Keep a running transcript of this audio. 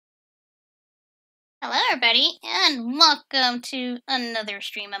Hello everybody, and welcome to another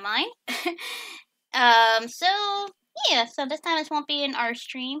stream of mine. So this time this won't be an art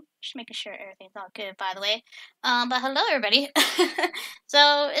stream. Just making sure everything's all good, by the way. But hello everybody.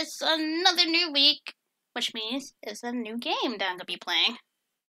 So it's another new week, which means it's a new game that I'm gonna be playing.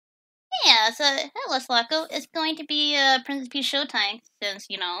 Yeah, so hello Slacko. It's going to be Princess Peach Showtime, since,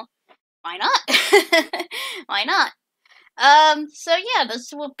 why not? Why not? So yeah,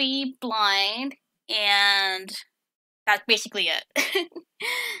 this will be blind, and that's basically it.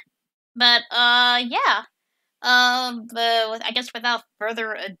 But yeah. But I guess without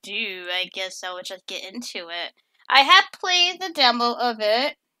further ado, I guess I would just get into it. I have played the demo of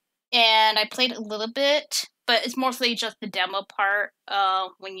it, and I played a little bit, but it's mostly just the demo part.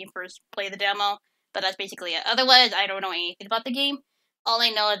 When you first play the demo, but that's basically it. Otherwise, I don't know anything about the game. All I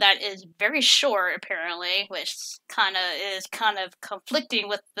know is that it's very short, apparently, which is kind of conflicting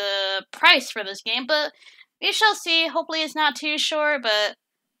with the price for this game. But we shall see. Hopefully, it's not too short, but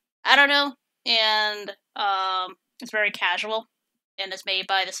I don't know. And it's very casual, and it's made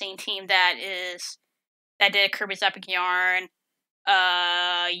by the same team that did Kirby's Epic Yarn,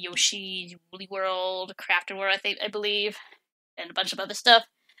 Yoshi's Woolly World, Crafted World, I believe, and a bunch of other stuff.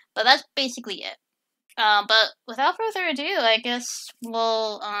 But that's basically it. But without further ado, I guess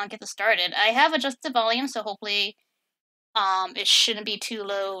we'll get this started. I have adjusted the volume, so hopefully it shouldn't be too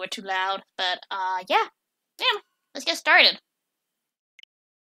low or too loud. But yeah, let's get started.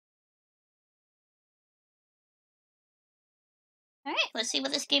 Alright, let's see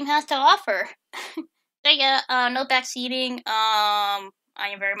what this game has to offer. So yeah, no backseating. I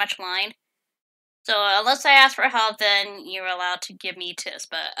am very much blind. So unless I ask for help, then you're allowed to give me tips.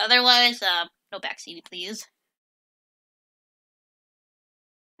 But otherwise, no backseating, please.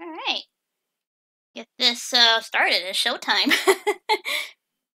 Alright. Get this started. It's showtime.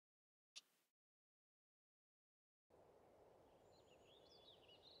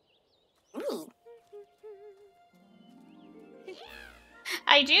 Ooh.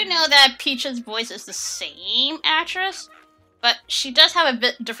 I do know that Peach's voice is the same actress, but she does have a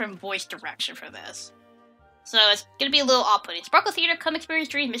bit different voice direction for this. So it's gonna be a little off-putting. Sparkle Theater, come experience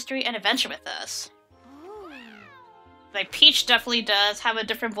dream, mystery, and adventure with us. Like, Peach definitely does have a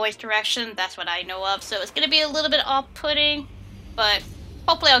different voice direction, that's what I know of, so it's gonna be a little bit off-putting, but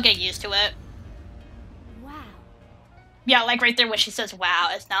hopefully I'll get used to it. Wow. Yeah, like right there when she says wow,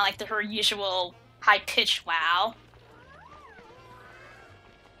 it's not like her usual high-pitched wow.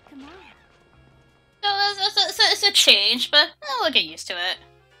 Come on. So it's a change, but we'll get used to it.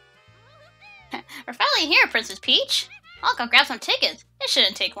 We're finally here, Princess Peach. I'll go grab some tickets. It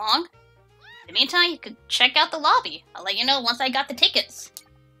shouldn't take long. In the meantime, you could check out the lobby. I'll let you know once I got the tickets.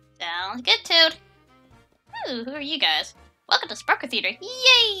 Sounds good, Toad. Ooh, who are you guys? Welcome to Sparkle Theater.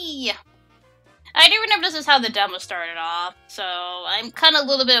 Yay! I do remember this is how the demo started off, so I'm kind of a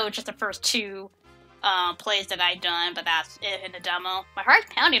little bit with just the first two plays that I've done, but that's it in the demo. My heart's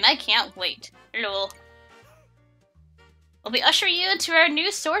pounding, I can't wait. Lol. We'll be ushering you into our new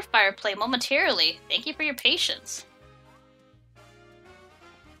Swordfire play momentarily. Thank you for your patience.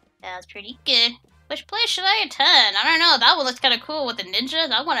 That's pretty good. Which place should I attend? I don't know, that one looks kind of cool with the ninjas.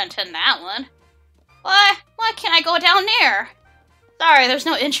 I want to attend that one. Why can't I go down there? Sorry, there's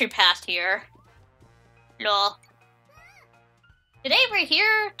no entry pass here. Lol. Today we're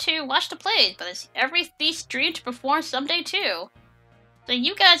here to watch the plays, but it's every thief's dream to perform someday too. So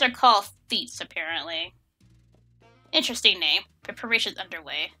you guys are called Thiefs, apparently. Interesting name. Preparations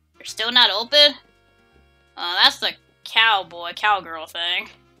underway. You're still not open? That's the cowgirl thing.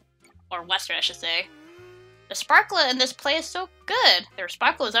 Or western, I should say. The sparkler in this play is so good. Their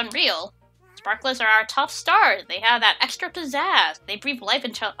sparkle is unreal. Sparklers are our top stars. They have that extra pizzazz. They breathe life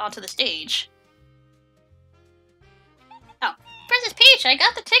onto the stage. Oh, Princess Peach, I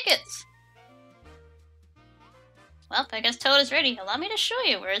got the tickets! Well, I guess Toad is ready. Allow me to show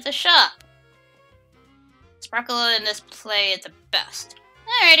you where is the shop. Sparkle in this play is the best.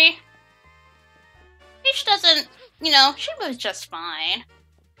 Alrighty. Peach doesn't, she moves just fine.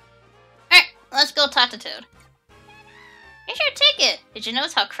 Alright, let's go talk to Toad. Here's your ticket! Did you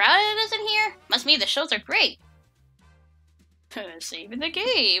notice how crowded it is in here? Must mean the shows are great. Saving the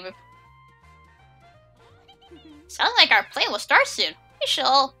game. Sounds like our play will start soon. We should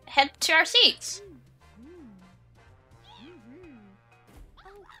all head to our seats.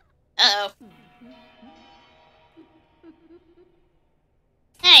 Uh-oh.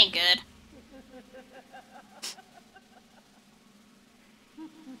 That ain't good.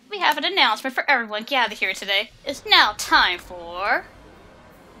 We have an announcement for everyone gathered here today. It's now time for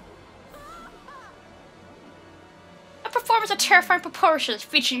a performance of terrifying proportions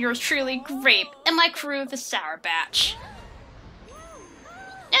featuring yours truly, Grape, and and my crew, the Sour Batch.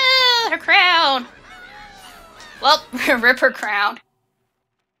 No, her crown! Well, rip her crown.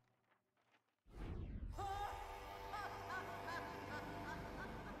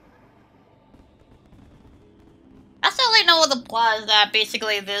 I still only know what the plot is that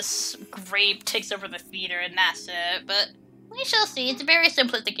basically this grape takes over the theater and that's it, but we shall see. It's a very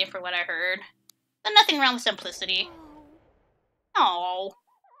simplistic game for what I heard. But nothing wrong with simplicity. Oh.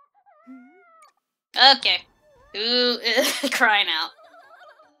 Okay. Who is crying out?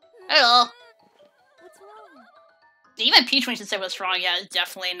 Hello. What's wrong? Even Peach when she said what's wrong, yeah, it's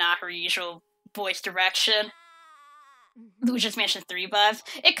definitely not her usual voice direction. Luigi's Mansion 3 vibes.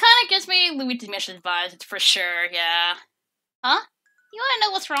 It kinda gives me Luigi's Mansion vibes, it's for sure, yeah. Huh? You wanna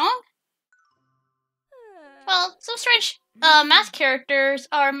know what's wrong? Well, some strange math characters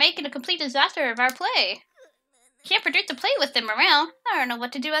are making a complete disaster of our play. Can't predict to play with them around. I don't know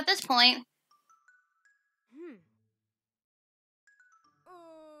what to do at this point.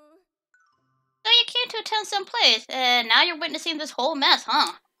 So you came to attend some plays, and now you're witnessing this whole mess,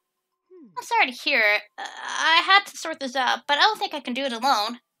 huh? I'm sorry to hear it. I had to sort this out, but I don't think I can do it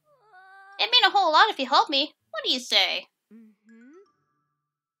alone. It'd mean a whole lot if you helped me. What do you say?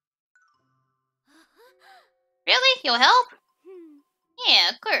 Really? You'll help? Yeah,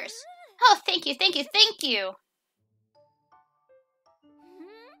 of course. Oh, thank you, thank you, thank you.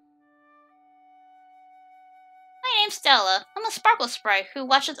 My name's Stella. I'm a sparkle sprite who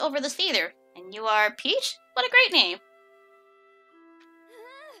watches over the theater. And you are Peach? What a great name.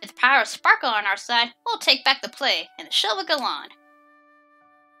 With the power of Sparkle on our side, we'll take back the play, and the show will go on.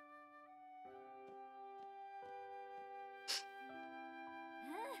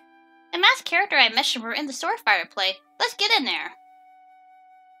 The masked character I mentioned were in the sword fighter play. Let's get in there.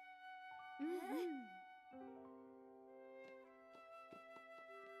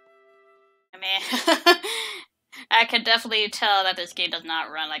 I mean, I can definitely tell that this game does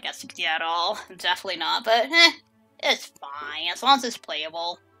not run like S60 at all. Definitely not, but it's fine as long as it's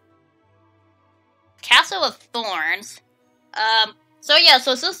playable. Castle of Thorns. So yeah,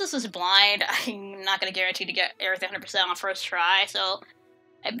 so since this is blind, I'm not gonna guarantee to get everything 100% on first try, so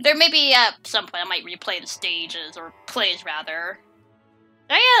there may be at some point I might replay the stages, or plays rather.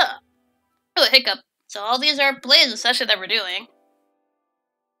 Oh yeah! Oh, hiccup. So all these are plays essentially that we're doing.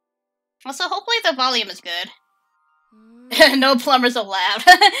 Also, hopefully the volume is good. No plumbers allowed.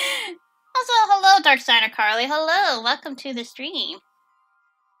 Also, hello Darksigner Carly, hello, welcome to the stream.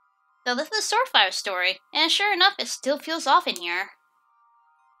 So this is a Swordfire story, and sure enough, it still feels off in here.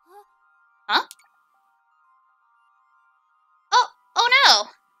 Huh? Oh no!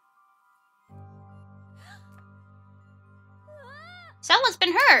 Someone's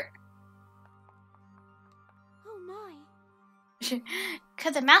been hurt! Oh my.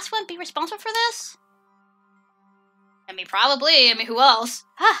 Could the mask one be responsible for this? I mean, probably. I mean, who else?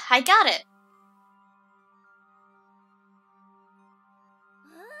 Ah, I got it.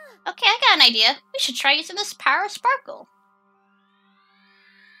 Okay, I got an idea. We should try using this power of Sparkle.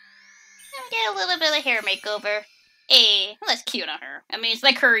 Get a little bit of hair makeover. Hey, that's cute on her. I mean, it's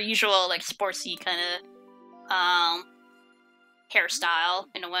like her usual, like, sportsy kind of, hairstyle,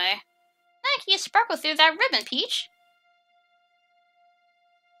 in a way. I can use Sparkle through that ribbon, Peach.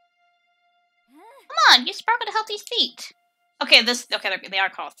 Come on, use Sparkle to help these feet. Okay, they are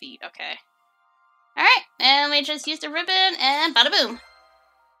called feet, okay. Alright, and we just use the ribbon, and bada boom.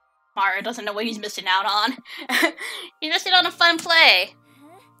 Mario doesn't know what he's missing out on. He's missing out on a fun play.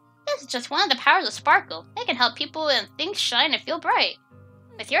 This is just one of the powers of Sparkle. It can help people and things shine and feel bright.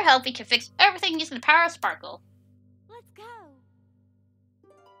 With your help, we can fix everything using the power of Sparkle. Let's go.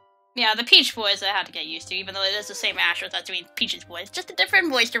 Yeah, the Peach voice I had to get used to, even though it is the same actress that's doing Peach's voice. Just a different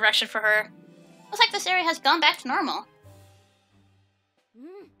voice direction for her. Looks like this area has gone back to normal.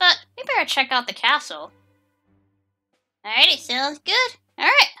 But we better check out the castle. Alrighty, sounds good.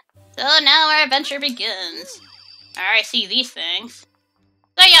 Alright, so now our adventure begins. Alright, see these things.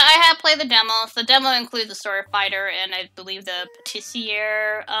 So yeah, I have played the demo. So the demo includes the Sword Fighter and I believe the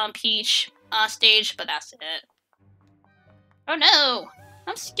Patissier Peach stage, but that's it. Oh no!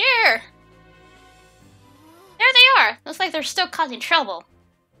 I'm scared! There they are! Looks like they're still causing trouble.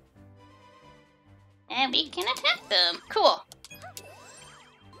 And we can attack them. Cool.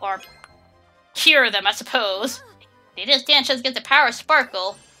 Or cure them, I suppose. They didn't stand a chance against the power of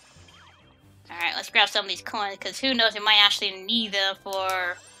Sparkle. Alright, let's grab some of these coins, because who knows, we might actually need them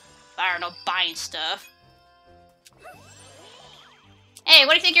for, I don't know, buying stuff. Hey,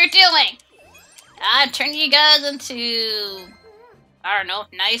 what do you think you're doing? I'm turning you guys into, I don't know,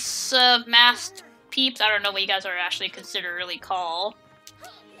 nice masked peeps. I don't know what you guys are actually considered really called.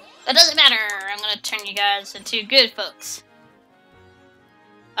 But it doesn't matter, I'm gonna turn you guys into good folks.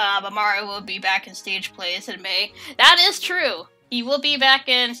 But Mario will be back in stage plays in May. That is true! He will be back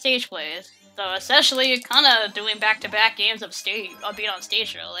in stage plays. So essentially, kinda doing back-to-back games of being on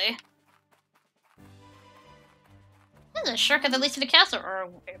stage, really. There's a shortcut that leads to the castle, or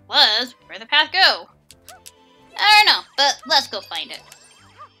it was. Where'd the path go? I don't know, but let's go find it.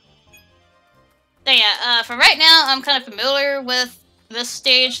 So yeah, for right now, I'm kind of familiar with this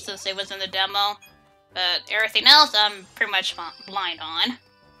stage since it was in the demo. But everything else, I'm pretty much blind on.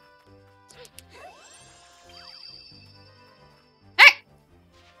 Alright!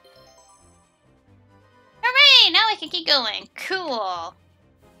 Hooray! Now I can keep going. Cool.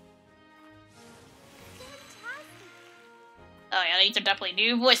 Oh yeah, these are definitely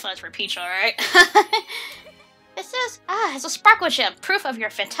new voice lines for Peach, alright? It says, it's a sparkle gem, proof of your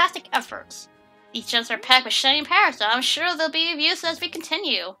fantastic efforts. These gems are packed with shining power, so I'm sure they'll be of use as we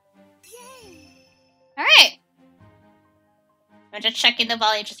continue. Alright. I'm just checking the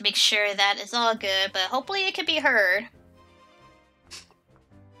volume just to make sure that it's all good, but hopefully it can be heard.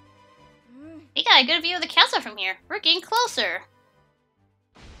 We got a good view of the castle from here. We're getting closer.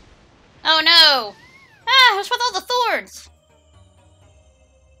 Oh no! What's with all the thorns?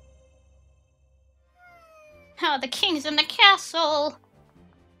 Oh, the king's in the castle!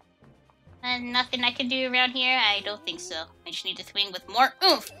 And nothing I can do around here? I don't think so. I just need to swing with more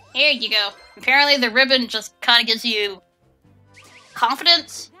oomph. Here you go. Apparently the ribbon just kind of gives you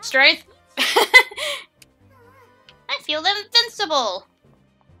confidence, strength. I feel invincible.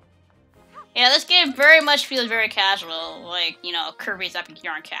 Yeah, this game very much feels very casual, like, you know, Kirby's Epic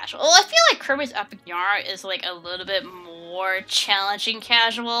Yarn casual. Well, I feel like Kirby's Epic Yarn is like a little bit more challenging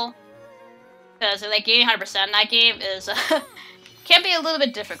casual. Because like getting 100% in that game is can be a little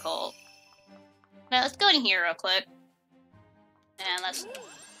bit difficult. Now let's go in here real quick. And let's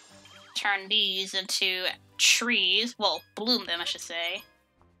turn these into trees. Well, bloom them, I should say.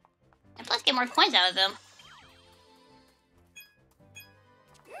 And plus get more coins out of them.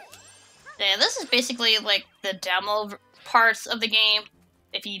 Yeah, this is basically like the demo parts of the game.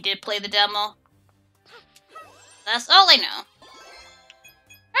 If you did play the demo. That's all I know.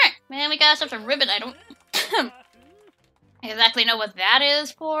 Alright, man, we got ourselves a ribbon. I don't exactly know what that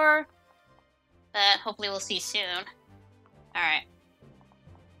is for. But hopefully we'll see soon. Alright.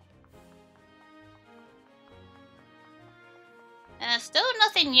 Still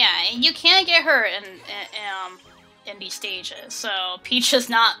nothing yet. You can get hurt in these stages, so Peach is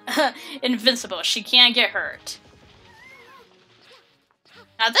not invincible. She can get hurt.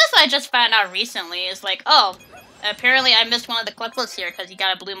 Now this I just found out recently is like, oh, apparently I missed one of the collectibles here because you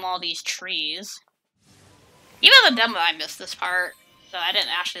gotta bloom all these trees. Even the demo I missed this part, so I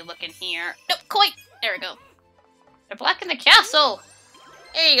didn't actually look in here. Nope, coin! There we go. They're blocking the castle!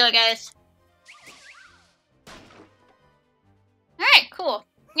 There you go, guys. Alright, cool.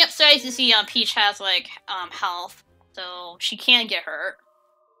 Yep, so as you see, Peach has, like, health, so she can get hurt.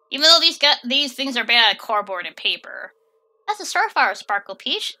 Even though these things are made out of cardboard and paper. That's a Starfire Sparkle,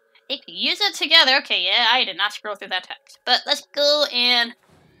 Peach. They can use it together. Okay, yeah, I did not scroll through that text. But let's go and,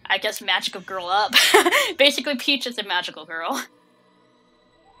 I guess, magical girl up. Basically, Peach is a magical girl.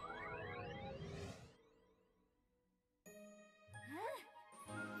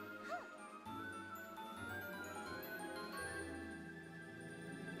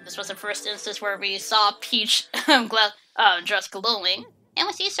 This was the first instance where we saw Peach dressed glowing, and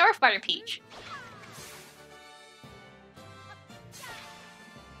we see Starfire Peach.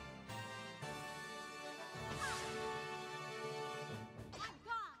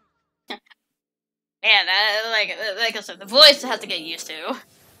 Man, like I said, the voice has to get used to.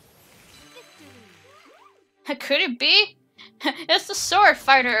 Could it be? It's the sword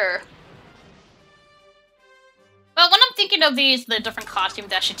fighter! But when I'm thinking of the different costumes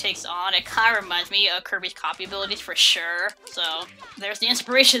that she takes on, it kind of reminds me of Kirby's copy abilities for sure. So, there's the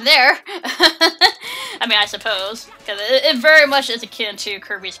inspiration there. I mean, I suppose. Because it very much is akin to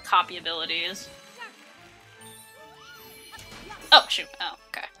Kirby's copy abilities. Oh, shoot. Oh,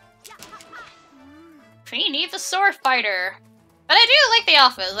 okay. We need the sword fighter. But I do like the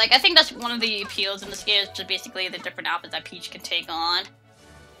outfits. Like, I think that's one of the appeals in this game, is just basically the different outfits that Peach can take on.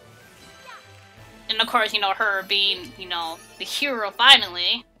 And of course, you know, her being, you know, the hero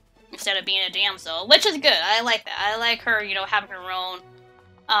finally, instead of being a damsel, which is good. I like that. I like her, you know, having her own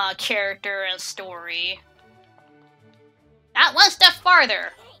character and story. Not one step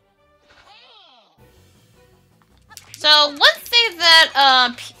farther. So, one thing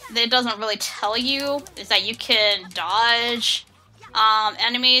that that doesn't really tell you is that you can dodge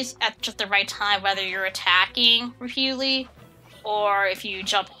enemies at just the right time, whether you're attacking repeatedly or if you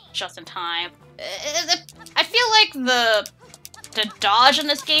jump just in time. I feel like the dodge in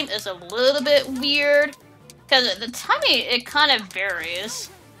this game is a little bit weird, because the timing, it kind of varies.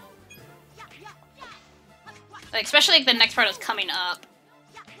 Like, especially like the next part is coming up.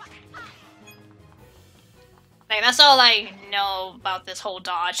 Like, that's all I know about this whole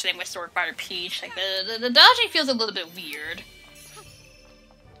dodge thing with Sword Fighter Peach. Like, the dodging feels a little bit weird.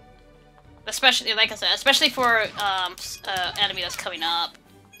 Especially, like I said, especially for enemy that's coming up.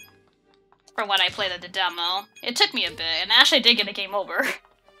 From when I played the demo. It took me a bit, and I actually did get a game over.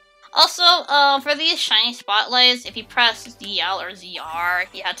 Also, for these shiny spotlights, if you press ZL or ZR,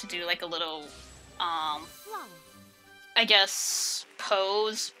 you have to do like a little, I guess,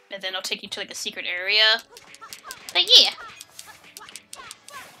 pose, and then it'll take you to like a secret area. But yeah.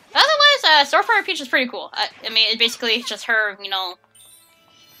 Otherwise, Sword Fighter Peach is pretty cool. I mean, it's basically just her, you know,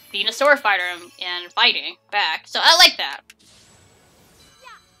 being a sword fighter and fighting back. So I like that.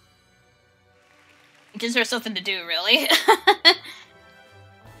 It gives her something to do, really.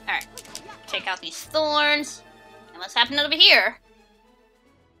 Alright. Take out these thorns. And what's happening over here?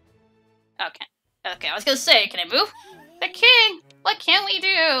 Okay. Okay, I was gonna say, can I move? The king! What can we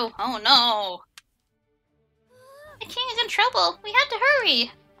do? Oh no. The king is in trouble. We have to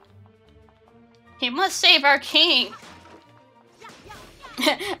hurry. He must save our king.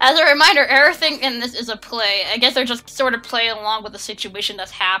 As a reminder, everything in this is a play. I guess they're just sort of playing along with the situation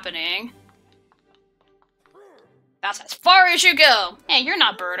that's happening. That's as far as you go. Hey, you're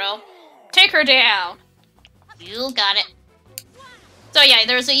not Birdo. Take her down. You got it. So yeah,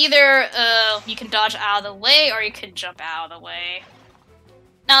 there's either you can dodge out of the way or you can jump out of the way.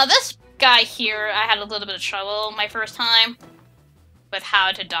 Now this guy here, I had a little bit of trouble my first time with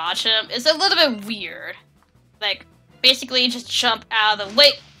how to dodge him. It's a little bit weird. Like, basically just jump out of the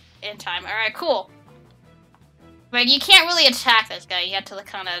way in time. Alright, cool. Like, you can't really attack this guy. You have to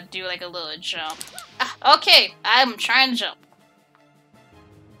kind of do like a little jump. Ah, okay, I'm trying to jump.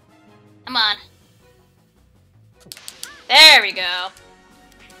 Come on. There we go.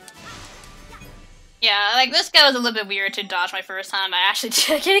 Yeah, like, this guy was a little bit weird to dodge my first time. I actually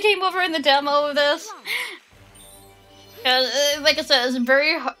did get a game over in the demo of this. Like I said, it's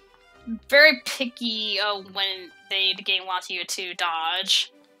very picky when the game wants you to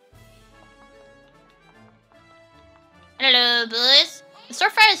dodge. Hello, boys. The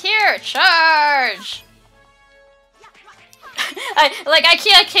sword fighter's here! Charge! I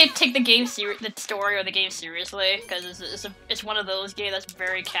can't take the game the story or the game seriously, because it's one of those games that's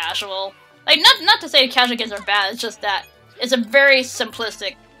very casual. Like, not to say casual games are bad, it's just that it's a very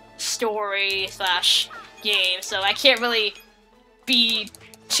simplistic story / game, so I can't really be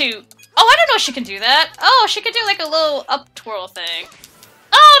too... Oh, I don't know she can do that! Oh, she could do like a little up twirl thing.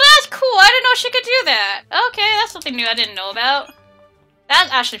 Oh, that's cool! I didn't know she could do that! Okay, that's something new I didn't know about.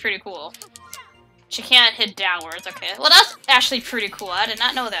 That's actually pretty cool. She can't hit downwards, okay. Well, that's actually pretty cool. I did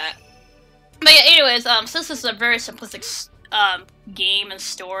not know that. But yeah, anyways, since this is a very simplistic game and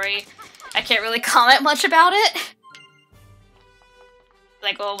story, I can't really comment much about it.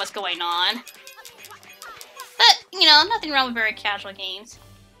 Like, well, what's going on. But, you know, nothing wrong with very casual games.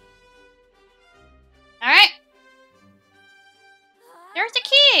 Alright. There's the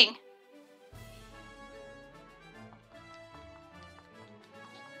king!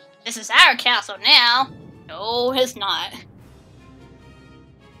 This is our castle now. No, it's not.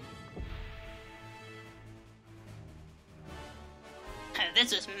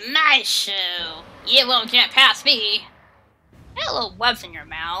 This is my show. You won't get past me. Got little webs in your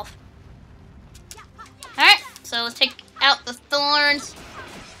mouth. Alright, so let's take out the thorns.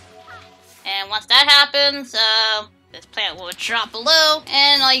 And once that happens, this plant will drop below,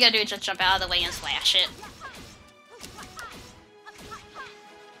 and all you gotta do is just jump out of the way and slash it.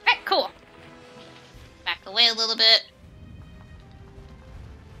 Alright, cool. Back away a little bit.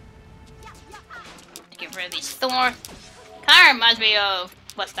 Get rid of these thorns. Kinda reminds me of,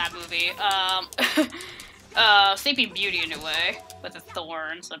 what's that movie? Sleeping Beauty in a way, with the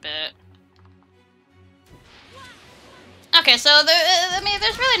thorns a bit. Okay, so I mean,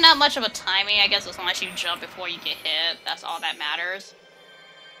 there's really not much of a timing, I guess, as long as you jump before you get hit. That's all that matters.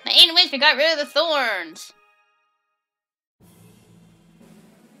 But anyways, we got rid of the thorns.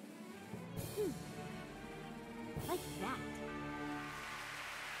 Like that.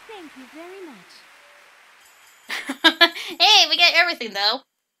 Thank you very much. Hey, we got everything, though.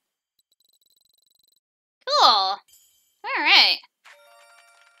 Cool. Alright.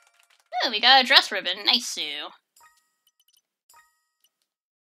 Oh, we got a dress ribbon. Nice, Sue.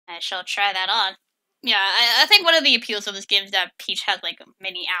 I shall try that on. Yeah, I think one of the appeals of this game is that Peach has, like,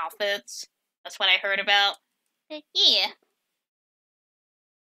 many outfits. That's what I heard about. But yeah.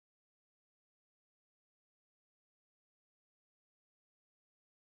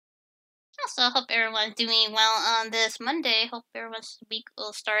 Also, hope everyone's doing well on this Monday. Hope everyone's week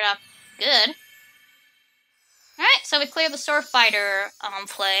will start off good. Alright, so we cleared the Sword Fighter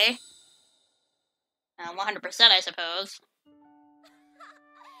play. 100%, I suppose.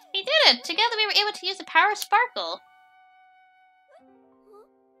 We did it! Together we were able to use the power of Sparkle.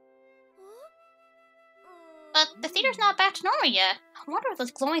 But the theater's not back to normal yet. I wonder if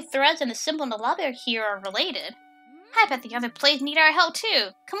those glowing threads and the symbol in the lobby here are related. I bet the other plays need our help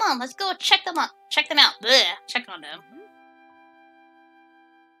too. Come on, let's go check them out. Check them out. Blech, check on them.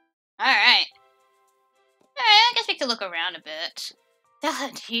 Alright. Alright, I guess we could look around a bit.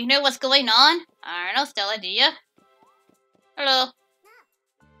 Stella, do you know what's going on? I don't know, Stella, do you? Hello.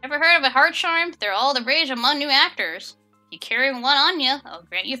 Ever heard of a heart charm? They're all the rage among new actors. If you carry one on you, I'll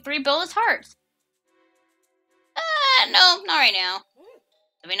grant you 3 bonus hearts. No, not right now.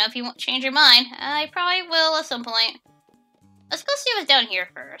 Let me know if you won't change your mind. I probably will at some point. Let's go see what's down here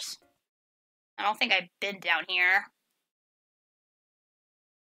first. I don't think I've been down here.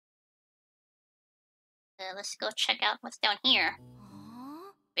 Let's go check out what's down here.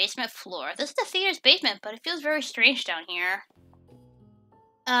 Basement floor. This is the theater's basement, but it feels very strange down here.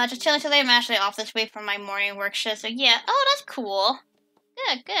 Just chilling today. I'm actually off this week from my morning work shift, so yeah. Oh, that's cool.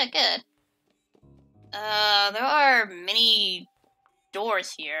 Good, good, good. There are many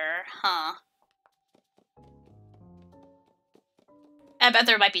doors here, huh? I bet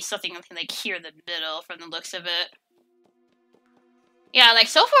there might be something like here in the middle from the looks of it. Yeah, like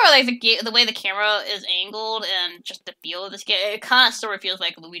so far, like the way the camera is angled and just the feel of this game, it kind of sort of feels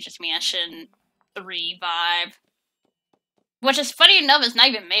like Luigi's Mansion 3 vibe. Which is funny enough, it's not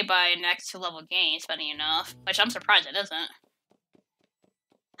even made by Next Level Games, funny enough. Which I'm surprised it isn't.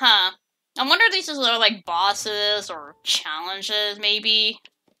 Huh. I wonder if these are like bosses or challenges, maybe.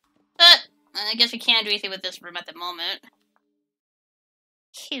 But I guess we can't do anything with this room at the moment.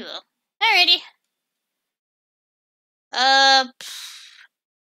 Cool. Alrighty. I'm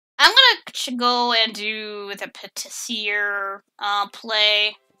gonna go and do the Patissier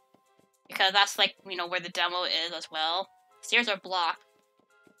play because that's like, you know, where the demo is as well. Stairs are blocked.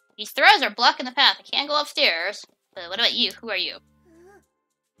 These threads are blocking the path. I can't go upstairs. But what about you? Who are you?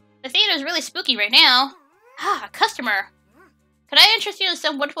 The theater is really spooky right now. Ah, a customer. Could I interest you in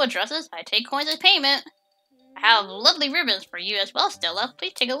some wonderful dresses? I take coins as payment. I have lovely ribbons for you as well, Stella.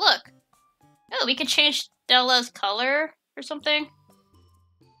 Please take a look. Oh, we can change Stella's color or something.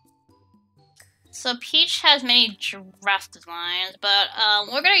 So Peach has many dress designs, but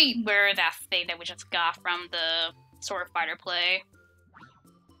we're gonna wear that thing that we just got from the Sword Fighter play.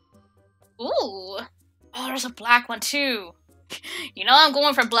 Ooh. Oh, there's a black one too. You know I'm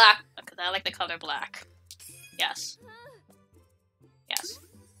going for black because I like the color black. Yes. Yes.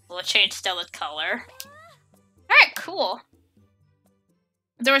 We'll change Stella's color. Alright, cool.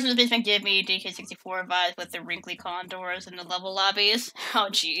 Doors in the basement give me DK64 vibes with the wrinkly condors in the level lobbies. Oh,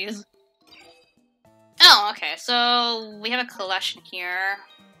 jeez. Oh, okay, so we have a collection here.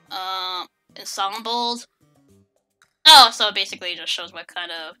 Ensembles. Oh, so it basically just shows what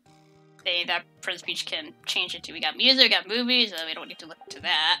kind of thing that Princess Peach can change it to. We got music, we got movies, we don't need to look into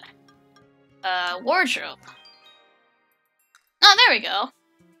that. Wardrobe. Oh, there we go.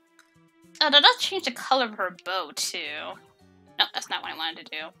 Oh, that does change the color of her bow, too. No, that's not what I wanted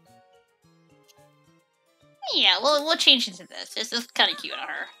to do. Yeah, we'll change it to this. This is kind of cute on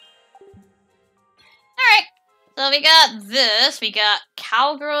her. Alright, so we got this. We got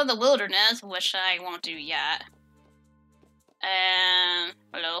Cowgirl in the Wilderness, which I won't do yet. And,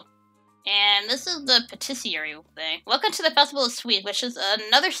 hello. And this is the Patissier thing. Welcome to the Festival of Sweets, which is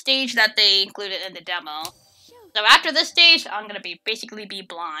another stage that they included in the demo. So after this stage, I'm gonna basically be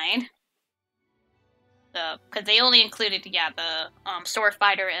blind. Because they only included, yeah, the Sword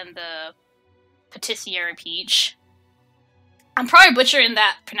Fighter and the Patissier Peach. I'm probably butchering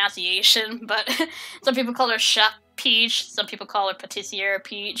that pronunciation, but some people call her Chef Peach, some people call her Patissier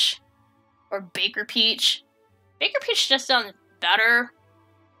Peach, or Baker Peach. Baker Peach just sounds better,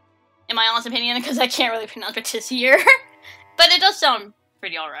 in my honest opinion, because I can't really pronounce Patissier. But it does sound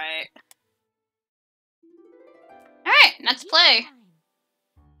pretty alright. Alright, let's play.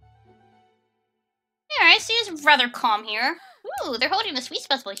 Alright, so it's rather calm here. Ooh, they're holding a sweets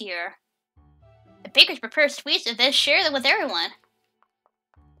festival here. The bakers prepare sweets and then share them with everyone.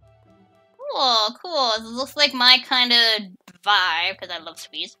 Cool, cool. It looks like my kind of vibe, because I love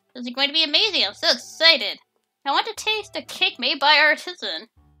sweets. This is going to be amazing. I'm so excited. I want to taste the cake made by our artisan.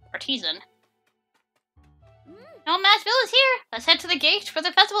 Now Massville is here. Let's head to the gate for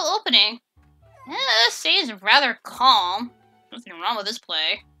the festival opening. This seems rather calm. Nothing wrong with this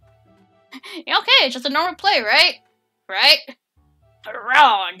play. Yeah, okay, it's just a normal play, right? Right?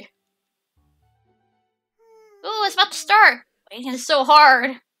 Wrong. Ooh, it's about to start. Waiting is so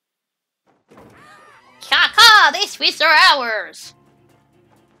hard. Ha! These sweets are ours.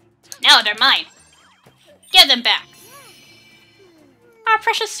 Now they're mine. Give them back. Our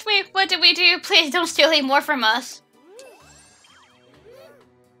precious sweet, what did we do? Please don't steal any more from us.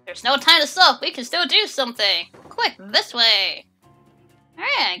 There's no time to sulk. We can still do something. Quick, this way.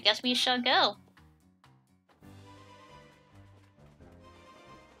 Alright, I guess we shall go.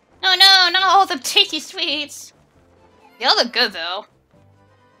 Oh no, not all the tasty sweets. They all look good though.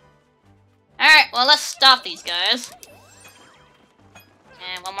 Alright, well let's stop these guys.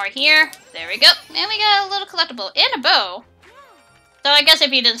 And one more here. There we go. And we got a little collectible and a bow. So I guess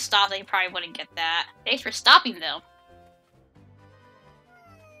if you didn't stop, then you probably wouldn't get that. Thanks for stopping though.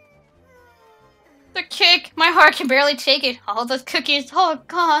 The cake! My heart can barely take it. All those cookies, oh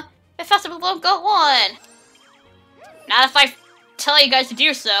god. The festival won't go on. Not if I tell you guys to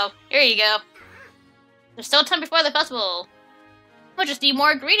do so. Here you go. There's still time before the festival. We'll just need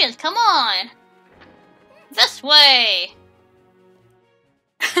more ingredients. Come on. This way.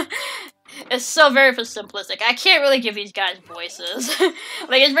 It's so very simplistic. I can't really give these guys voices.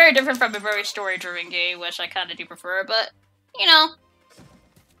 Like, it's very different from a very story-driven game, which I kind of do prefer, but, you know,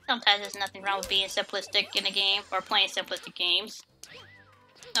 sometimes there's nothing wrong with being simplistic in a game, or playing simplistic games.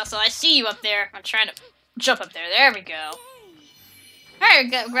 Also, I see you up there. I'm trying to jump up there. There we go.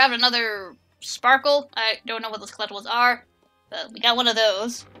 Alright, grab another sparkle. I don't know what those collectibles are, but we got one of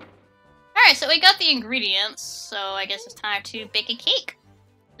those. Alright, so we got the ingredients, so I guess it's time to bake a cake.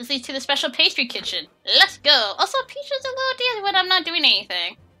 This leads to the special pastry kitchen. Let's go! Also, Peach does a little dance when I'm not doing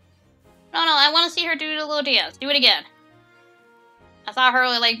anything. No, I want to see her do a little dance. Do it again. I thought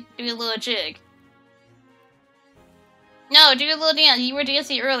her like doing a little jig. No, do a little dance. You were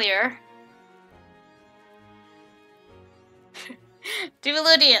dancing earlier. Do a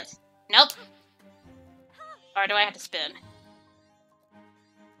little dance. Nope. Or do I have to spin?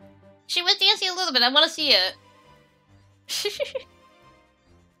 She was dancing a little bit. I want to see it.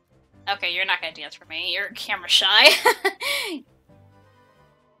 Okay, you're not gonna dance for me. You're camera shy.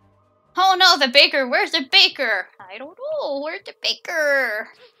 Oh no, the baker! Where's the baker? I don't know. Where's the baker?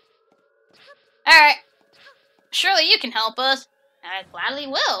 Alright. Surely you can help us. I gladly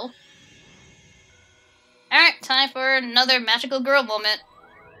will. Alright, time for another magical girl moment.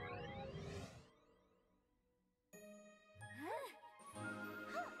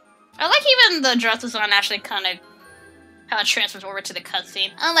 I like even the dress design actually kind of transfers over to the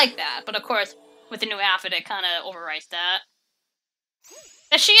cutscene. I like that, but of course, with the new outfit, it kind of overwrites that.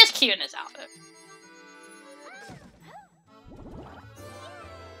 And she is cute in this outfit.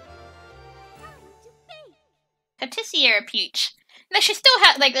 Patissiere Peach. Like, she still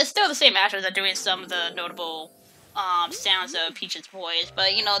has, like, it's still the same actors that are doing some of the notable sounds of Peach's voice,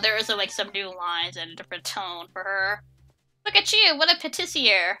 but, you know, there is, like, some new lines and a different tone for her. Look at you, what a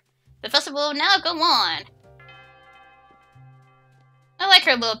patissiere. The festival will now go on. I like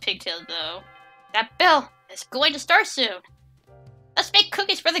her little pigtails, though. That bell is going to start soon. Let's make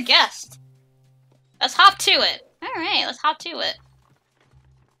cookies for the guests. Let's hop to it. Alright, let's hop to it.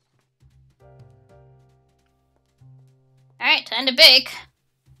 Alright, time to bake.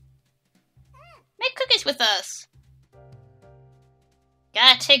 Make cookies with us. We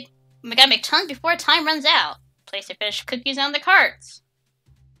gotta make tons before time runs out. Place the finished cookies on the carts.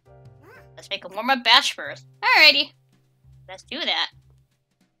 Let's make a warm-up batch first. Alrighty. Let's do that.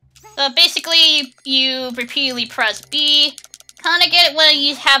 So basically, you repeatedly press B. Kind of get it when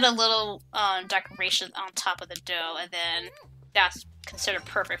you have the little decorations on top of the dough, and then that's considered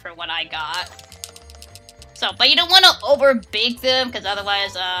perfect for what I got. So, but you don't want to over-bake them, because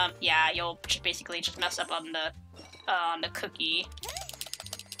otherwise, yeah, you'll just basically just mess up on the cookie.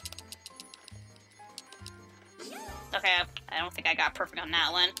 Okay, I don't think I got perfect on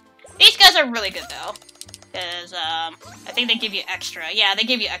that one. These guys are really good, though. Because, I think they give you extra. Yeah, they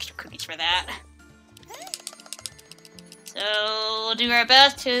give you extra cookies for that. So, we'll do our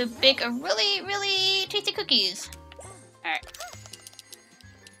best to bake a really, really tasty cookies. Alright.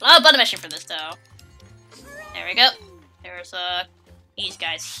 A lot of button mashing for this, though. There we go. There's, these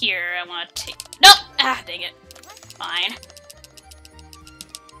guys here. I want to take... Nope! Ah, dang it. Fine.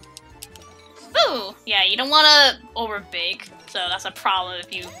 Ooh! Yeah, you don't want to over-bake. So, that's a problem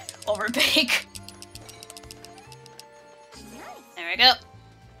if you over-bake. There we go.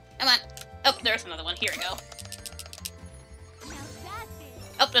 Come on. Oh, there's another one. Here we go.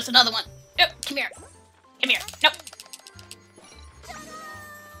 Oh, there's another one. Oh, come here. Come here. Nope.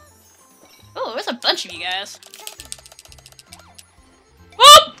 Oh, there's a bunch of you guys.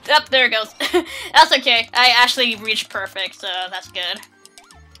 Whoop! Oh, there it goes. That's okay. I actually reached perfect, so that's good.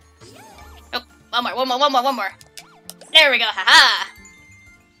 Oh, One more. There we go, haha!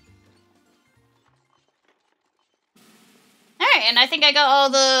 Alright, and I think I got all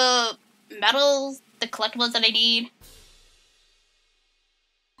the medals, the collectibles that I need.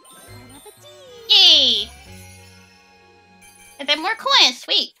 Yay! And then more coins,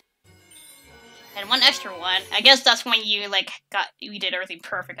 sweet! And one extra one. I guess that's when you, like, you did everything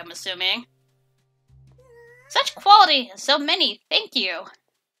perfect, I'm assuming. Such quality, and so many, thank you!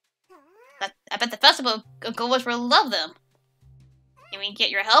 I bet the festival goers will love them. Can we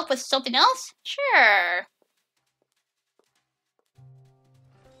get your help with something else? Sure.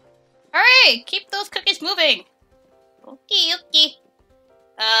 Alright, keep those cookies moving. Okay.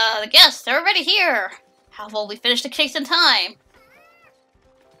 The guests are already here. How will we finish the cakes in time?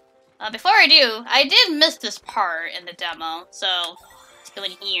 Before I do, I did miss this part in the demo, so let's go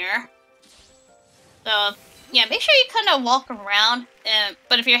in here. So, yeah, make sure you kind of walk around,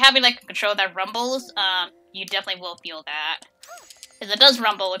 but if you're having, like, a control that rumbles, you definitely will feel that. Because it does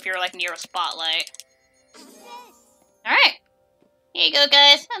rumble if you're, like, near a spotlight. Alright. Here you go,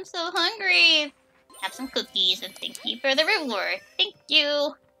 guys. I'm so hungry. Have some cookies, and thank you for the reward. Thank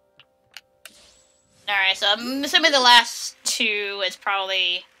you. Alright, so I'm assuming the last two is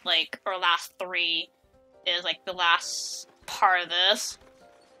probably, like, or last three is, like, the last part of this.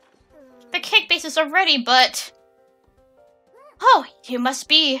 The cake bases are ready, but... Oh, you must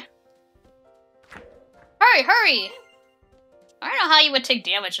be... Hurry! I don't know how you would take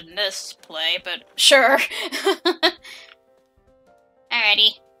damage in this play, but sure.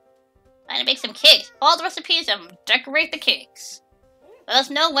 Alrighty. Time to make some cakes. Follow the recipes and decorate the cakes. Let us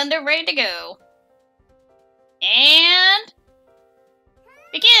know when they're ready to go. And...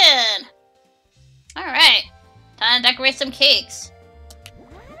 begin! Alright. Time to decorate some cakes.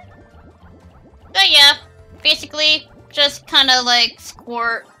 So yeah, basically, just kind of like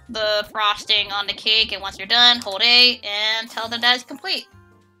squirt the frosting on the cake, and once you're done, hold A and tell them that it's complete.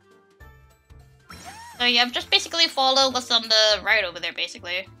 So yeah, just basically follow what's on the right over there,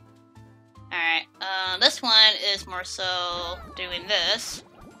 basically. Alright, this one is more so doing this.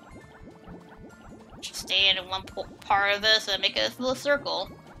 Just stay in one part of this and make a little circle.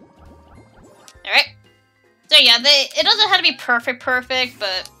 Alright. So yeah, it doesn't have to be perfect,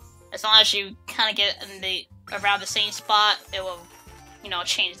 but as long as you kind of get in around the same spot, it will, you know,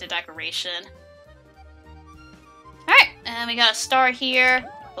 change the decoration. Alright, and we got a star here.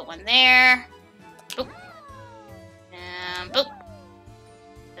 Put one there. Boop. And boop.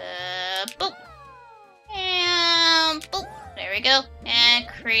 Boop. And boop. There we go. And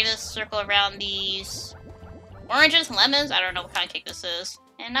create a circle around these oranges, lemons. I don't know what kind of cake this is.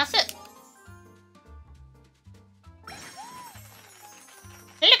 And that's it.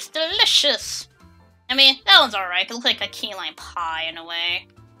 It looks delicious! I mean, that one's alright. It looks like a key lime pie in a way.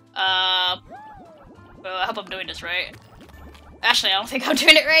 Well, I hope I'm doing this right. Actually, I don't think I'm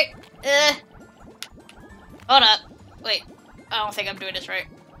doing it right. Hold up. Wait. I don't think I'm doing this right.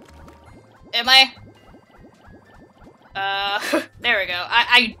 Am I? There we go.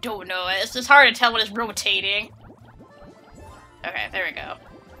 I don't know. It's just hard to tell when it's rotating. Okay, there we go.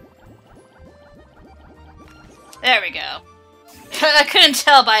 There we go. I couldn't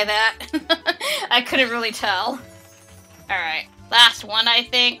tell by that. I couldn't really tell. Alright. Last one, I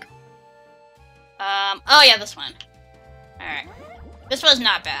think. Oh yeah, this one. Alright. This one's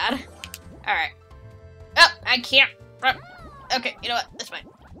not bad. Alright. Oh, I can't run. Okay, you know what? This way.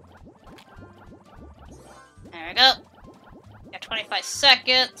 There we go. Got 25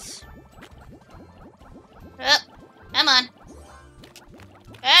 seconds. Oh, come on.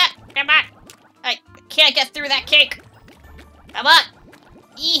 Ah, come on. I can't get through that cake. Come on!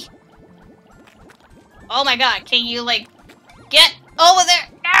 Eee! Oh my god, can you, like, get over there?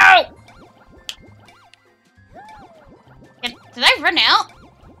 No! Did I run out?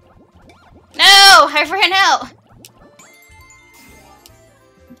 No! I ran out!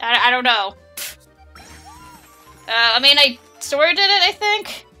 I don't know. I mean, I sort of did it, I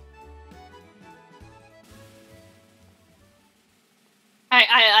think.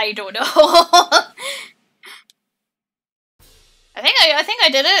 I don't know. I think I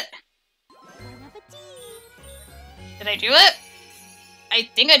did it. Did I do it? I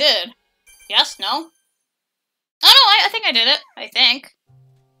think I did. Yes? No? Oh no, I think I did it. I think.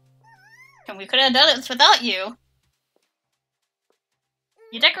 And we could have done it without you.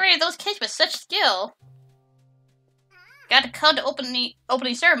 You decorated those cakes with such skill. Got to come to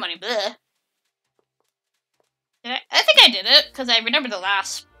opening ceremony. Bleh. I think I did it, because I remember the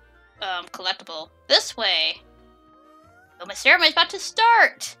last collectible. This way. Oh, my ceremony's about to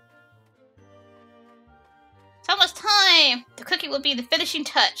start! It's almost time! The cookie will be the finishing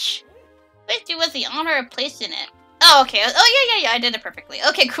touch. Please do with the honor of placing it. Oh, okay. Oh, yeah, I did it perfectly.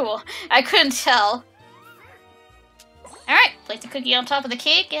 Okay, cool. I couldn't tell. Alright, place the cookie on top of the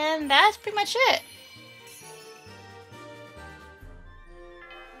cake, and that's pretty much it.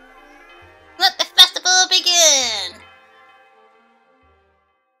 Let the festival begin!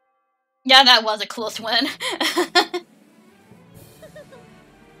 Yeah, that was a close one.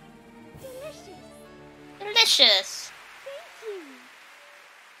 Delicious! Thank you.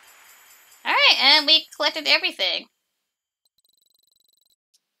 Alright, and we collected everything.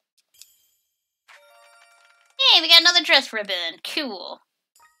 Hey, we got another dress ribbon. Cool.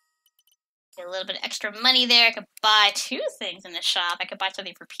 Get a little bit of extra money there. I could buy 2 things in the shop. I could buy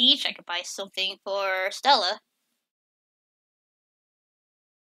something for Peach. I could buy something for Stella.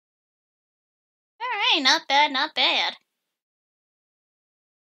 Alright, not bad, not bad.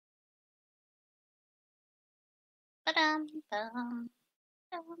 Ba-dum-bum.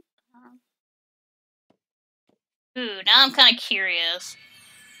 Ooh, now I'm kind of curious.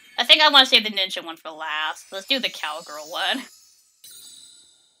 I think I want to save the ninja one for last. Let's do the cowgirl one.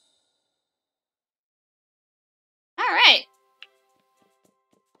 Alright.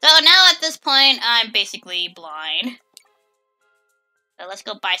 So now at this point, I'm basically blind. So let's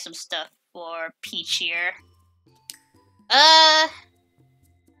go buy some stuff for Peach here. Let's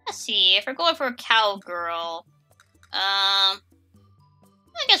see. If we're going for a cowgirl, I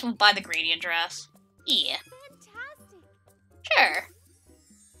guess we'll buy the gradient dress. Yeah. Fantastic. Sure.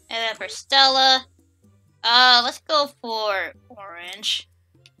 And then for Stella, let's go for orange.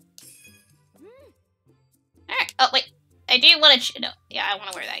 Alright. Oh, wait. I do want to... No. Yeah, I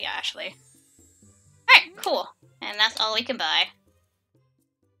want to wear that. Yeah, actually. Alright, cool. And that's all we can buy.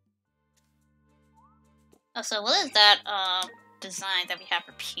 Oh, so what is that, design that we have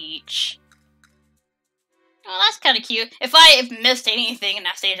for Peach? Oh, that's kind of cute. If I missed anything in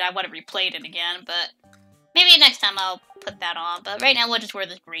that stage, I would have replayed it again, but maybe next time I'll put that on. But right now, we'll just wear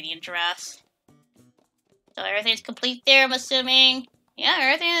this gradient dress. So everything's complete there, I'm assuming. Yeah,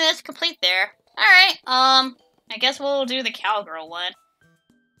 everything is complete there. Alright, I guess we'll do the cowgirl one.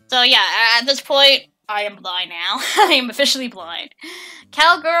 So yeah, at this point, I am blind now. I am officially blind.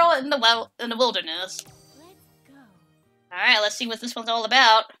 Cowgirl in the wilderness. Let's go. Alright, let's see what this one's all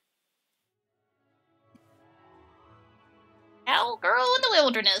about. Cowgirl in the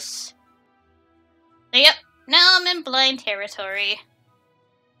wilderness. So, yep, now I'm in blind territory.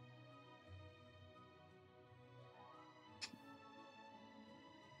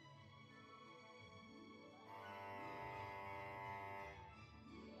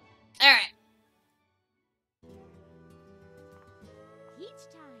 Alright. Peach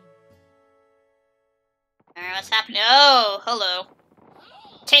time. Alright, what's happening? Oh, hello.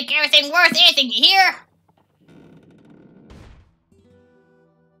 Take everything worth anything, you hear?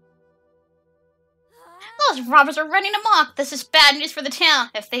 Those robbers are running amok. This is bad news for the town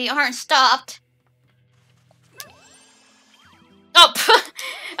if they aren't stopped. Oh,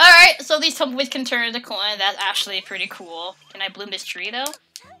 alright, so these tumbleweeds can turn into coin. That's actually pretty cool. Can I bloom this tree, though?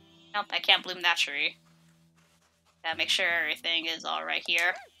 Nope, I can't bloom that tree. Gotta make sure everything is alright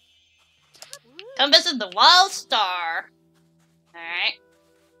here. Come visit the Wild Star. Alright.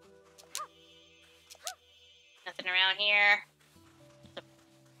 Nothing around here.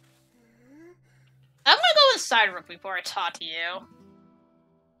 I'm gonna go inside real quick before I talk to you.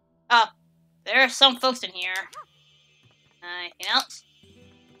 Oh, there are some folks in here. Anything else?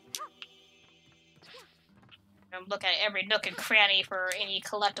 I'm looking at every nook and cranny for any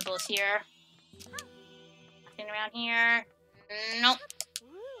collectibles here. Nothing around here. Nope.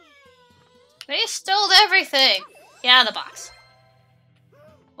 They stole everything. Get out of the box.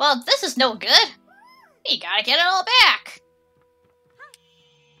 Well, this is no good. You gotta get it all back.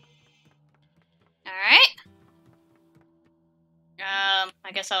 Alright.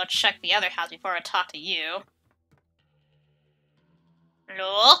 I guess I'll check the other house before I talk to you.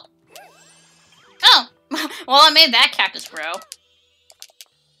 Hello? Oh! Well, I made that cactus grow.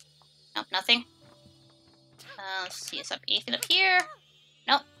 Nope, nothing. Let's see, is up anything up here?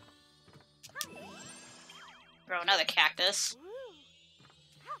 Nope. Grow another cactus.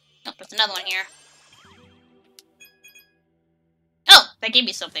 Nope, there's another one here. Oh! That gave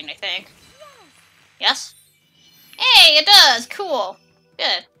me something, I think. Yes? Hey, it does! Cool.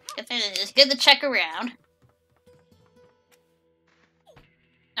 Good. It's good to check around.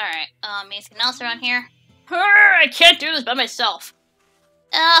 Alright, anything else around here? I can't do this by myself.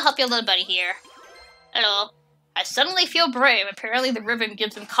 I'll help your little buddy here. Hello. I suddenly feel brave. Apparently the ribbon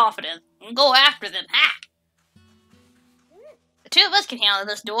gives him confidence. And go after them. Ha! The 2 of us can handle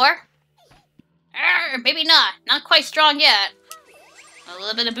this door. Maybe not. Not quite strong yet. A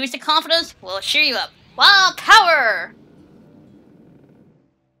little bit of boosted confidence will cheer you up. Wild power!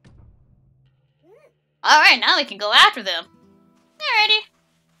 Alright, now we can go after them. Alrighty.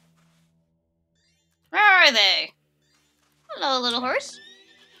 Where are they? Hello, little horse.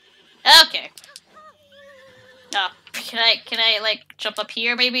 Okay. Oh, can I, like, jump up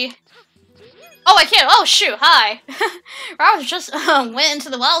here, maybe? Oh, I can't! Oh, shoot, hi! Robert just went into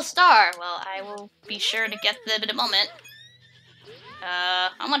the wild star. Well, I will be sure to get them in a moment. I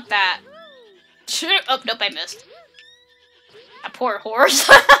want that. Oh, nope, I missed. A poor horse.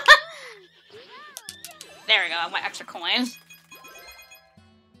 There we go, I want extra coins.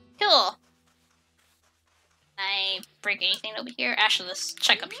 Cool. I break anything over here? Actually, let's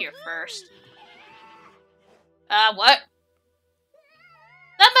check up here first. What?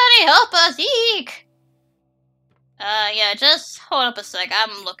 Somebody help us, eek! Yeah, just hold up a sec,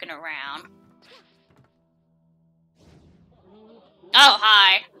 I'm looking around. Oh,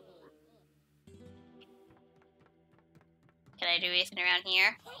 hi. Can I do anything around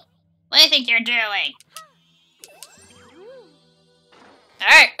here? What do you think you're doing?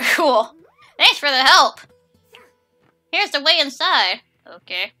 Alright, cool. Thanks for the help. Here's the way inside.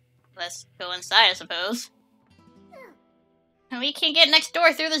 Okay, let's go inside, I suppose. We can't get next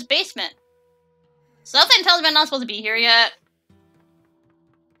door through this basement. Something tells me I'm not supposed to be here yet.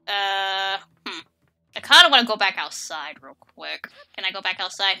 I kind of want to go back outside real quick. Can I go back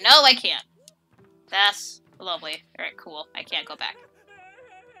outside? No, I can't. That's lovely. Alright, cool. I can't go back.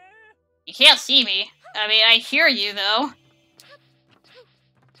 You can't see me. I mean, I hear you, though.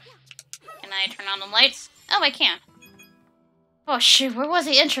 Can I turn on the lights? Oh, I can. Oh, shoot. Where was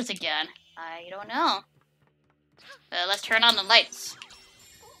the entrance again? I don't know. Let's turn on the lights.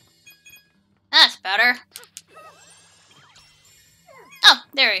 That's better. Oh,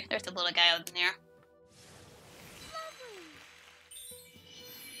 there's the little guy over there.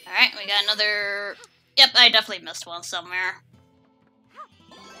 Alright, we got another... Yep, I definitely missed one somewhere.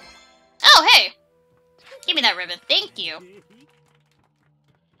 Oh, hey! Give me that ribbon, thank you.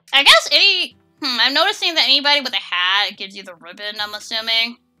 I guess I'm noticing that anybody with a hat gives you the ribbon, I'm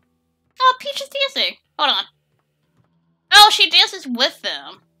assuming. Oh, Peach is dancing! Hold on. Oh, she dances with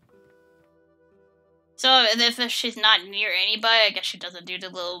them. So, if she's not near anybody, I guess she doesn't do the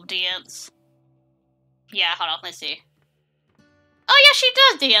little dance. Yeah, hold on, let's see. Oh, yeah, she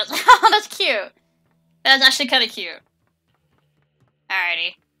does dance! Oh, that's cute! That's actually kind of cute.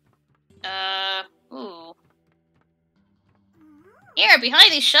 Alrighty. Ooh. Here,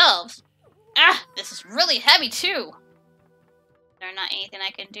 behind these shelves. Ah, this is really heavy, too. Is there not anything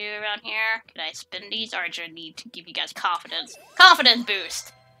I can do around here? Can I spin these, or do I need to give you guys confidence? Confidence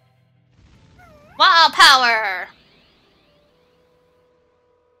boost! Wild power!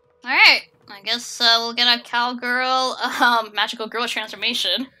 Alright, I guess we'll get a cowgirl, magical girl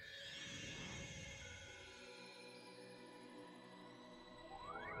transformation.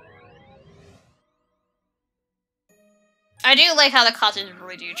 I do like how the costumes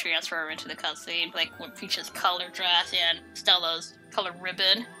really do transfer into the cutscene, like with Peach's color dress and Stella's color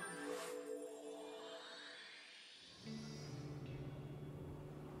ribbon.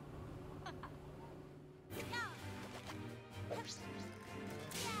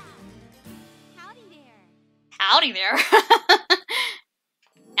 Howdy there. Howdy there.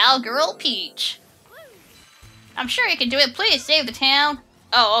 Cowgirl Peach. I'm sure you can do it. Please save the town.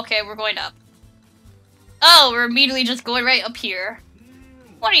 Oh, okay, we're going up. Oh, we're immediately just going right up here.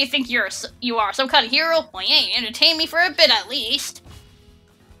 What do you think you are? Some kind of hero? Well, you ain't entertain me for a bit at least.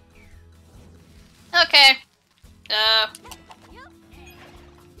 Okay.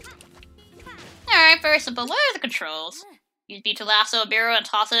 Alright, very simple. What are the controls? Use B to lasso a barrel and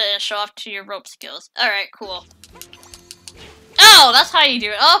toss it and show off to your rope skills. Alright, cool. Oh, that's how you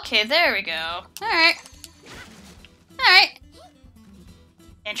do it. Okay, there we go. Alright. Alright.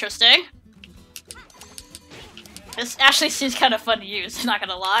 Interesting. This actually seems kind of fun to use, not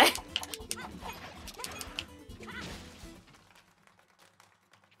gonna lie.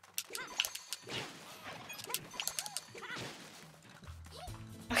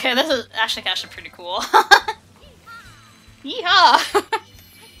 Okay, this is actually pretty cool. Yeehaw!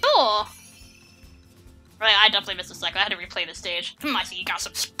 Cool! Right, I definitely missed a second. I had to replay the stage. I see you got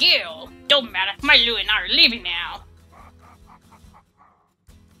some skill. Don't matter. My Lou and I are leaving now.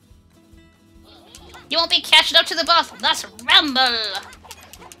 You won't be catching up to the boss. Let's rumble!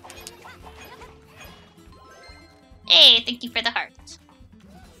 Hey, thank you for the hearts.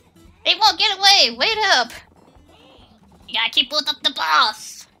 They won't get away! Wait up! You gotta keep up the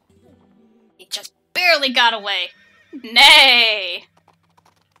boss! He just barely got away. Nay!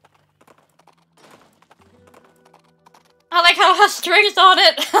 I like how it has strings on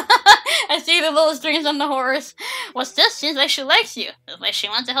it. I see the little strings on the horse. What's this? Seems like she likes you. Looks like she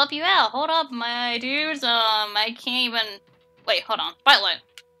wants to help you out. Hold up, my dudes. I can't even... Wait, hold on. Spotlight.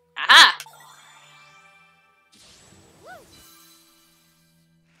 Aha!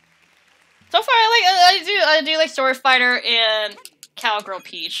 So far, I do like Sword Fighter and Cowgirl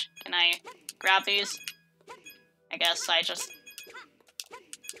Peach. Can I grab these? I guess I just...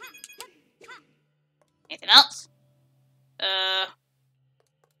 Anything else?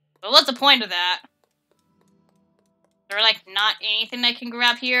 But what's the point of that? Is there, like, not anything I can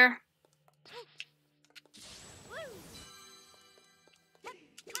grab here?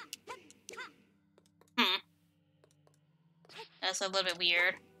 That's a little bit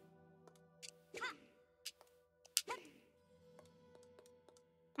weird.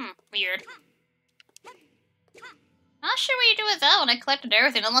 Weird. Not sure what you do with that when I collected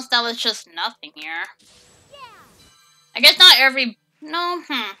everything, unless that was just nothing here. I guess not every... No,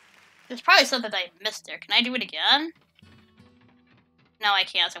 There's probably something that I missed there. Can I do it again? No, I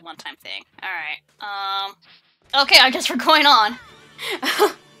can't. It's a one-time thing. Alright. Okay, I guess we're going on.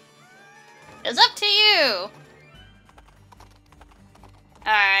 It's up to you.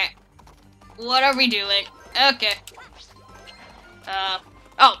 Alright. What are we doing? Okay.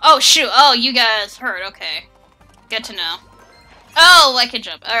 Oh, shoot. Oh, you guys heard. Okay. Good to know. Oh, I can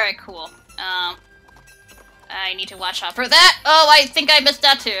jump. Alright, cool. I need to watch out for that. Oh, I think I missed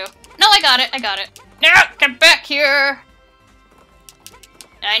that too. No, I got it. No, get back here.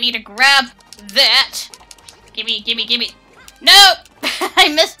 I need to grab that. Gimme. No!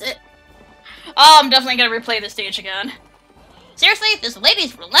 I missed it. Oh, I'm definitely gonna replay this stage again. Seriously? This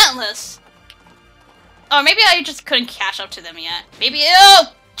lady's relentless. Oh, maybe I just couldn't catch up to them yet. Maybe-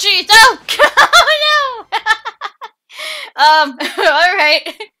 Oh! Jeez! Oh! Oh no!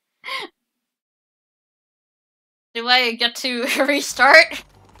 Alright. Do I get to restart?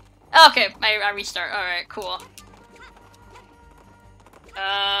 Okay, I restart. Alright, cool.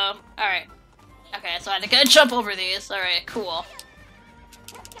 Alright. Okay, so I had to jump over these. Alright, cool.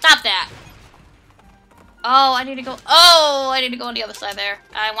 Stop that! Oh, I need to go on the other side there.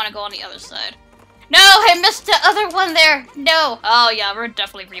 I want to go on the other side. No, I missed the other one there! No! Oh yeah, we're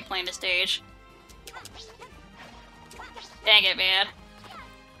definitely replaying the stage. Dang it, man.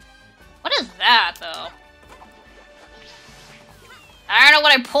 What is that, though? I don't know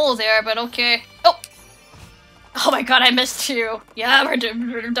what I pulled there, but okay. Oh! Oh my god, I missed two. Yeah, we're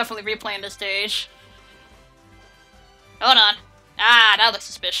definitely replaying the stage. Hold on. Ah, that looks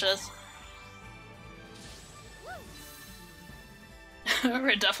suspicious.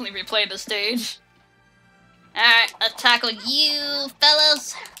 We're definitely replaying the stage. Alright, let's tackle you,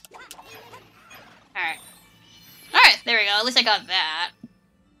 fellas. Alright. Alright, there we go. At least I got that.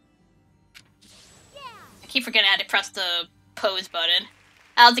 I keep forgetting I had to press the pose button.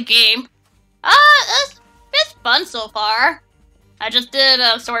 How's the game? It's fun so far. I just did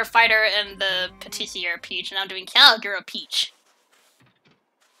Sword Fighter and the Patissier Peach, and I'm doing Cowgirl Peach.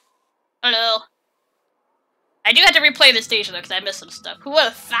 Hello. I do have to replay the stage though, because I missed some stuff. Who would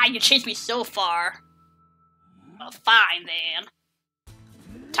have thought you chased me so far? Well, fine then.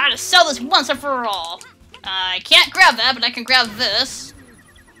 Time to sell this once and for all. I can't grab that, but I can grab this.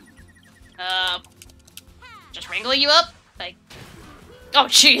 Just wrangle you up? Like... Oh,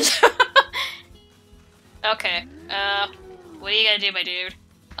 jeez. Okay, what are you gonna do, my dude?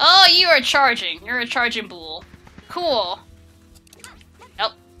 Oh, you are charging. You're a charging bull. Cool.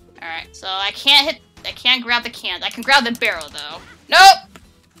 Nope. Alright, so I can't grab the cans. I can grab the barrel, though. Nope!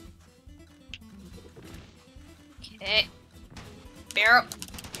 Okay. Barrel.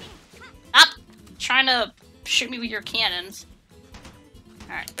 Stop trying to shoot me with your cannons.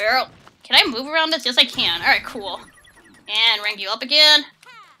 Alright, barrel. Can I move around this? Yes, I can. Alright, cool. And ring you up again.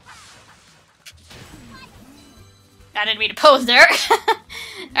 I didn't mean to pose there.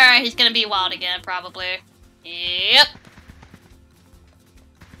 Alright, he's gonna be wild again, probably. Yep.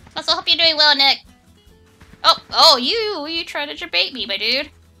 Also, hope you're doing well, Nick. Oh, you tried to bait me, my dude.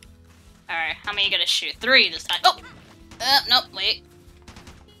 Alright, how many are you gonna shoot? 3 this time. Oh! Nope, wait.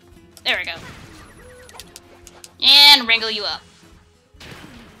 There we go. And wrangle you up.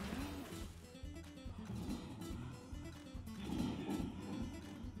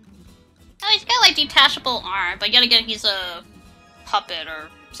 Oh, he's got, like, detachable arm, but yet again, he's a puppet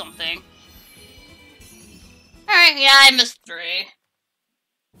or something. Alright, yeah, I missed 3.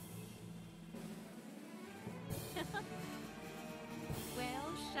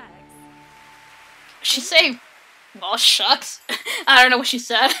 Well, shucks. She say, well, shucks? I don't know what she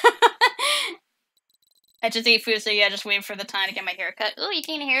said. I just ate food, so yeah, just waiting for the time to get my haircut. Ooh, you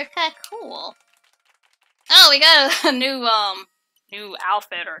getting a haircut? Cool. Oh, we got a new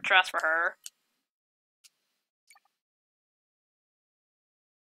outfit or dress for her.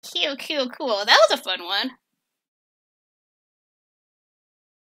 Cute. That was a fun one.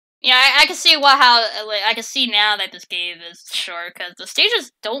 Yeah, I can see I can see now that this game is short because the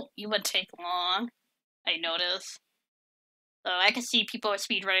stages don't even take long. I notice. So I can see people are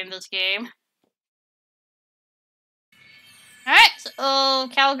speedrunning this game. Alright, so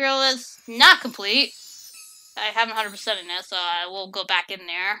Cowgirl is not complete. I haven't 100% in it, so I will go back in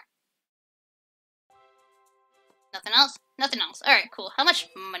there. Nothing else? Nothing else. Alright, cool. How much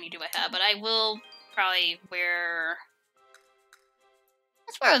money do I have? But I will probably wear...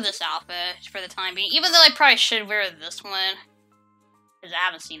 Let's wear this outfit for the time being. Even though I probably should wear this one. Because I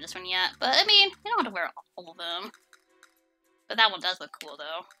haven't seen this one yet. But, I mean, you don't have to wear all of them. But that one does look cool,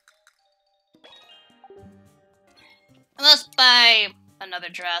 though. And let's buy another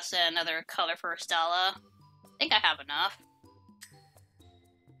dress and another color for Stella. I think I have enough.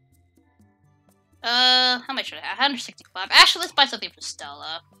 How much should I have? 165. Actually, let's buy something for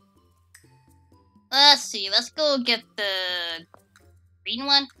Stella. Let's see. Let's go get the green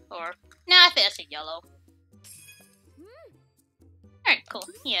one. Or, nah, I think that's a yellow. Alright, cool.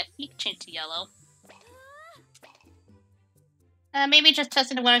 Yeah, you can change to yellow. Maybe just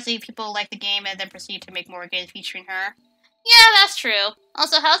testing the water to see if people like the game and then proceed to make more games featuring her. Yeah, that's true.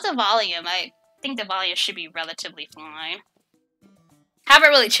 Also, how's the volume? I think the volume should be relatively fine. Haven't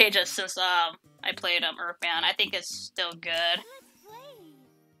really changed it since I played Earthbound. I think it's still good.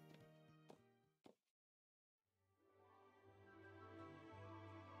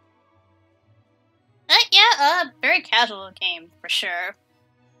 Yeah, very casual game for sure.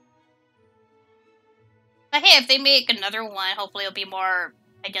 But hey, if they make another one, hopefully it'll be more,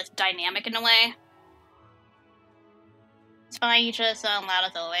 I guess, dynamic in a way. It's fine, you just loud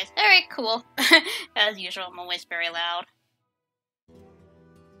as always. Alright, cool. As usual, I'm always very loud.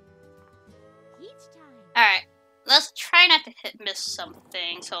 Alright, let's try not to miss some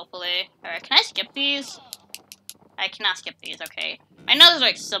things, hopefully. Alright, can I skip these? I cannot skip these, okay. I know there's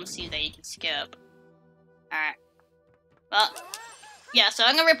like some scenes that you can skip. Alright. Well, yeah, so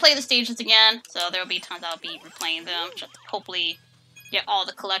I'm gonna replay the stages again, so there'll be times I'll be replaying them, just hopefully get all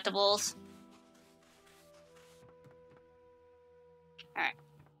the collectibles. Alright.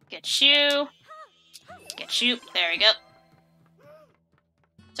 Get you. Get you. There we go.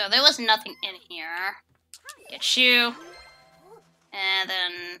 So there was nothing in here. Get you. And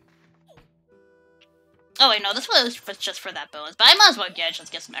then... Oh wait, no, this was just for that bonus, but I might as well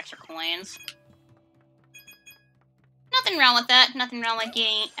just get some extra coins. Nothing wrong with that. Nothing wrong with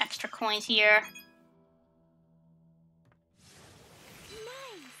getting extra coins here.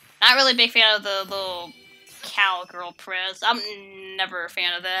 Not really a big fan of the little cowgirl press. I'm never a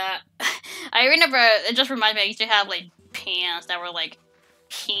fan of that. I remember, it just reminds me, I used to have like pants that were like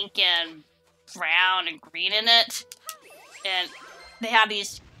pink and brown and green in it. And they had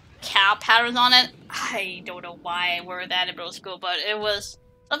these cow patterns on it. I don't know why I wore that in middle school, but it was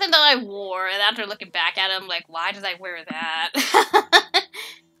something that I wore, and after looking back at it, I'm like, why did I wear that?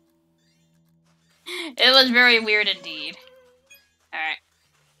 It was very weird indeed. Alright.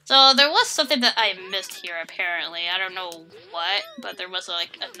 So there was something that I missed here, apparently. I don't know what, but there was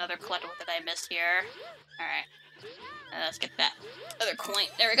like another collectible that I missed here. Alright. Let's get that other coin.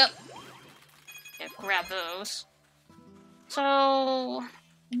 There we go. Yeah, grab those. So,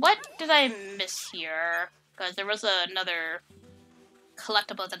 what did I miss here? Because there was another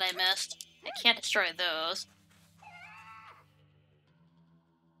collectible that I missed. I can't destroy those.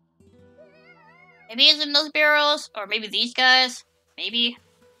 Maybe it's in those barrels, or maybe these guys. Maybe.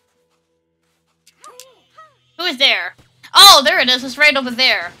 Who is there? Oh, there it is. It's right over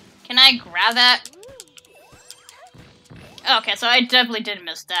there. Can I grab that? Okay, so I definitely did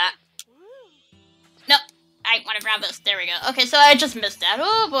miss that. No, I want to grab this. There we go. Okay, so I just missed that.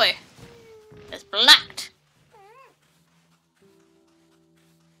 Oh boy. It's blocked.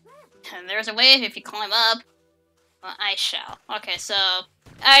 And there's a way if you climb up. Well, I shall. Okay, so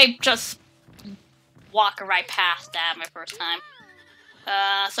I just walk right past that my first time.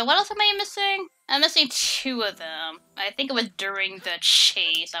 So what else am I missing? I'm missing 2 of them. I think it was during the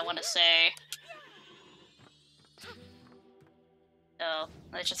chase, I want to say. So,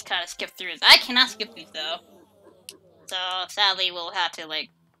 let's just kind of skip through. I cannot skip these, though. So, sadly, we'll have to, like,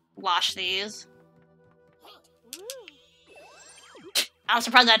 wash these. I'm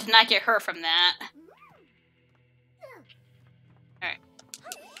surprised I did not get hurt from that. Alright.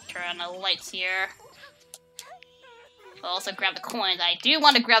 Turn on the lights here. We'll also grab the coins. I do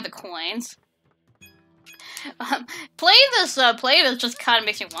want to grab the coins. Playing this just kind of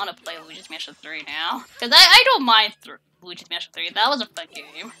makes me want to play Luigi's Mansion 3 now. Because I don't mind Luigi's Mansion 3. That was a fun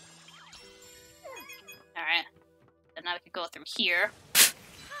game. Alright. And now we can go through here.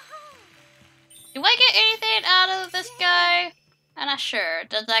 Do I get anything out of this guy? I'm not sure.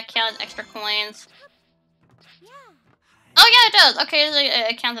 Does that count as extra coins? Oh yeah, it does. Okay,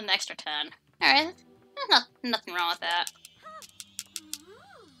 it counts as an extra 10. Alright. There's nothing wrong with that.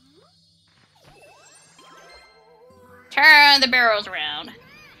 Turn the barrels around.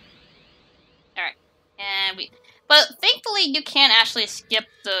 Alright. And but thankfully you can actually skip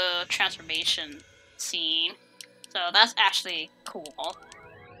the transformation scene. So that's actually cool.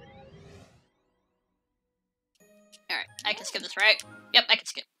 Alright, I can skip this, right? Yep, I can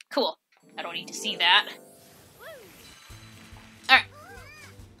skip. Cool. I don't need to see that. Alright.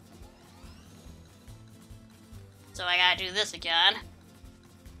 So I gotta do this again.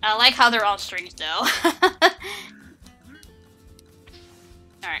 I like how they're on strings though.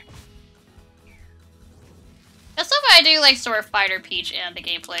 Alright. That's stuff I do like Sword Fighter Peach and the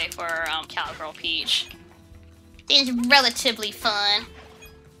gameplay for Cowgirl Peach. It's relatively fun.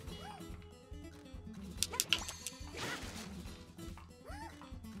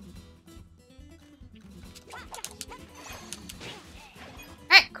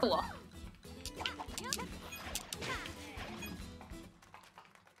 Alright, cool.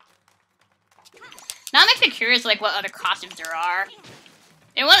 Now it makes me curious, like, what other costumes there are.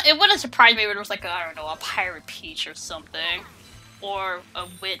 It wouldn't surprise me if it was like, I don't know, a Pirate Peach or something. Or a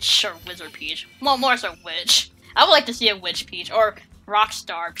Witch or Wizard Peach. Well, more so Witch. I would like to see a Witch Peach, or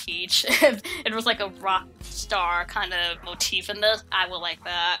Rockstar Peach. If it was like a Rockstar kind of motif in this, I would like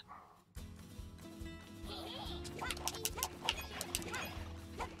that.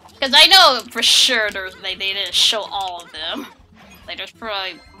 Because I know for sure they didn't show all of them. Like, there's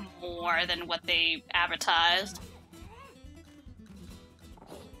probably more than what they advertised.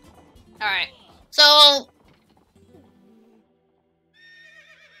 Alright, so...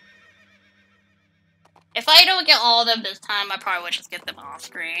 if I don't get all of them this time, I probably would just get them off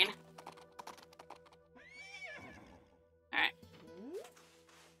screen. Alright.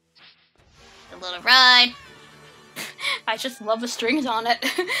 A little ride. I just love the strings on it.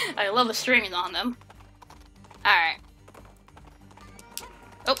 I love the strings on them. Alright.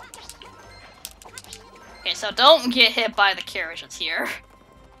 Oh. Okay, so don't get hit by the carriages here.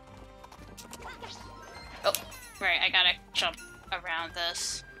 Oh, right, I gotta jump around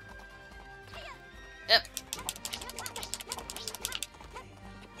this. Yep.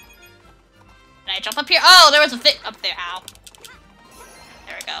 Can I jump up here? Oh, there was a thing up there. Ow.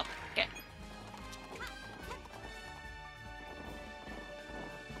 There we go. Okay.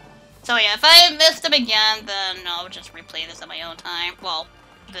 So yeah, if I miss them again, then I'll just replay this at my own time. Well,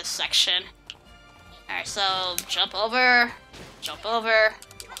 this section. Alright, so jump over,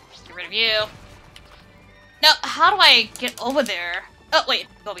 get rid of you. Now, how do I get over there? Oh, wait,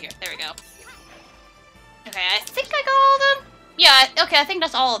 go over here. There we go. Okay, I think I got all of them? Yeah, okay, I think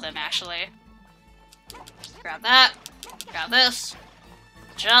that's all of them, actually. Grab that. Grab this.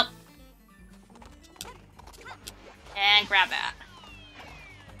 Jump. And grab that.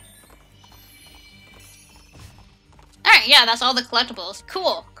 Alright, yeah, that's all the collectibles.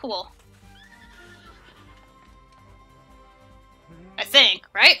 Cool, cool. I think,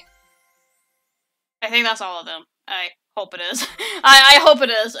 right? I think that's all of them. I hope it is. I hope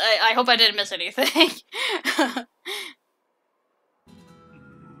it is. I hope I didn't miss anything.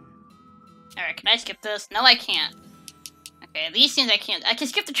 Alright, can I skip this? No, I can't. Okay, these scenes I can't. I can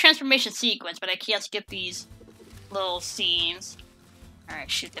skip the transformation sequence, but I can't skip these little scenes. Alright,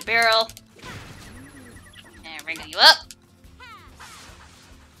 shoot the barrel. And wriggle you up.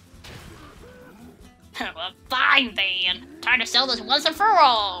 Well, fine then. Time to sell this once and for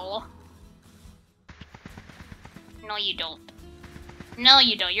all. No, you don't. No,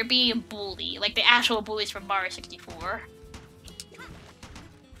 you don't. You're being a bully. Like the actual bullies from Mario 64.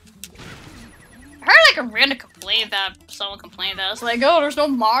 I heard like a random complaint that someone complained that it's like, oh, there's no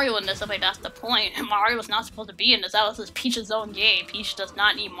Mario in this. I'm like, that's the point. Mario was not supposed to be in this. That was Peach's own game. Peach does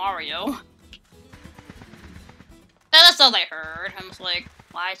not need Mario. That's all I heard. I was like,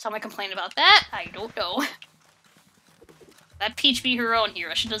 why is someone complaining about that? I don't know. Let Peach be her own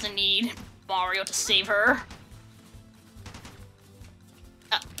hero. She doesn't need Mario to save her.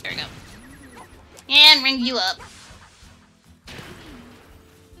 Oh, there we go. And ring you up.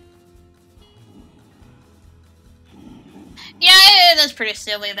 Yeah, it is pretty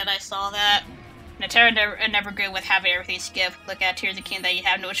silly that I saw that. Nintendo never good with having everything skipped. Look at Tears of the King that you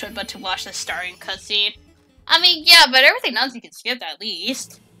have no choice but to watch the starring cutscene. I mean, yeah, but everything else you can skip at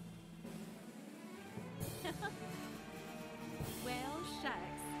least.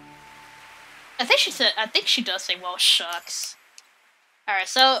 I think she does say, well, shucks. Alright,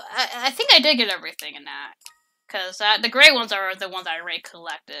 so I think I did get everything in that. Because the gray ones are the ones I already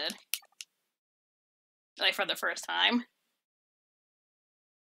collected. Like, for the first time.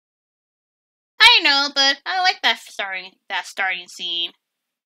 I know, but I like that starting scene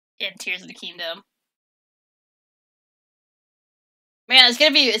in Tears of the Kingdom. Man, it's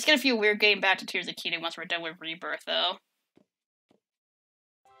gonna feel weird getting back to Tears of the Kingdom once we're done with Rebirth, though.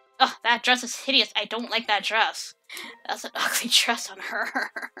 Ugh, that dress is hideous. I don't like that dress. That's an ugly dress on her.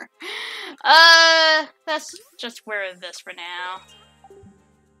 Let's just wear this for now.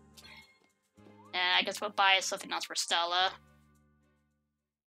 And I guess we'll buy something else for Stella.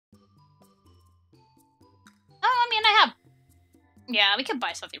 Oh, I mean, I have... Yeah, we could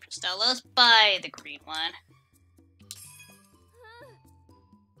buy something for Stella. Let's buy the green one.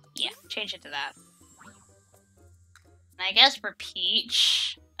 Yeah, change it to that. And I guess for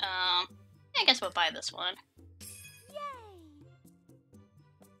Peach, I guess we'll buy this one.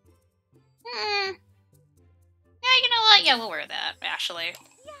 Yeah, you know what? Yeah, we'll wear that, actually.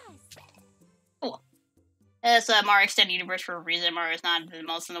 Cool. It's a Mario Extended Universe for a reason. Mario's not in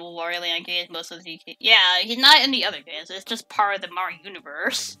most of the Wario Land games, most of the... Yeah, he's not in the other games. It's just part of the Mario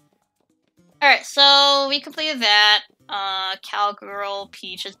Universe. Alright, so we completed that. Cowgirl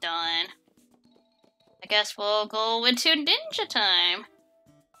Peach is done. I guess we'll go into Ninja Time.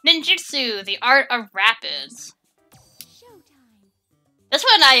 Ninjutsu, the Art of Rapids. Showtime. This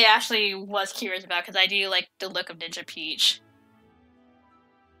one I actually was curious about because I do like the look of Ninja Peach.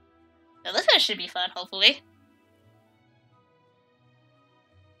 So this one should be fun, hopefully.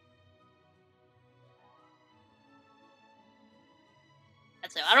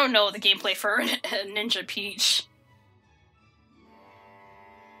 That's it. I don't know the gameplay for Ninja Peach.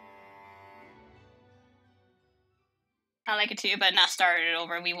 I like it too, but not started it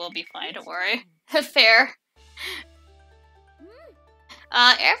over. We will be fine, don't worry. Fair.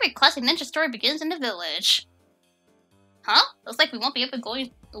 Every classic ninja story begins in the village. Huh? Looks like we won't be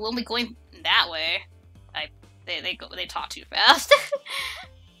going that way. They talk too fast.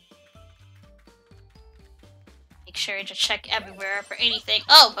 Make sure you just check everywhere for anything.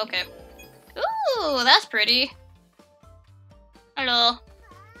 Oh, okay. Ooh, that's pretty. Hello.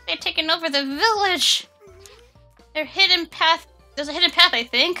 They're taking over the village. There's a hidden path, I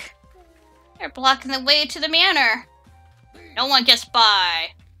think. They're blocking the way to the manor. No one gets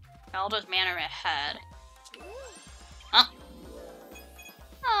by. Aldo's manor ahead. Huh?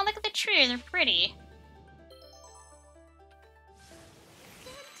 Oh, look at the trees. They're pretty.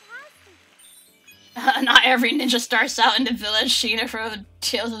 Not every ninja starts out in the village. Sheena from the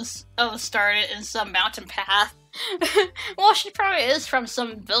Tales of started in some mountain path. Well, she probably is from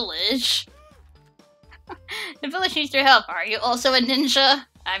some village. The village needs your help. Are you also a ninja?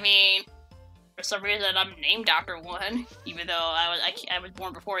 I mean, for some reason I'm named after one, even though I was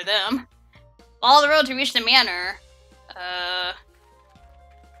born before them. Follow the road to reach the manor. Can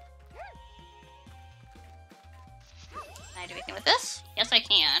I do anything with this? Yes, I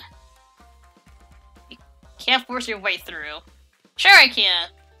can. You can't force your way through. Sure I can.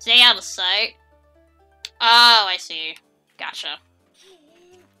 Stay out of sight. Oh, I see. Gotcha.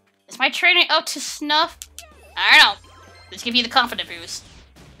 Is my training up to snuff? I don't know. Let's give you the confidence boost.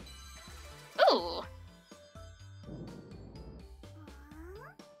 Ooh.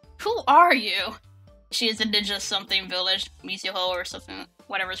 Who are you? She is a ninja something village, Mizuho or something,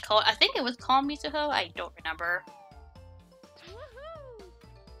 whatever it's called. I think it was called Mizuho. I don't remember.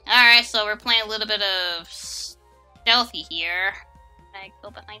 Alright, so we're playing a little bit of stealthy here. Can I go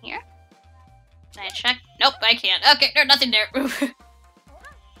behind here? Can I check? Nope, I can't. Okay, there's nothing there.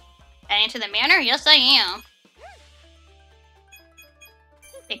 Heading to the manor? Yes, I am.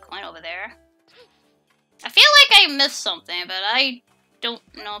 Big coin over there. I feel like I missed something, but I don't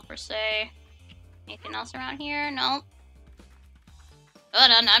know per se. Anything else around here? No.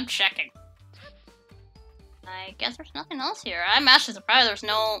 Hold on, I'm checking. I guess there's nothing else here. I'm actually surprised there's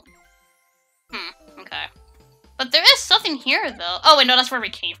no... okay. But there is something here, though. Oh, wait, no, that's where we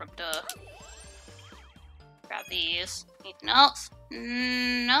came from, duh. Grab these. Anything else?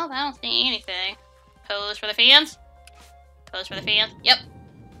 No, I don't see anything. Pose for the fans? Pose for the fans? Yep.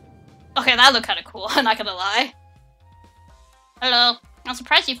 Okay, that looked kind of cool, I'm not gonna lie. Hello. I'm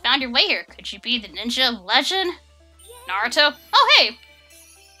surprised you found your way here. Could you be the ninja of legend? Naruto? Oh, hey!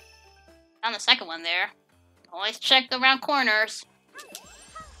 Found the second one there. Always check around corners.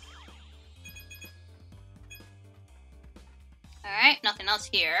 Alright, nothing else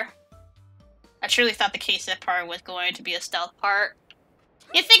here. I truly thought the K-Sith part was going to be a stealth part.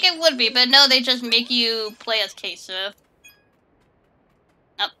 You'd think it would be, but no, they just make you play as K-Sith.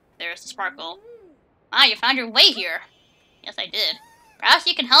 Oh, there's the sparkle. Ah, you found your way here. Yes, I did. Perhaps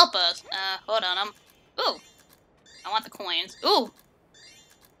you can help us. Hold on, Ooh. I want the coins. Ooh!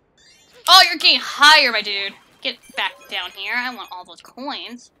 Oh, you're getting higher, my dude. Get back down here. I want all those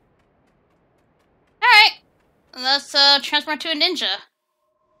coins. Alright. Let's, transform to a ninja.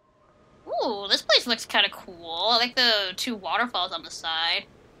 Ooh, this place looks kind of cool. I like the 2 waterfalls on the side.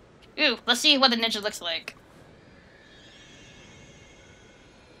 Ooh, let's see what the ninja looks like.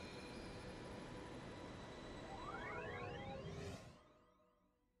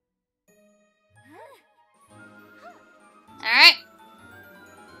 Alright.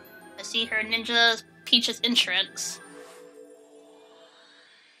 Let's see her ninja Peach's entrance.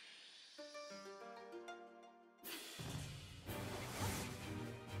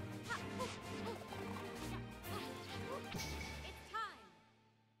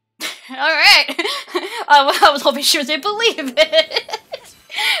 Alright! I was hoping she was able to believe it!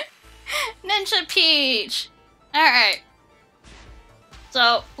 Ninja Peach! Alright.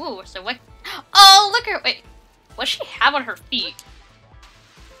 So, ooh, so what? Oh, look at her! Wait, what does she have on her feet?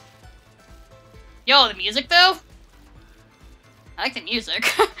 Yo, the music though? I like the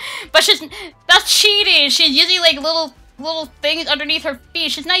music. But that's cheating! She's using like little things underneath her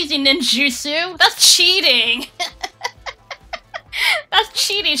feet. She's not using ninjutsu. That's cheating! That's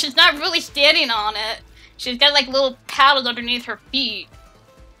cheating. She's not really standing on it. She's got like little paddles underneath her feet.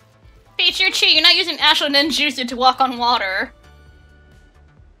 Peach, you're cheating. You're not using actual ninjutsu to walk on water.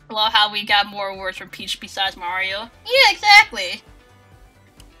 Love how we got more words from Peach besides Mario. Yeah, exactly.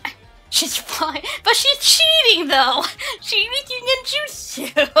 She's fine, but she's cheating though. She's using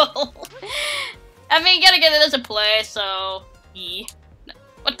ninjutsu. I mean, you gotta get it as a play, so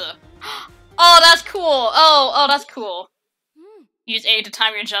what the? Oh, that's cool. Oh, that's cool. Use A to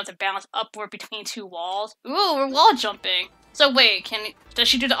time your jump to bounce upward between 2 walls. Ooh, we're wall jumping. So wait, does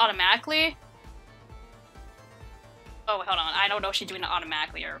she do it automatically? Oh, wait, hold on. I don't know if she's doing it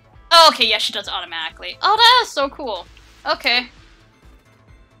automatically or... Oh, okay, yeah, she does it automatically. Oh, that is so cool. Okay.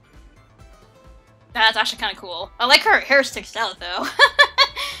 That's actually kind of cool. I like her hair sticks out, though.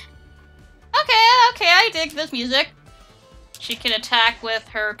 Okay, I dig this music. She can attack with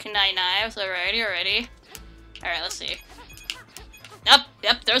her kunai knives. Alrighty. Alright, let's see.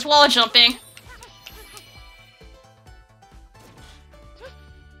 Yep, there's wall jumping.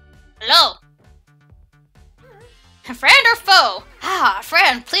 Hello? Friend or foe? Ah,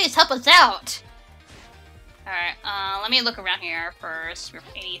 friend, please help us out. Alright, let me look around here first for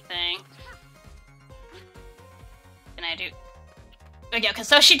anything. Can I do... Okay, okay,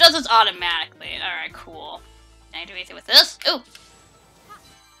 so she does this automatically. Alright, cool. Can I do anything with this? Ooh!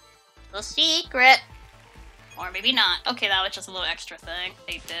 Little secret! Or maybe not. Okay, that was just a little extra thing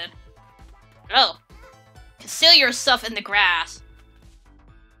they did. Oh. Conceal yourself in the grass.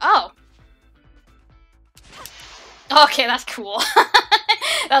 Oh. Okay, that's cool.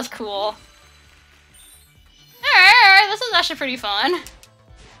 That's cool. Alright, this is actually pretty fun.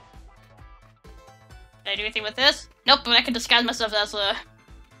 Did I do anything with this? Nope, but I can disguise myself as a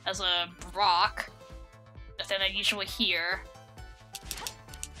rock. That I usually hear.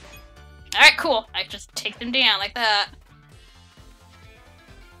 Alright, cool. I just take them down like that.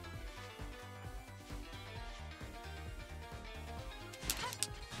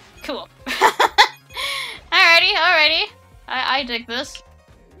 Cool. Alrighty. I dig this.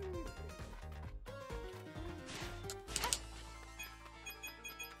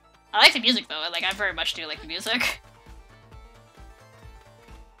 I like the music though, I very much do like the music.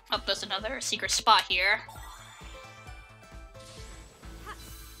 Oh, there's another secret spot here.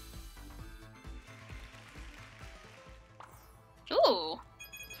 Ooh.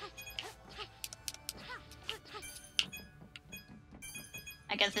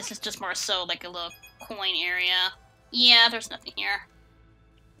 I guess this is just more so like a little coin area. Yeah, there's nothing here.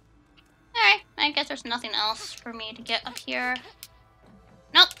 Alright, I guess there's nothing else for me to get up here.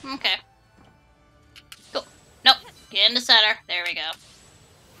 Nope, okay. Cool. Nope, get in the center. There we go.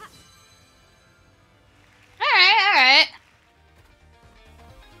 Alright.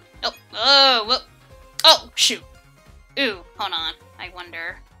 Oh, whoa. Oh, shoot. Ooh, hold on. I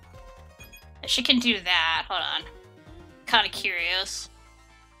wonder if she can do that. Hold on. Kind of curious.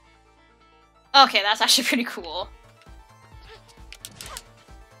 Okay, that's actually pretty cool.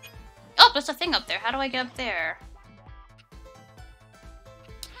 Oh, there's a thing up there. How do I get up there?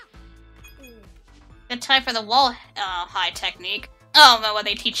 Good time for the wall high technique. Oh, but what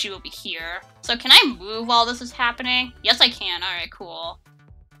they teach you will be here. So can I move while this is happening? Yes, I can. Alright, cool.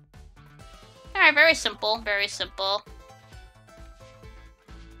 Alright, very simple. Very simple.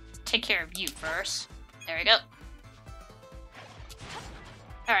 Take care of you first. There we go.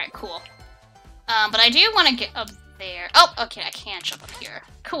 Alright, cool. But I do want to get up there. Oh, okay, I can jump up here.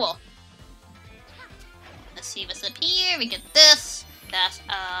 Cool. Let's see what's up here. We get this. That's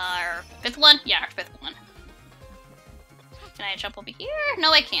our 5th one? Yeah, our 5th one. Can I jump over here?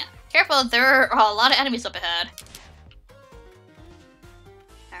 No, I can't. Careful, there are a lot of enemies up ahead.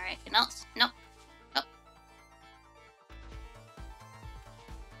 Alright, anything else? Nope. Nope.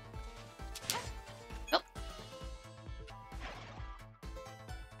 Nope.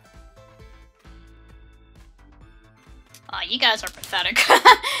 Aw, you guys are pathetic.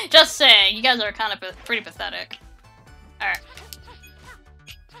 Just saying, you guys are kind of pretty pathetic. Alright.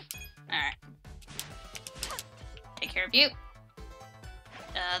 Alright. Take care of you.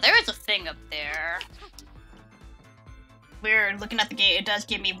 There is a thing up there. Weird, looking at the gate, it does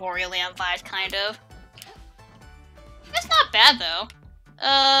give me Warrior Land vibes, kind of. It's not bad, though.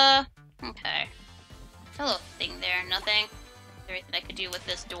 Okay. A little thing there, nothing. Is there anything I could do with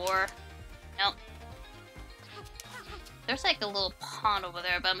this door? Nope. There's like a little pond over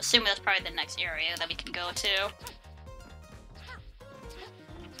there, but I'm assuming that's probably the next area that we can go to.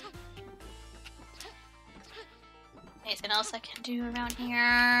 Anything else I can do around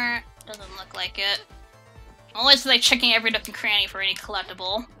here? Doesn't look like it. Always like checking every nook and cranny for any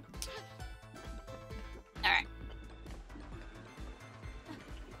collectible. Alright.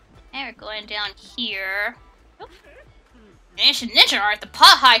 And we're going down here. Oh. Ancient ninja art, the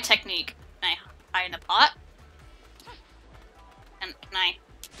pot high technique. Can I hide in the pot? Can I?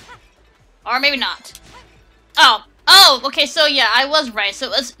 Or maybe not. Oh. Oh, okay, so yeah, I was right. So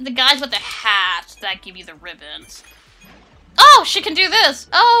it was the guys with the hats that give you the ribbons. Oh, she can do this!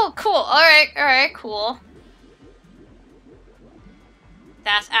 Oh, cool. Alright, cool.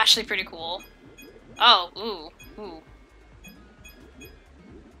 That's actually pretty cool. Oh, ooh.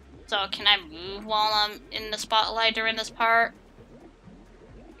 So, can I move while I'm in the spotlight during this part?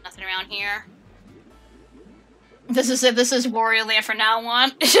 Nothing around here. This is it. This is Warrior Land from now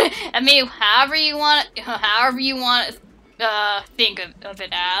on. I mean, however you want to think of it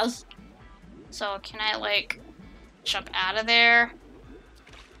as. So, can I, like, jump out of there?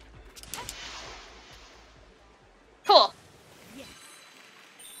 Cool.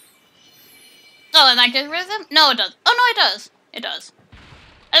 Oh, and I get rid of them? No, it does. Oh, no, it does. It does.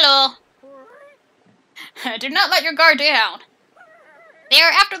 Hello. Do not let your guard down. They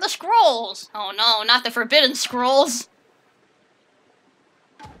are after the scrolls. Oh no, not the forbidden scrolls.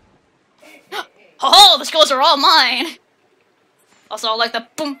 Oh, the scrolls are all mine. Also, I like the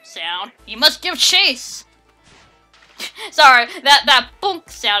boom sound. You must give chase. Sorry, that boom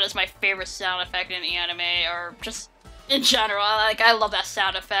sound is my favorite sound effect in anime, or just in general. I love that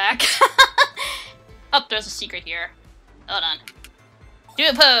sound effect. Oh, there's a secret here. Hold on. Do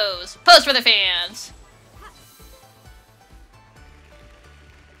a pose. Pose for the fans.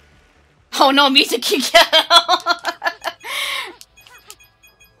 Oh no, music you get. Get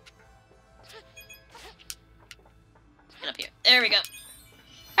up here. There we go.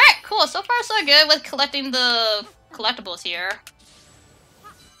 Alright, cool. So far so good with collecting the collectibles here.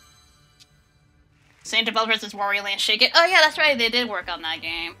 Same developers as Warrior Land Shake It. Oh yeah, that's right. They did work on that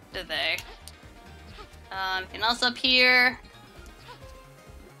game, did they? Anything else up here?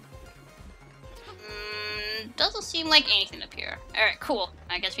 Doesn't seem like anything up here. Alright, cool.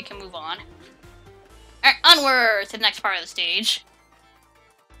 I guess we can move on. Alright, onward to the next part of the stage.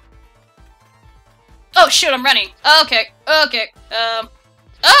 Oh shoot, I'm running. Okay. Oh, okay,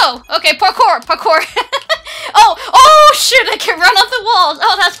 parkour. Oh shoot, I can run up the walls.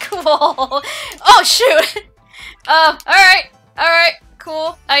 Oh, that's cool. Oh shoot. Alright,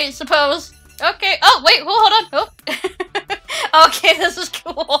 cool, I suppose. Okay, oh wait, hold on. Oh. Okay, this is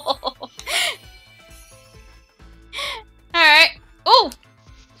cool. Alright. Oh!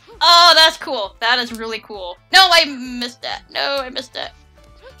 Oh, that's cool. That is really cool. No, I missed that. No, I missed that.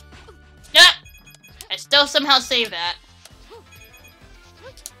 Yeah! I still somehow saved that.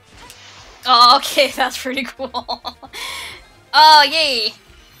 Oh, okay, that's pretty cool. Oh, yay.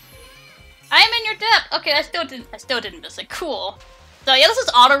 I am in your depth. Okay, I still didn't miss it. Cool. So yeah, this is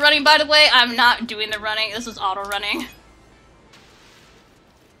auto running, by the way. I'm not doing the running. This is auto running.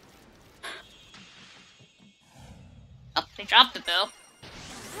 Oh, they dropped it though.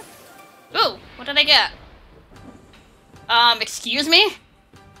 Ooh, what did I get? Excuse me?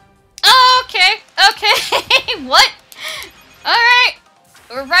 Oh, okay. What? Alright.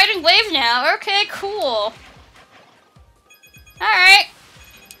 We're riding waves now. Okay, cool. Alright.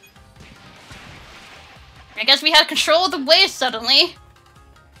 I guess we had control of the waves suddenly.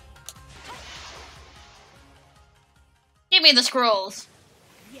 Give me the scrolls.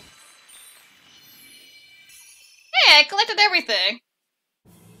 Hey, I collected everything.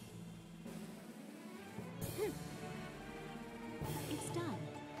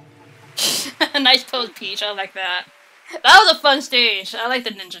 Nice pose, Peach. I like that. That was a fun stage. I like the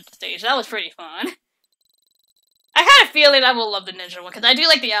ninja stage. That was pretty fun. I had a feeling I will love the ninja one, because I do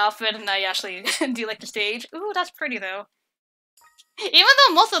like the outfit, and I actually do like the stage. Ooh, that's pretty, though. Even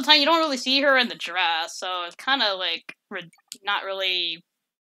though most of the time you don't really see her in the dress, so it's kind of like, not really...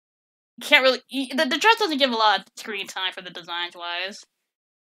 Can't really... The dress doesn't give a lot of screen time for the designs-wise.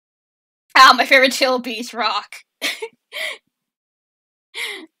 Ah, my favorite tail beast, Rock.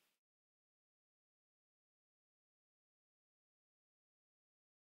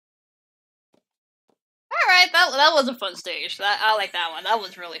 Alright, that was a fun stage. I like that one. That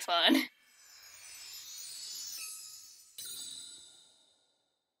was really fun.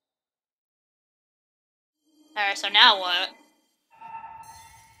 Alright, so now what?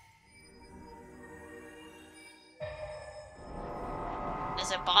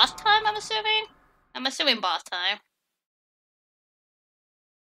 Is it boss time, I'm assuming? I'm assuming boss time.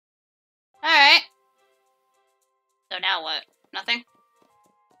 Alright. So now what? Nothing?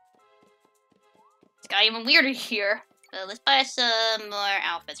 It's got even weirder here. So let's buy some more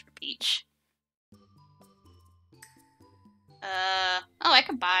outfits for Peach. Oh, I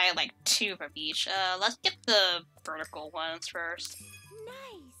could buy like 2 for Peach. Let's get the vertical ones first.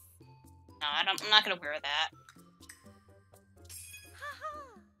 Nice. No, I'm not gonna wear that.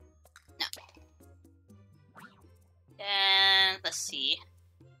 No. And let's see.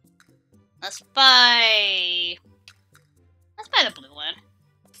 Let's buy the blue one.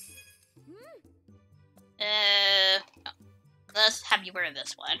 No. Let's have you wear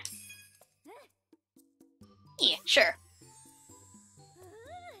this one. Yeah, sure.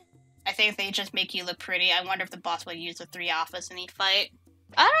 I think they just make you look pretty. I wonder if the boss will use the 3 alphas in each fight.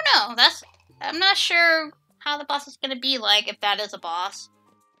 I don't know. I'm not sure how the boss is gonna be like, if that is a boss.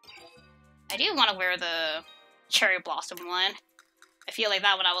 I do want to wear the cherry blossom one. I feel like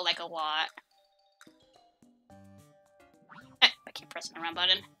that one I would like a lot. I keep pressing the wrong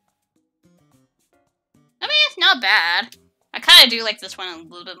button. I mean, it's not bad. I kind of do like this one a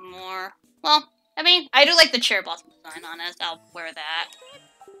little bit more. Well, I mean, I do like the cherry blossom design on it. I'll wear that.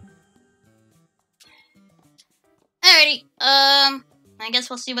 Alrighty, I guess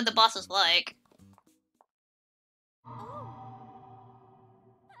we'll see what the boss is like.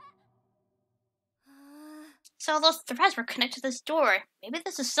 So those threads were connected to this door. Maybe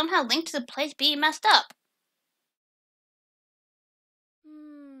this is somehow linked to the place being messed up.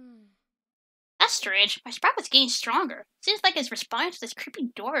 That's strange. My sprout was getting stronger. Seems like it's responding to this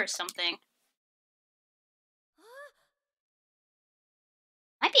creepy door or something.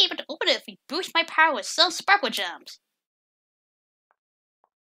 Might be able to open it if we boost my power with some sparkle gems.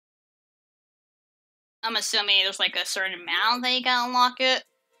 I'm assuming there's like a certain amount that you gotta unlock it.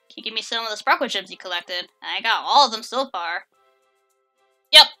 Can you give me some of the sparkle gems you collected? I got all of them so far.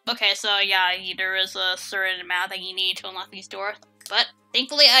 Yep, okay, so yeah, there is a certain amount that you need to unlock these doors. But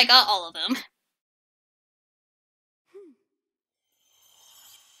thankfully I got all of them.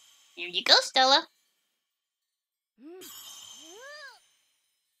 Here you go, Stella.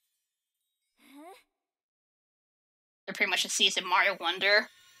 They're pretty much a season Mario Wonder.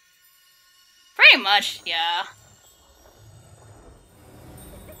 Pretty much, yeah.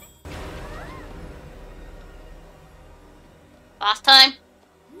 Boss time?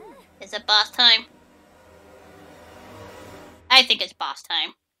 Is it boss time? I think it's boss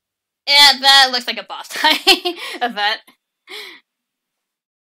time. Yeah, that looks like a boss time event.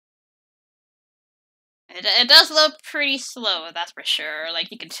 It does look pretty slow, that's for sure.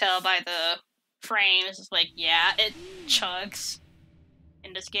 Like, you can tell by the frames. It's like, yeah, it chugs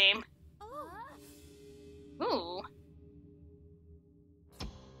in this game. Ooh.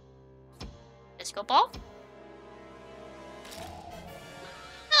 Disco ball?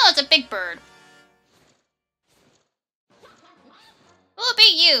 Oh, it's a big bird. Who'll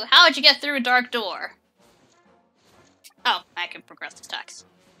beat you? How would you get through a dark door? Oh, I can progress this text.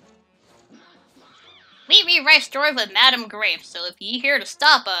 We rewrite stories with Madame Grape, so if you're here to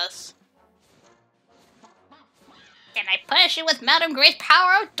stop us... Can I punish you with Madame Grape's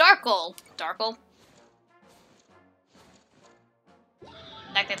power of Darkle? Darkle?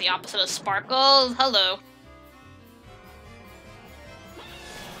 Like the opposite of Sparkle? Hello.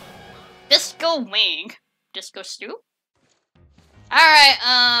 Disco Wing. Disco Stew?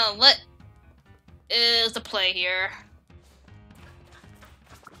 Alright, what is the play here?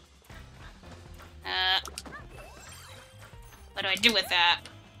 What do I do with that?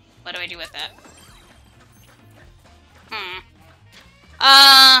 What do I do with that?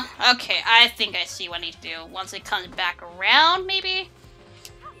 Okay, I think I see what I need to do. Once it comes back around, maybe?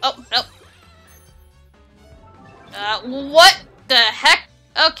 Oh, nope. What the heck?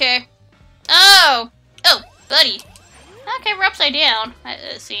 Okay. Oh! Oh, buddy. Okay, we're upside down,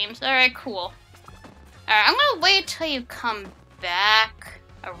 it seems. Alright, cool. Alright, I'm gonna wait till you come back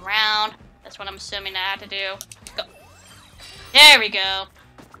around. That's what I'm assuming I have to do. Go. There we go.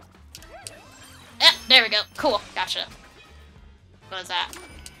 Yeah, there we go. Cool, gotcha. What is that?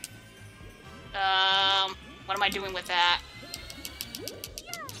 What am I doing with that?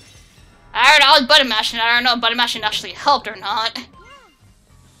 I don't know, I was button mashing. I don't know if button mashing actually helped or not.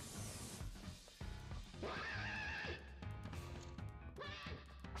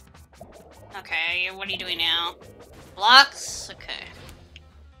 Okay, what are you doing now? Blocks? Okay.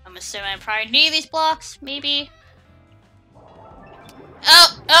 I'm assuming I probably need these blocks, maybe?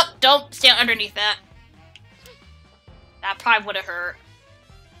 Oh, don't stand underneath that. That probably would have hurt.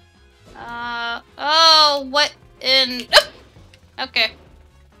 Oh, what in... Oh! Okay.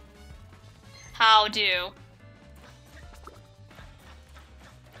 How do?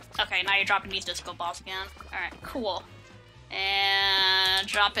 Okay, now you're dropping these disco balls again. Alright, cool. And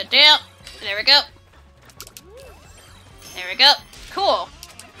drop it down. There we go. There we go. Cool.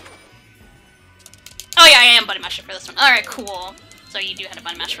 Oh yeah, I am button mashing for this one. Alright, cool. So you do have a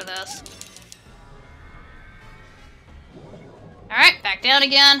button mash for this. Alright, back down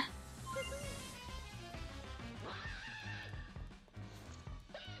again.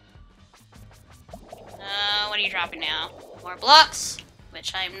 What are you dropping now? More blocks,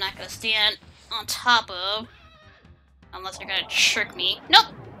 which I'm not gonna stand on top of. Unless you're gonna trick me. Nope!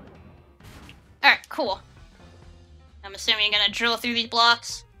 Alright, cool. I'm assuming you're gonna drill through these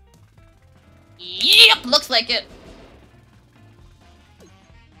blocks. Yep, looks like it.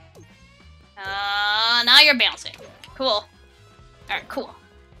 Now you're bouncing. Cool. Alright, cool.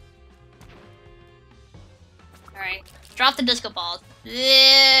 Alright, drop the disco balls.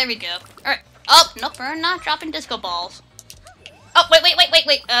 There we go. Alright. Oh, nope, we're not dropping disco balls. Oh, wait.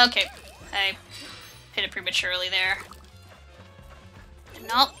 Okay. I hit it prematurely there.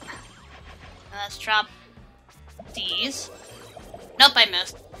 Nope. Let's drop these. Nope, I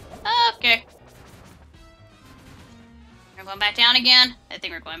missed. Okay. We're going back down again. I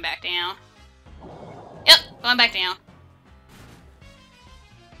think we're going back down. Yep, going back down.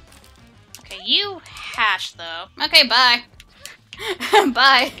 Okay, you hash though. Okay, bye.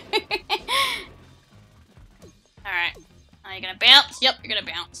 Bye. Alright. Are you gonna bounce? Yep, you're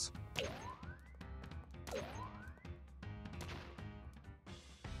gonna bounce.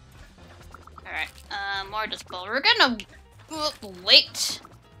 Alright, more dispo. We're gonna wait.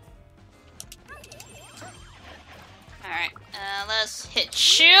 Alright, let's hit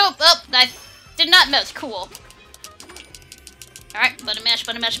shoot. Oh, I did not miss. Cool. Alright, button mash.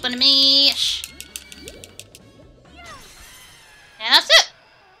 And that's it.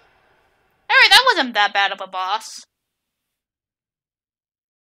 Alright, that wasn't that bad of a boss.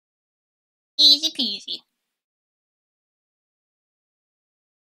 Easy peasy.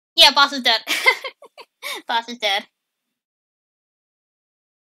 Yeah, boss is dead. Boss is dead.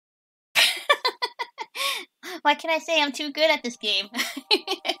 What can I say? I'm too good at this game.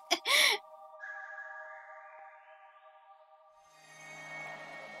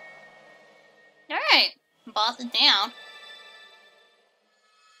 Alright, boss is down.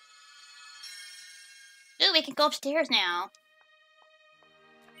 Ooh, we can go upstairs now.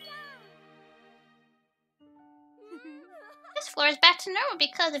 This floor is back to normal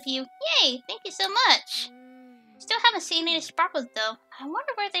because of you. Yay, thank you so much. Still haven't seen any sparkles though. I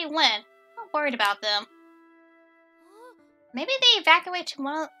wonder where they went. I'm worried about them. Maybe they evacuated to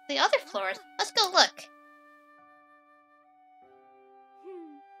one of the other floors. Let's go look.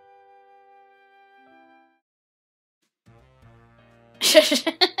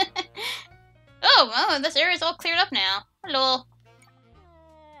 Oh, this area is all cleared up now. Hello.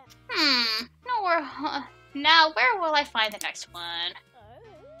 Now where will I find the next one?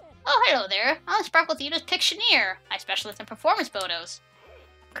 Oh, hello there. I'm Sparkle Theater's Pictioneer. I specialize in performance photos.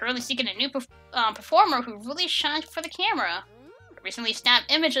 I'm currently seeking a new performer who really shines for the camera. I recently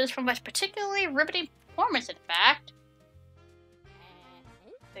snapped images from a particularly riveting performance, in fact.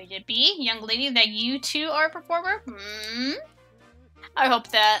 Could it be, young lady, that you too are a performer? I hope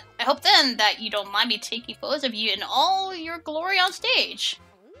then that you don't mind me taking photos of you in all your glory on stage.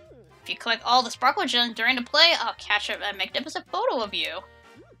 If you collect all the sparkle gems during the play, I'll capture a magnificent photo of you.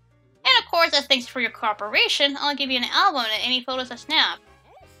 And of course, as thanks for your cooperation, I'll give you an album and any photos I snap.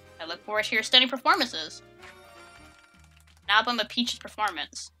 I look forward to your stunning performances. An album of Peach's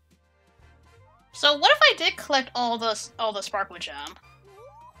performance. So what if I did collect all the sparkle gem?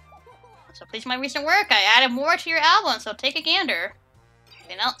 So please my recent work, I added more to your album, so take a gander.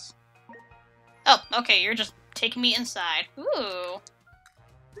 Anything else? Oh, okay, you're just taking me inside. Ooh.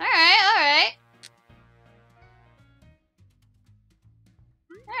 Alright.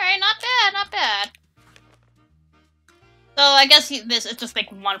 Alright, not bad, not bad. So I guess this is just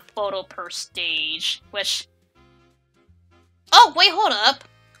like one photo per stage, which... Oh, wait, hold up.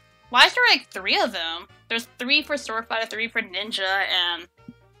 Why is there like 3 of them? There's 3 for Sword Fighter, 3 for Ninja, and...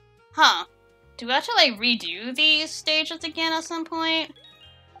 Huh. Do we have to like redo these stages again at some point?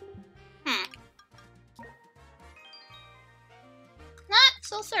 Not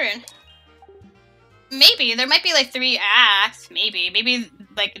so certain. Maybe. There might be like 3 acts. Maybe. Maybe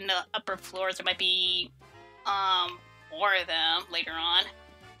like in the upper floors there might be more of them later on.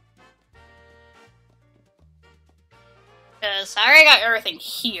 Because I already got everything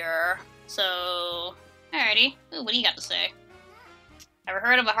here. So alrighty. Ooh, what do you got to say? Ever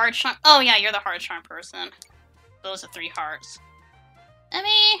heard of a heart charm? Oh yeah, you're the heart charm person. Those are 3 hearts. I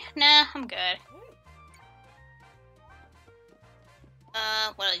mean, nah, I'm good.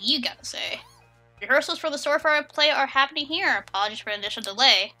 What do you got to say? Rehearsals for the Sword Fighter play are happening here. Apologies for the initial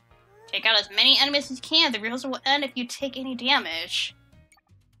delay. Take out as many enemies as you can. The rehearsal will end if you take any damage.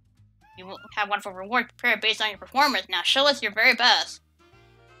 You will have wonderful reward prepared based on your performance. Now show us your very best.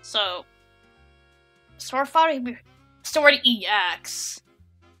 So, Sword Fighter, Sword EX.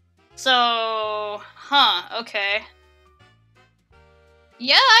 So, okay.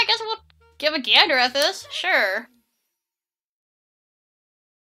 Yeah, I guess we'll give a gander at this. Sure.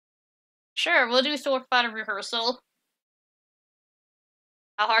 Sure, we'll do Sword Fighter rehearsal.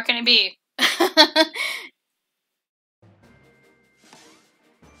 How hard can it be?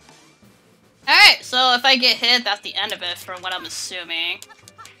 Alright, so if I get hit, that's the end of it from what I'm assuming.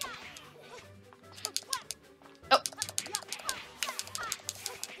 Oh.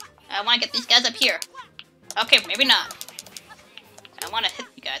 I want to get these guys up here. Okay, maybe not. I want to hit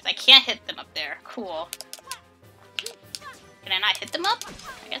you guys. I can't hit them up there. Cool. Can I not hit them up?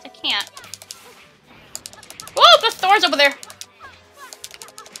 I guess I can't. Whoa, there's Thor's over there!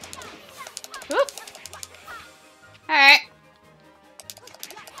 Whoop. Alright.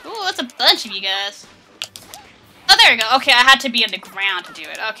 Ooh, that's a bunch of you guys. Oh, there we go. Okay, I had to be on the ground to do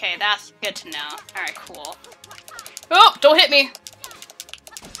it. Okay, that's good to know. Alright, cool. Oh, don't hit me!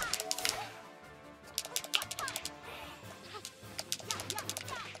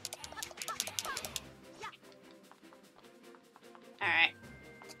 Alright.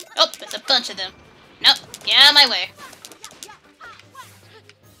 Oh, there's a bunch of them. Nope, get out of my way.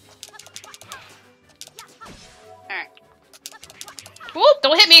 Alright. Whoop,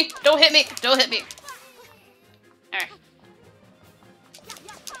 don't hit me! Don't hit me! Don't hit me! Alright.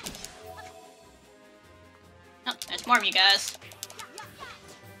 Oh, there's more of you guys.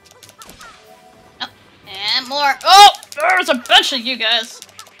 Oh, and more. Oh, there's a bunch of you guys.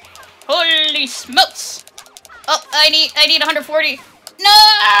 Holy smokes! Oh, I need 140.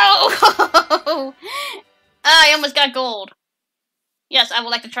 No! I almost got gold. Yes, I would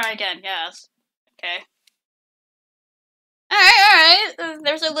like to try again. Yes. Okay. Alright.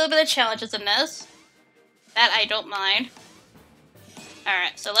 There's a little bit of challenges in this. That I don't mind.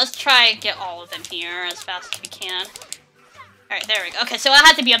 Alright, so let's try and get all of them here as fast as we can. Alright, there we go. Okay, so I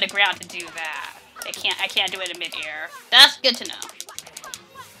have to be on the ground to do that. I can't do it in mid-air. That's good to know.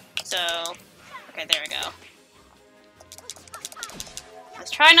 So, okay, there we go.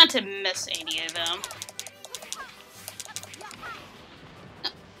 Let's try not to miss any of them.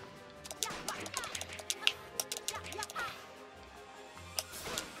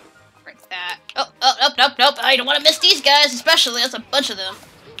 Break that. Oh, nope. I don't want to miss these guys, especially. That's a bunch of them.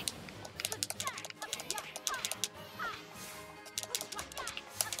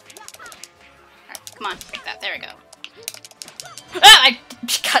 Alright, come on, break that. There we go. Ah, I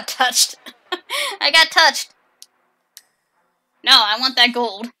got touched. I got touched. No, I want that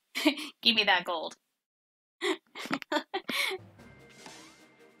gold. Give me that gold.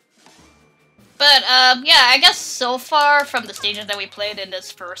 But, yeah, I guess so far from the stages that we played in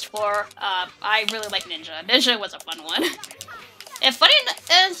this first floor, I really like Ninja. Ninja was a fun one. And funny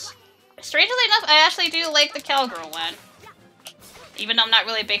is, strangely enough, I actually do like the cowgirl one. Even though I'm not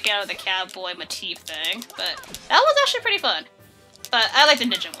really a big fan of the cowboy motif thing, but that was actually pretty fun. But I like the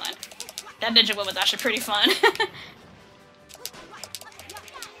Ninja one. That Ninja one was actually pretty fun.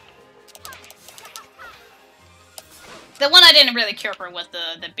 The one I didn't really care for was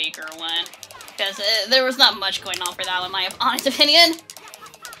the baker one. Because there was not much going on for that one, in my honest opinion.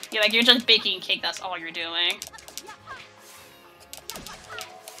 You're just baking cake, that's all you're doing.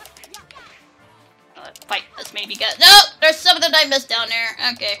 Let's fight as many guys. No! There's some of them I missed down there.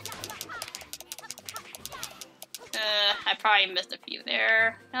 Okay. I probably missed a few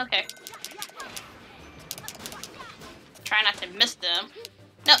there. Okay. Try not to miss them.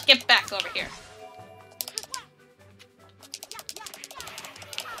 No, get back over here.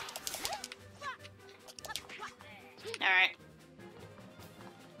 Alright.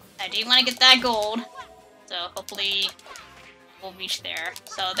 I do want to get that gold. So hopefully we'll reach there.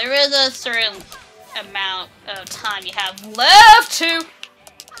 So there is a certain amount of time you have left to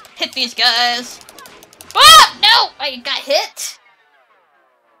hit these guys. Ah! No! I got hit!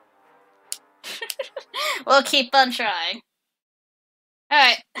 We'll keep on trying.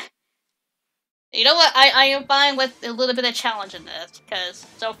 Alright. You know what? I am fine with a little bit of challenge in this, because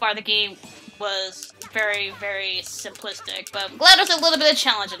so far the game was very, very simplistic, but I'm glad there's a little bit of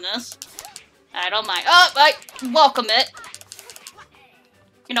challenge in this. I don't mind. Oh, I welcome it.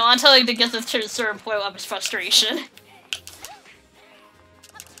 You know, until it gets to a certain point of its frustration.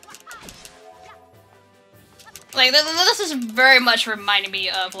 Like, this is very much reminding me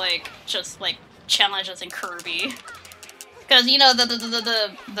of, like, just, like, challenges in Kirby. Because, you know,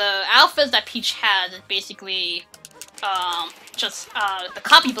 the outfits that Peach has is basically, the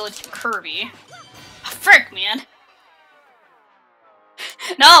copy ability from Kirby. Frick, man!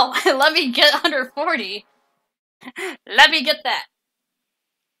 No! Let me get under 40! Let me get that!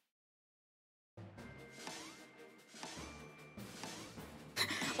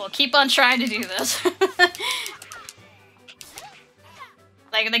 We'll keep on trying to do this.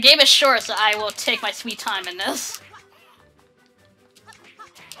 Like, the game is short, so I will take my sweet time in this.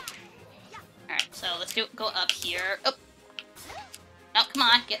 Alright, so let's go up here. Oh! No, come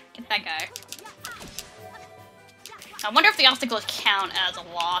on, get that guy. I wonder if the obstacles count as a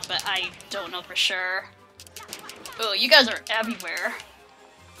loss, but I don't know for sure. Oh, you guys are everywhere.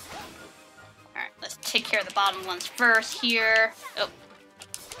 Alright, let's take care of the bottom ones first here. Oh.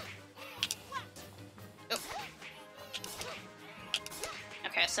 Oh.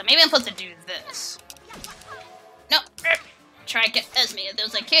 Okay, so maybe I'm supposed to do this. No! Try and get as many of those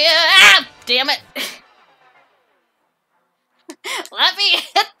as I can. Ah! Damn it! Let me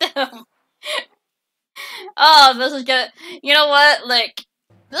hit them! Oh, this is good. You know what? Like,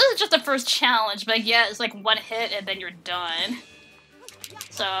 this is just the first challenge, but yeah, it's like one hit and then you're done.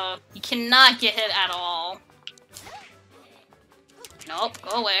 So, you cannot get hit at all. Nope,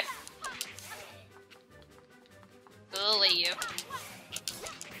 go away. Go away, you.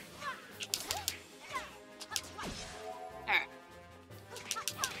 Alright.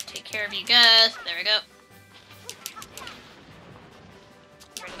 Take care of you guys. There we go.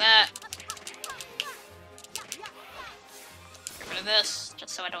 Get rid of that. Get rid of this,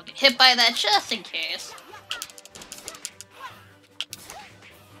 just so I don't get hit by that, just in case.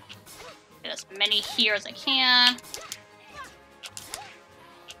 Get as many here as I can.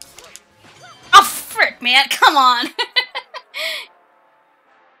 Oh, frick, man, come on!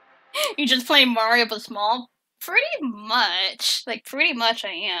 You just play Mario but small? Pretty much. Like, pretty much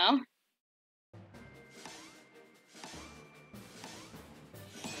I am.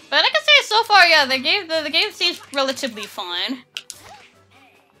 But I can say so far, yeah, the game seems relatively fun.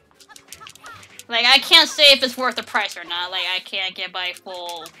 Like, I can't say if it's worth the price or not. Like, I can't get my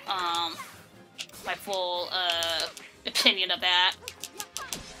full opinion of that.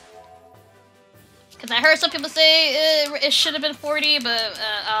 Because I heard some people say it should have been 40, but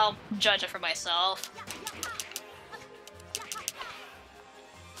I'll judge it for myself.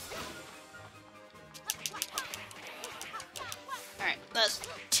 Alright, let's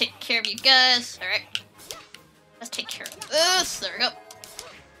take care of you guys. Alright. Let's take care of this. There we go.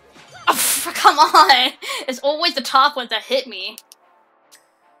 Oh, come on! It's always the top ones that hit me.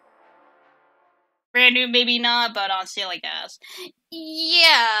 Brand new, maybe not, but on sale, I guess.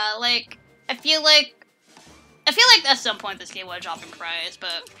 Yeah, like, I feel like at some point this game would drop in price,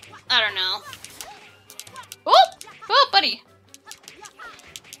 but I don't know. Oh, oh, buddy.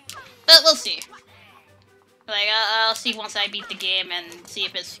 But we'll see. Like, I'll see once I beat the game and see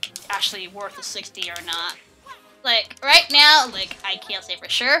if it's actually worth the 60 or not. Like, right now, like, I can't say for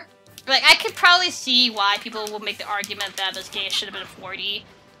sure. Like, I could probably see why people will make the argument that this game should have been 40.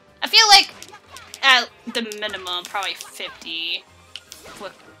 I feel like, at the minimum, probably 50.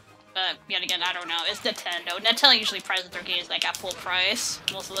 Yet again, I don't know. It's Nintendo. Nintendo usually prices their games, like, at full price,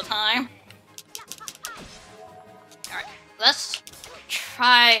 most of the time. Alright, let's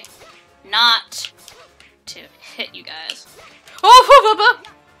try not to hit you guys. Oh,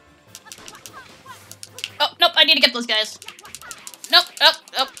 nope, I need to get those guys. Nope,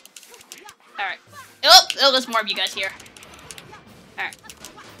 oh. Alright. Oh, there's more of you guys here. Alright.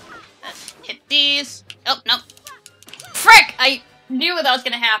 Let's hit these. Oh, nope. Frick! I knew that was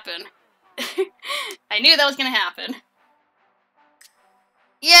gonna happen. I knew that was gonna happen.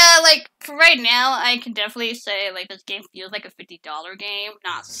 Yeah, like, for right now, I can definitely say, like, this game feels like a $50 game,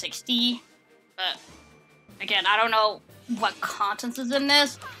 not 60. But, again, I don't know what content is in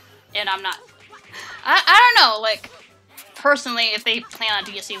this, and I'm not... I don't know, like, personally, if they plan on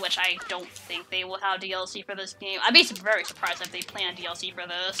DLC, which I don't think they will have DLC for this game, I'd be very surprised if they plan on DLC for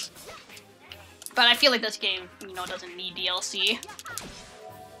this. But I feel like this game, you know, doesn't need DLC.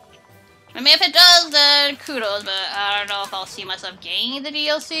 I mean, if it does, then kudos, but I don't know if I'll see myself getting the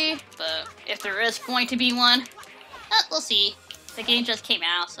DLC. But if there is going to be one, we'll see. The game just came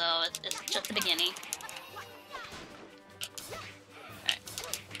out, so it's just the beginning. Alright,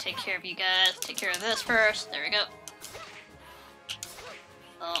 take care of you guys. Take care of this first. There we go.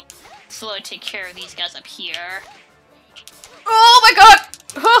 Oh, slowly take care of these guys up here. Oh my god!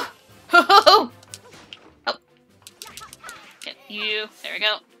 Oh! Oh. Get you. There we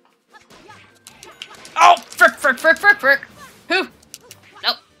go. Oh! Frick! Who?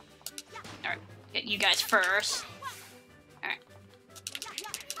 Nope. Alright, get you guys first. Alright.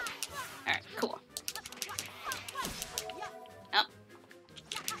 Alright, cool. Nope.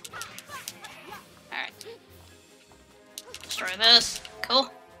 Alright. Destroy this.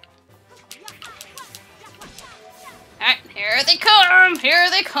 Cool. Alright, here they come! Here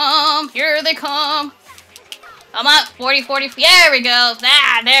they come! Here they come! Come on, 40. There we go!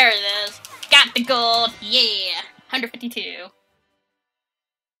 Ah, there it is! Got the gold! Yeah! 152.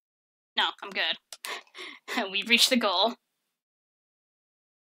 No, I'm good. We've reached the goal.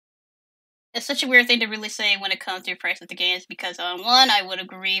 It's such a weird thing to really say when it comes to price of the games, because on one, I would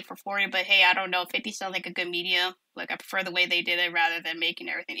agree for 40, but hey, I don't know, 50 sounds like a good medium. Like, I prefer the way they did it rather than making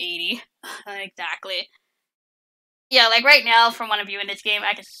everything 80. Exactly. Yeah, like right now, from what I'm viewing this game,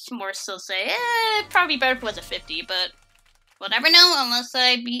 I could more still say, it'd probably be better if it was a 50, but we'll never know unless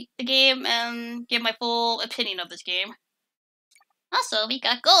I beat the game and give my full opinion of this game. Also, we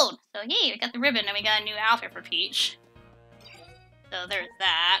got gold. So, yay, we got the ribbon and we got a new outfit for Peach. So, there's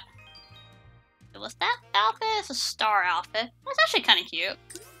that. So what's that outfit? It's a star outfit. That's actually kind of cute.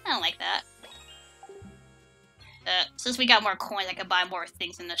 I don't like that. Since we got more coins, I can buy more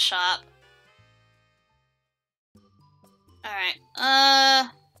things in the shop. Alright, oh!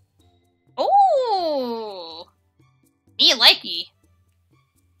 Me likey.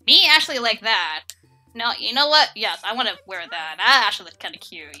 Me actually like that. No, you know what? Yes, I want to wear that. That actually looks kind of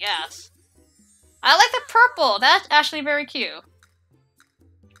cute, yes. I like the purple. That's actually very cute.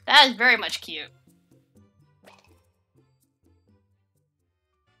 That is very much cute.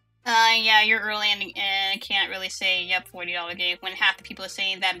 Yeah, you're early and can't really say, yep, $40 game, when half the people are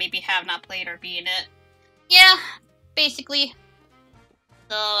saying that maybe have not played or be in it. Yeah, basically.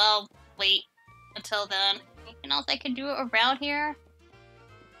 So, I'll wait until then. Anything else I can do around here?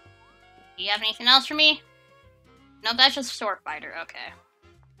 Do you have anything else for me? No, that's just sword fighter, okay.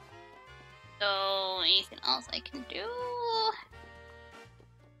 So, anything else I can do?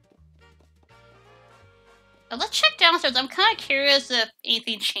 But let's check downstairs. I'm kind of curious if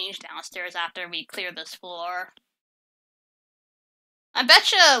anything changed downstairs after we clear this floor. I bet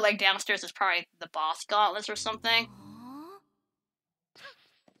you, like, downstairs is probably the boss gauntlets or something.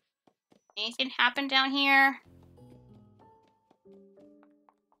 Anything happen down here?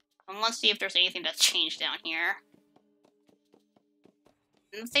 I want to see if there's anything that's changed down here.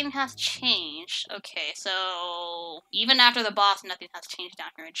 Nothing has changed. Okay, so even after the boss, nothing has changed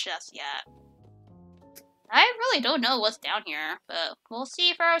down here just yet. I really don't know what's down here, but we'll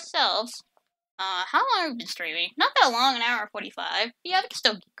see for ourselves. How long have we been streaming? Not that long, an hour and 45. Yeah, we can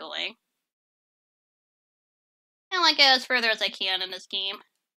still keep going. And like as further as I can in this game.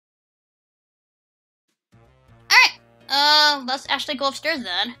 Alright, let's actually go upstairs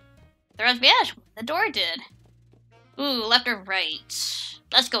then. The rest vanished. The door did. Ooh, left or right?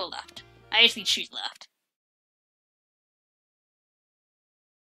 Let's go left. I usually choose left.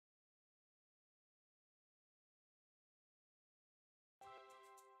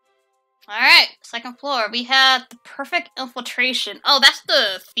 Alright, second floor. We have the perfect infiltration. Oh, that's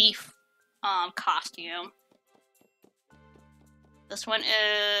the thief costume. This one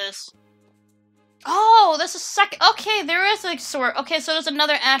is... Oh, this is second... Okay, there is a sword. Okay, so there's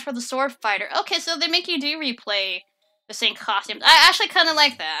another ad for the sword fighter. Okay, so they make you do replay the same costumes. I actually kind of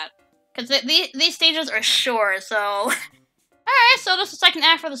like that. Because these stages are short, so... Alright, so this is the second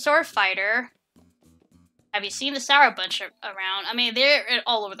ad for the sword fighter. Have you seen the Sour Bunch around? I mean, they're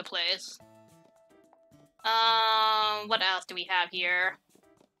all over the place. What else do we have here?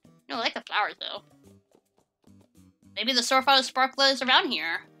 No, I like the flowers, though. Maybe the Sword Fighter Sparkler is around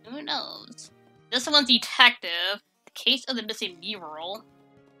here. Who knows? This one's Detective. The Case of the Missing Mural.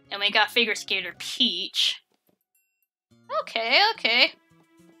 And we got Figure Skater Peach. Okay, okay.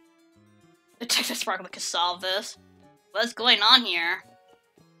 Sparkle could solve this. What's going on here?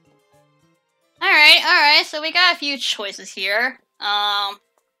 Alright, so we got a few choices here. I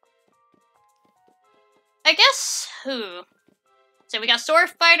guess who? So we got Sword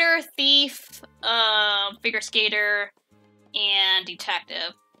Fighter, Thief, Figure Skater, and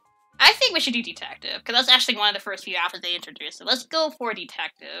Detective. I think we should do Detective, because that's actually one of the first few outfits they introduced. So let's go for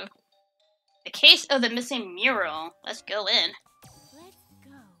Detective. The Case of the Missing Mural. Let's go in. Let's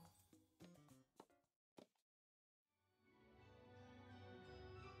go.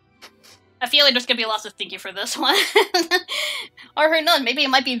 I feel like there's gonna be lots of thinking for this one. Or who knows, maybe it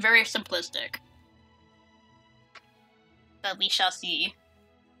might be very simplistic. But we shall see.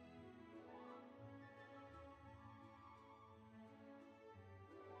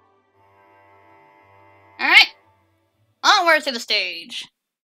 Alright. Onward to the stage.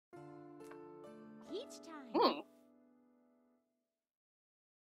 Each time. Ooh.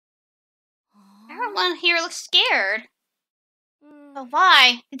 Everyone here looks scared. But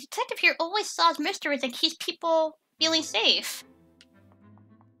why? The detective here always solves mysteries and keeps people feeling safe.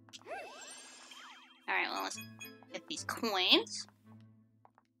 Alright, well, let's get these coins.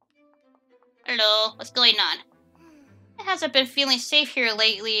 Hello, what's going on? It hasn't been feeling safe here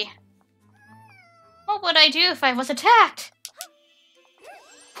lately. What would I do if I was attacked?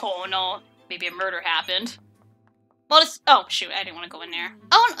 Oh no, maybe a murder happened. Well, it's— oh shoot, I didn't want to go in there.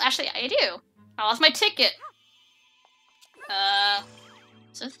 Oh, no, actually, I do. I lost my ticket.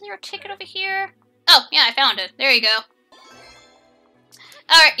 So is there a ticket over here? Oh, yeah, I found it. There you go.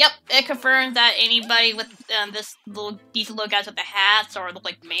 Alright, yep, it confirms that anybody with these little guys with the hats or look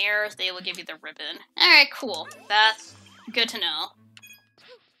like mayors, they will give you the ribbon. Alright, cool. That's good to know.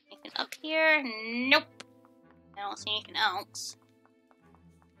 Anything up here? Nope. I don't see anything else.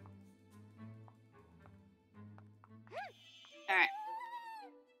 Alright.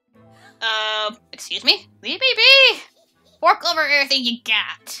 Excuse me? Leave me be! Fork over everything you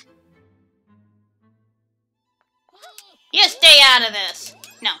got. You stay out of this.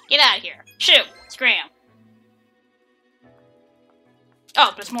 No, get out of here. Shoot. Scram.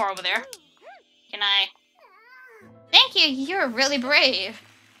 Oh, there's more over there. Can I? Thank you, you're really brave.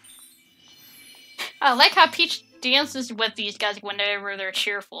 I like how Peach dances with these guys whenever they're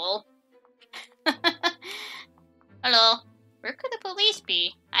cheerful. Hello. Where could the police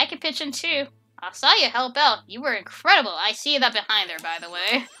be? I could pitch in too. I saw you help out. You were incredible. I see that behind there, by the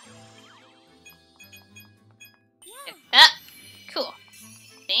way. Ah, cool.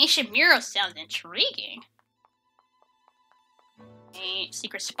 The ancient mural sounds intriguing. Any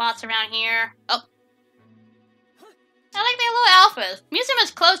secret spots around here? Oh. I like their little outfits. Museum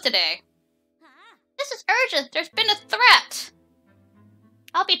is closed today. This is urgent. There's been a threat.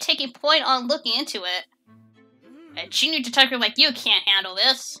 I'll be taking point on looking into it. A junior detective like you can't handle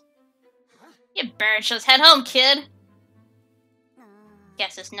this. You better just head home, kid.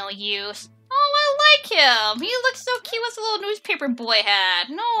 Guess it's no use. Oh, I like him. He looks so cute with the little newspaper boy hat.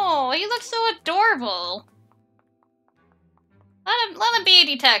 No, he looks so adorable. Let him be a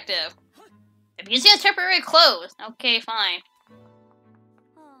detective. The museum's temporarily closed. Okay, fine.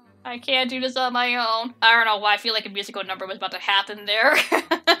 I can't do this on my own. I don't know why I feel like a musical number was about to happen there.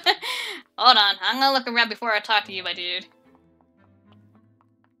 Hold on, I'm gonna look around before I talk to you, my dude.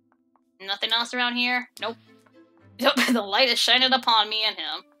 Nothing else around here? Nope. The light is shining upon me and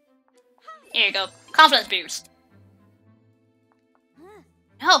him. Here you go. Confidence boost.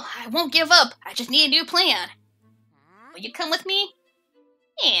 No, I won't give up. I just need a new plan. Will you come with me?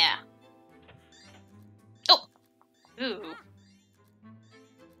 Yeah. Oh. Ooh.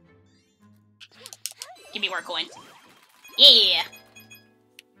 Give me more coins. Yeah.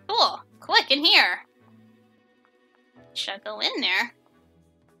 Cool. Quick, in here. Should I go in there?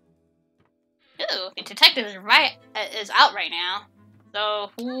 Ooh, the detective is out right now.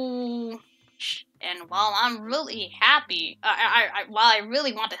 So, ooh. And while I'm really happy, while I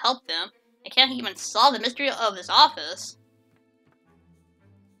really want to help them, I can't even solve the mystery of this office.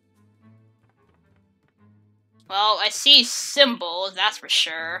 Well, I see symbols, that's for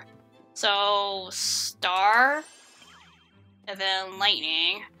sure. So, star, and then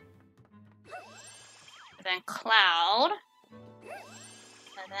lightning, and then cloud,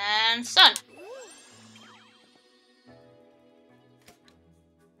 and then sun.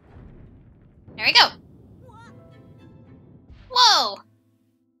 There we go. Whoa!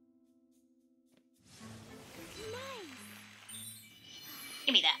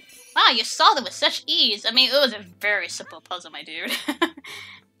 Give me that. Wow, you solved it with such ease. I mean, it was a very simple puzzle, my dude.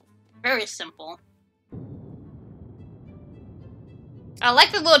 Very simple. I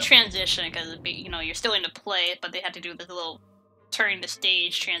like the little transition, because, you know, you're still into play, but they had to do this little turning the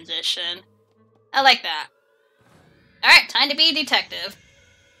stage transition. I like that. Alright, time to be a detective.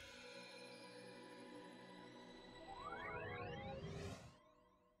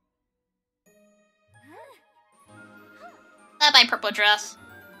 Bye-bye, purple dress.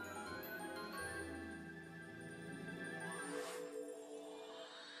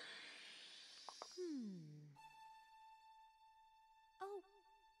 Oh.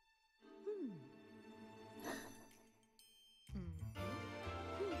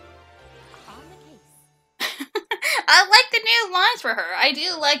 On the case. I like the new lines for her. I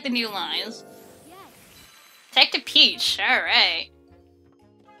do like the new lines. Yes. Detective Peach. Alright.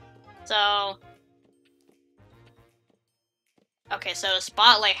 So... Okay, so the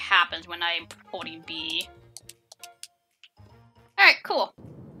spotlight happens when I'm holding B. Alright, cool.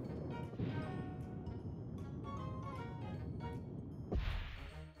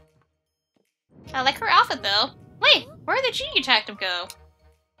 I like her outfit, though. Wait, where did the junior detective go?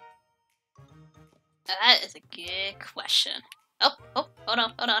 That is a good question. Oh, hold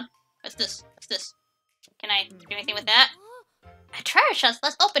on. What's this? Can I do anything with that? A treasure chest,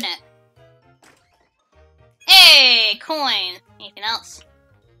 let's open it. Hey, coin. Anything else?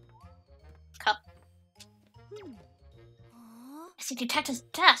 Cup. I see detective's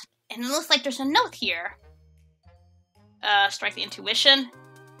desk, and it looks like there's a note here. Strike the intuition.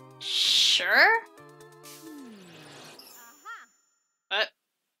 Sure? What?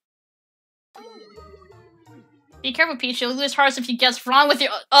 Be careful, Peach. You'll lose hearts if you guess wrong with your...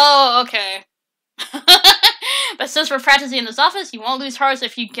 Oh, okay. But since we're practicing in this office, you won't lose hearts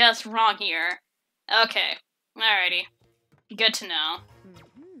if you guess wrong here. Okay. Alrighty. Good to know.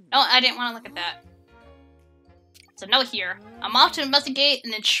 Oh, I didn't want to look at that. So note here. I'm off to investigate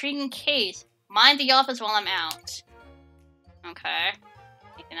an intriguing case. Mind the office while I'm out. Okay.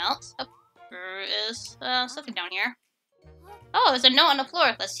 Anything else? Oh, there is something down here. Oh, there's a note on the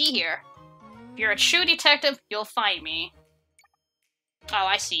floor. Let's see here. If you're a true detective, you'll find me. Oh,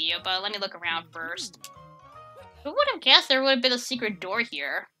 I see you, but let me look around first. Who would have guessed there would have been a secret door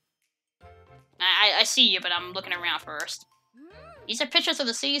here? I see you, but I'm looking around first. These are pictures of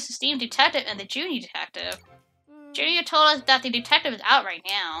the city's esteemed detective and the junior detective. Junior told us that the detective is out right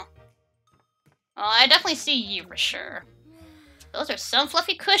now. Well, I definitely see you for sure. Those are some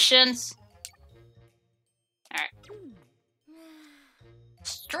fluffy cushions. Alright.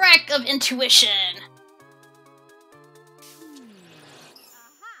 Strike of intuition!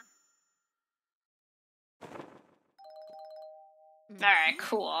 Alright,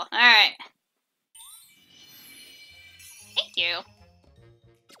 cool. Alright. Thank you.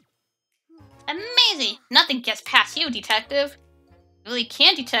 Amazing! Nothing gets past you, detective. You really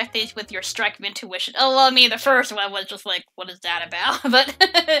can detect these with your strike of intuition. Oh, well, I mean, the first one was just like, what is that about? But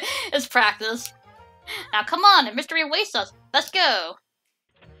it's practice. Now, come on, the mystery awaits us. Let's go.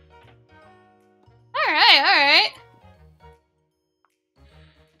 Alright.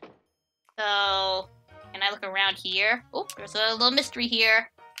 So, can I look around here? Oh, there's a little mystery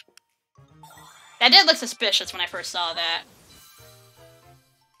here. That did look suspicious when I first saw that.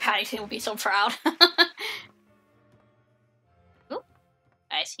 Paddington will be so proud. Oop,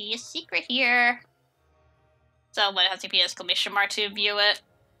 I see a secret here. So, what, it has to be an exclamation mark to view it?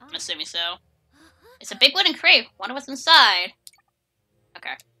 I'm assuming so. It's a big wooden crate. Wonder what's inside.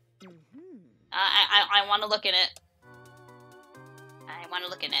 Okay. I want to look in it. I want to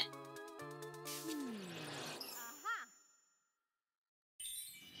look in it.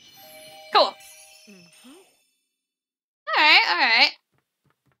 Cool. Alright.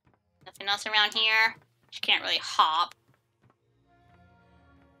 Nothing else around here. She can't really hop.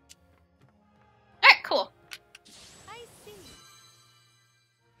 Alright, cool. I see.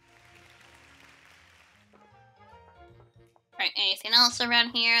 Alright, anything else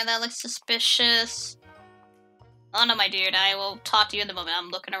around here that looks suspicious? Oh no, my dude, I will talk to you in the moment. I'm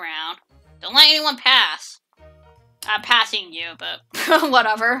looking around. Don't let anyone pass. I'm passing you, but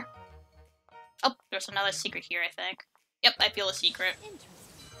whatever. Oh, there's another secret here, I think. Yep, I feel a secret.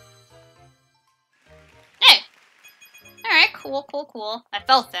 Hey! Alright, cool. I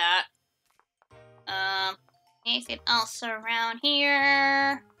felt that. Anything else around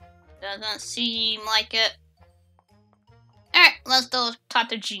here? Doesn't seem like it. Alright, let's go talk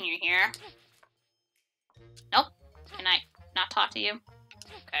to Junior here. Nope. Can I not talk to you?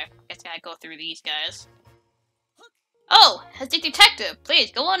 Okay, guess I gotta go through these guys. Oh, it's the detective.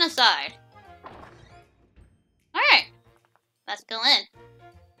 Please, go on inside. Alright. Let's go in.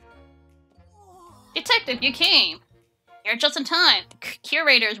 Detective, you came. You're just in time. The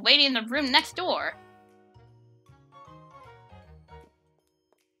curator is waiting in the room next door.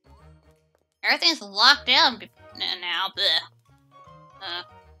 Everything's locked down now. Bleh.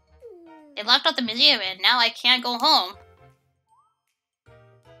 They locked out the museum and now I can't go home.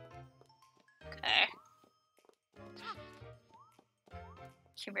 Okay.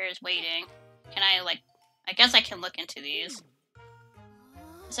 Curator's waiting. Can I, like... I guess I can look into these.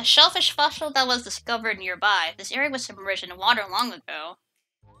 It's a shellfish fossil that was discovered nearby. This area was submerged in water long ago.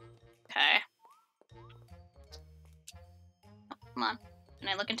 Okay. Oh, come on. Can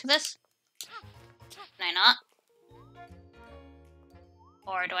I look into this? Can I not?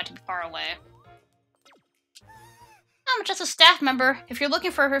 Or do I have to be far away? I'm just a staff member. If you're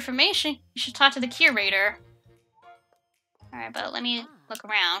looking for information, you should talk to the curator. Alright, but let me look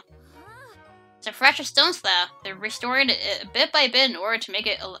around. It's a fractured stone slab. They're restoring it bit by bit in order to make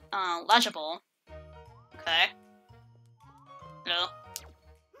it legible. Okay. No.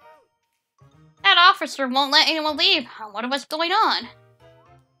 That officer won't let anyone leave. I wonder what's going on.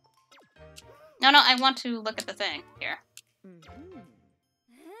 No, I want to look at the thing. Here.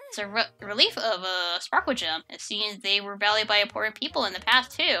 It's a relief of a sparkle gem. It seems they were valued by important people in the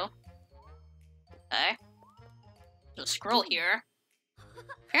past, too. Okay. There's a scroll here.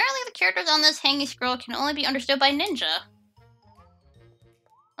 Apparently the characters on this hanging scroll can only be understood by ninja.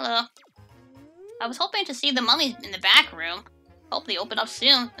 Hello. I was hoping to see the mummies in the back room. Hope they open up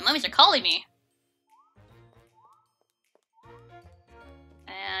soon. The mummies are calling me.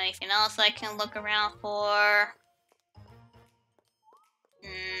 Anything else I can look around for?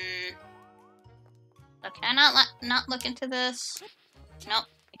 So can I not look into this? Nope,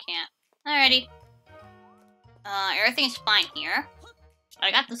 I can't. Alrighty. Everything's fine here. I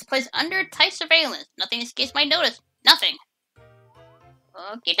got this place under tight surveillance. Nothing escapes my notice. Nothing.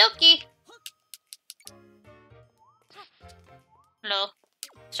 Okie dokie. Hello.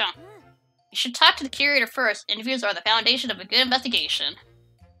 So, you should talk to the curator first. Interviews are the foundation of a good investigation.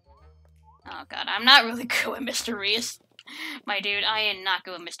 Oh god, I'm not really good with mysteries. My dude, I am not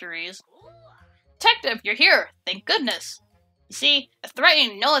good with mysteries. Detective, you're here! Thank goodness! You see, a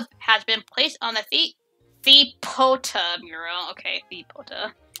threatening note has been placed on the Thepota mural. Okay,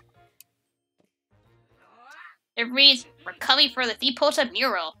 Thepota. It reads, "We're coming for the Thepota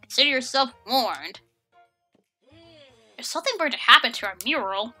mural. Consider yourself warned." If something were to happen to our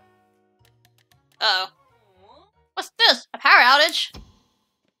mural... Uh-oh. What's this? A power outage?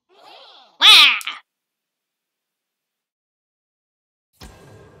 Wah!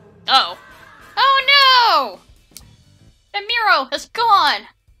 Oh. Oh no! The mural is gone!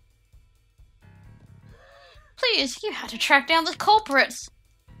 Please, you had to track down the culprits!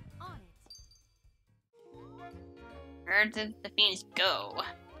 Where did the fiends go?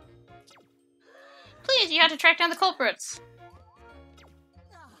 Please, you had to track down the culprits!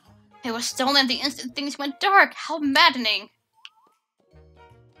 It was stolen the instant things went dark! How maddening!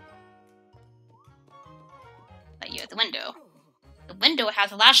 But you at the window. The window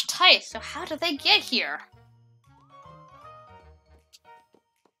has latched tight, so how did they get here?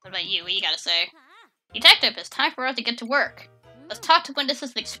 What about you? What you gotta say? Detective, it's time for us to get to work. Let's talk to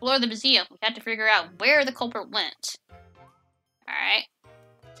witnesses and explore the museum. We have to figure out where the culprit went. Alright.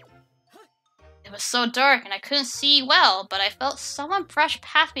 It was so dark and I couldn't see well, but I felt someone brush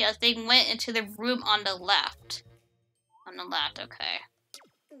past me as they went into the room on the left. On the left, okay.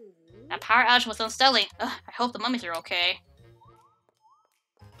 That power outage was unsettling. Ugh, I hope the mummies are okay.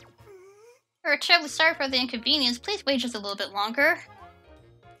 We're terribly sorry for the inconvenience. Please wait just a little bit longer.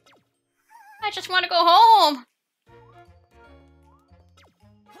 I just want to go home.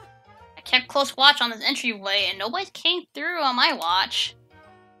 I kept close watch on this entryway and nobody came through on my watch.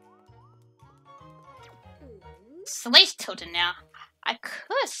 Slate's tilted now. I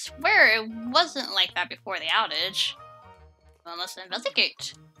could swear it wasn't like that before the outage. Well, let's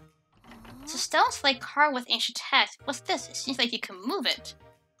investigate. It's a stone slate carved with ancient text. What's this? It seems like you can move it.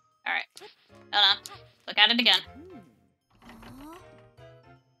 Alright. Hold on. Look at it again.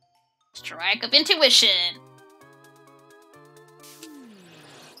 Strike of intuition!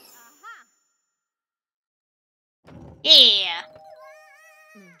 Yeah!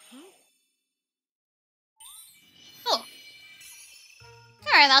 Oh.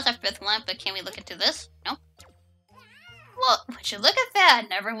 Alright, that was our fifth one, but can we look into this? No. Well, would you look at that?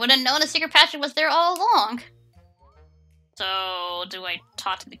 Never would have known a secret passage was there all along. So, do I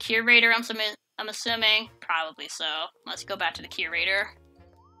talk to the curator, I'm assuming? Probably so. Let's go back to the curator.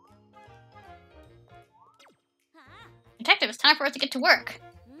 Detective, it's time for us to get to work.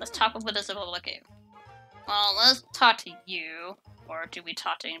 Let's talk with this about looking. Well, let's talk to you. Or do we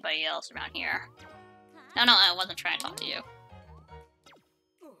talk to anybody else around here? No, I wasn't trying to talk to you.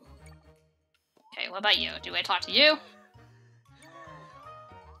 Okay, what about you? Do I talk to you?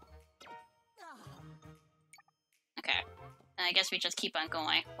 Okay. I guess we just keep on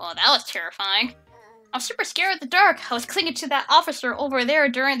going. Well, that was terrifying. I'm super scared of the dark. I was clinging to that officer over there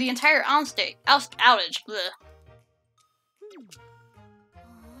during the entire outage. Blech.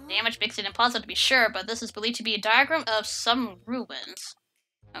 Damage makes it impossible to be sure, but this is believed to be a diagram of some ruins.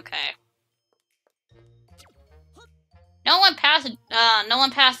 Okay. No one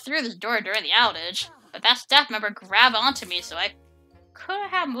passed through this door during the outage, but that staff member grabbed onto me, so I could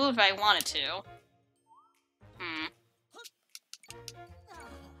have moved if I wanted to.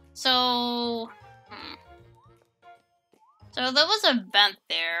 So there was a vent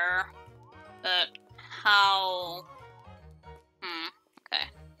there, but how? Okay.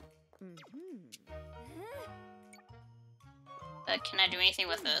 Can I do anything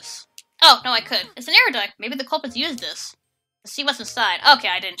with this? Oh, no, I could. It's an air duct. Maybe the culprits used this. Let's see what's inside. Okay,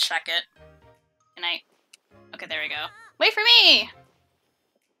 I didn't check it. Can I? Okay, there we go. Wait for me!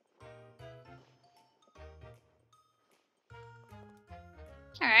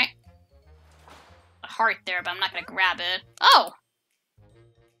 Alright. A heart there, but I'm not gonna grab it. Oh!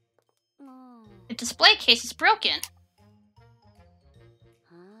 The display case is broken.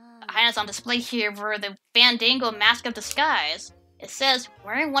 The items on display here were the Fandango Mask of Disguise. It says,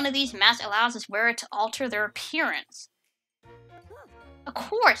 wearing one of these masks allows its wearer to alter their appearance. Of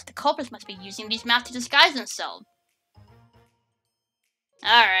course, the culprits must be using these masks to disguise themselves.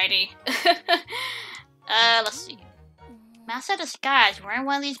 Alrighty. Let's see. Mask of Disguise. Wearing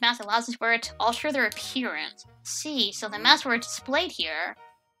one of these masks allows its wearer to alter their appearance. See, so the masks were displayed here.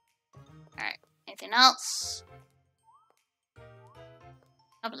 Alright, anything else?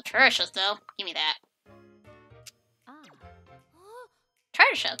 Oh, the treasure chest, though. Give me that.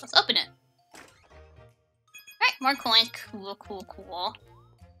 Treasure chest. Let's open it. Alright, more coins. Cool, cool, cool.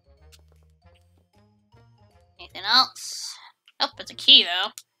 Anything else? Oh, it's a key, though.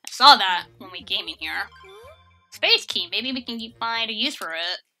 I saw that when we came in here. Space key. Maybe we can find a use for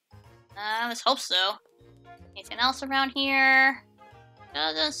it. Let's hope so. Anything else around here?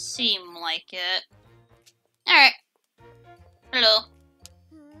 Doesn't seem like it. Alright. Hello.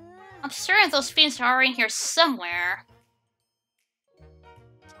 I'm certain those fiends are in here somewhere.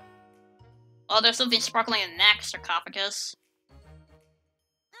 Oh, there's something sparkling in the neck sarcophagus.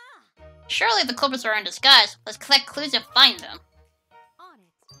 Surely the culprits are in disguise. Let's collect clues and find them.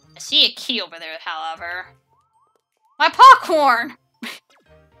 I see a key over there, however. My popcorn!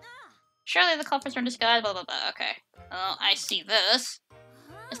 Surely the culprits are in disguise, blah blah blah. Okay. Oh, I see this.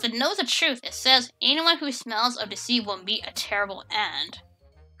 It's the nose of truth. It says, anyone who smells of deceit will meet a terrible end.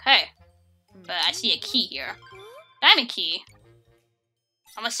 Okay. But I see a key here. Diamond key.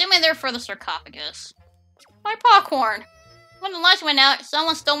 I'm assuming they're for the sarcophagus. My popcorn! When the lights went out,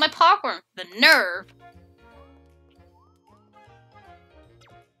 someone stole my popcorn. The nerve!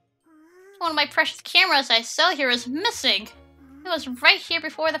 One of my precious cameras I sell here is missing. It was right here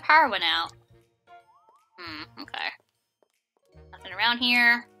before the power went out. Okay. Nothing around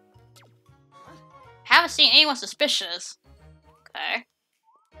here. Haven't seen anyone suspicious. Okay.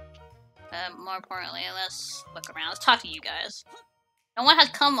 More importantly, let's look around. Let's talk to you guys. No one has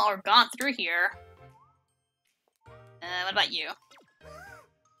come or gone through here. What about you?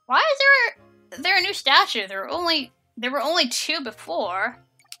 Why is there a new statue? There were only 2 before.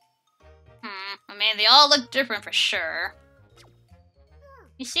 I mean, they all look different for sure.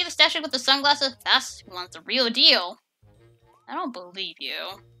 You see the statue with the sunglasses? That's one's the real deal. I don't believe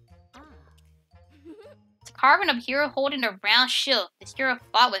you. It's a carving of a hero holding a round shield. This hero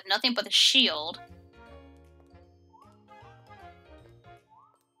fought with nothing but a shield.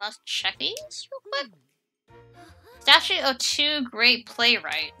 Let's check these real quick. Statue of 2 great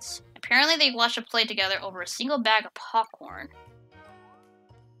playwrights. Apparently they watched a play together over a single bag of popcorn.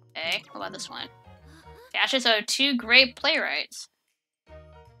 Okay, what about this one? Statues of 2 great playwrights.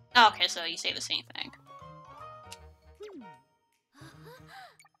 Oh, okay, so you say the same thing.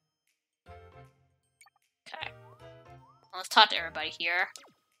 Okay. Well, let's talk to everybody here.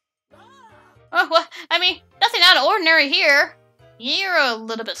 Oh, what? I mean, nothing out of ordinary here. You're a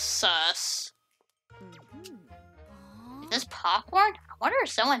little bit sus. Is this popcorn? I wonder if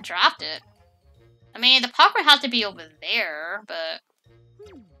someone dropped it. I mean, the popcorn has to be over there, but...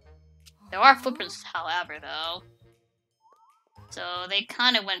 There are footprints, however, though. So they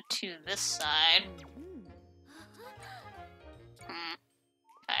kind of went to this side.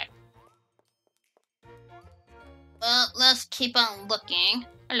 Okay. Well, let's keep on looking.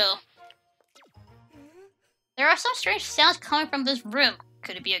 Hello. There are some strange sounds coming from this room.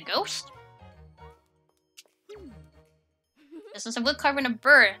 Could it be a ghost? This is a wood carving of a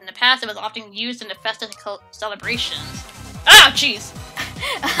bird. In the past, it was often used in the festive celebrations. Ah, jeez!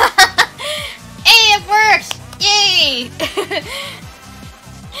 Hey, it works! Yay!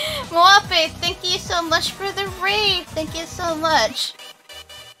 Moape, thank you so much for the raid. Thank you so much.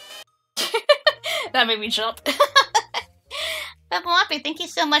 That made me jump. But Moape, thank you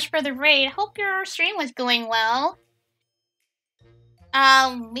so much for the raid. Hope your stream was going well.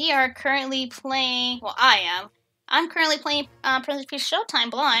 We are currently playing. Well, I am. I'm currently playing Princess Peach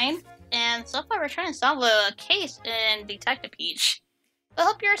Showtime blind, and so far we're trying to solve a case in Detective Peach. I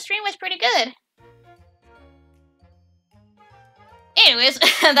hope your stream was pretty good. Anyways,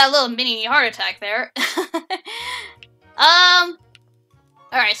 that little mini heart attack there.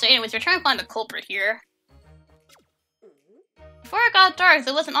 Alright, so anyways, we're trying to find the culprit here. Before it got dark,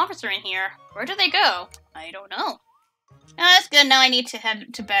 there was an officer in here. Where did they go? I don't know. That's good. Now I need to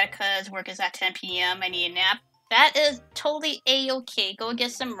head to bed because work is at 10 p.m. I need a nap. That is totally a-okay. Go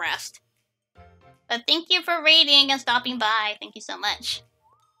get some rest. But thank you for raiding and stopping by. Thank you so much.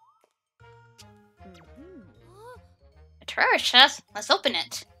 A treasure chest? Let's open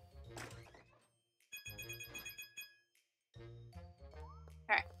it.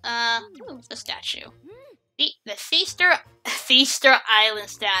 Alright, ooh, the statue. The Feaster Island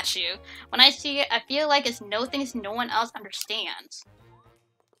statue. When I see it, I feel like it's no things no one else understands.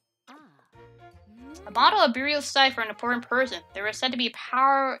 A model of burial site for an important person. There was said to be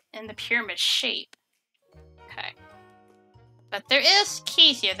power in the pyramid shape. Okay. But there is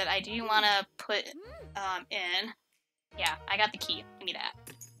keys here that I do want to put in. Yeah, I got the key. Give me that.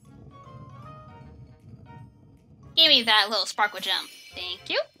 Give me that little sparkle gem. Thank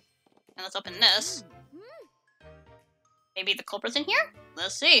you. And let's open this. Maybe the culprit's in here?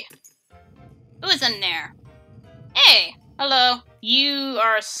 Let's see. Who's in there? Hey! Hello. You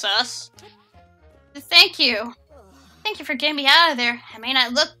are sus. Thank you. Thank you for getting me out of there. I may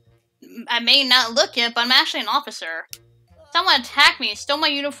not look it, but I'm actually an officer. Someone attacked me, stole my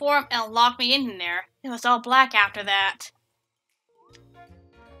uniform, and locked me in there. It was all black after that.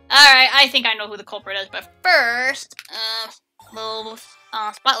 Alright, I think I know who the culprit is, but first, little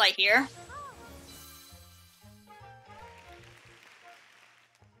spotlight here.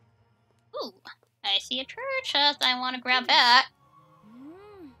 Ooh, I see a treasure chest. I want to grab that.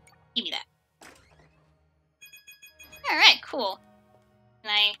 Give me that. Alright, cool.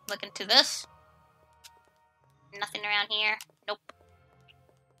 Can I look into this? Nothing around here. Nope.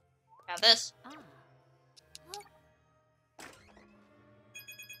 Grab this.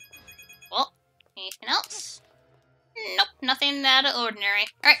 Well, anything else? Nope, nothing out of ordinary.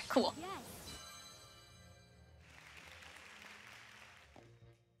 Alright, cool.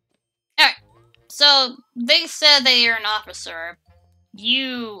 Alright, so they said that you're an officer.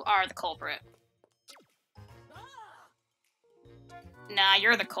 You are the culprit. Nah,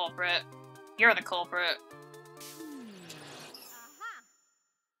 you're the culprit. You're the culprit.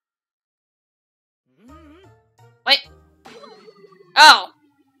 Wait. Oh.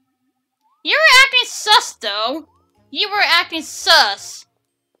 You were acting sus, though. You were acting sus.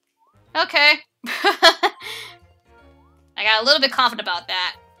 Okay. I got a little bit confident about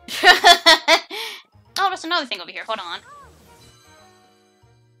that. Oh, there's another thing over here. Hold on.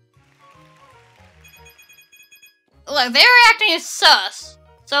 Look, they were acting sus.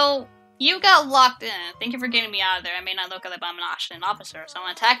 So, you got locked in. Thank you for getting me out of there. I may not look like I'm actually an officer.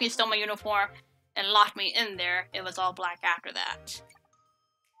 Someone attacked me, stole my uniform, and locked me in there. It was all black after that.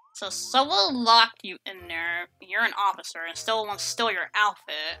 So someone locked you in there. You're an officer and still wants to steal your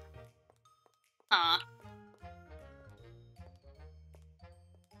outfit. Huh.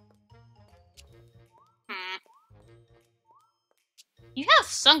 You have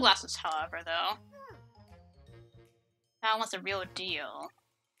sunglasses, however, though. That one's a real deal.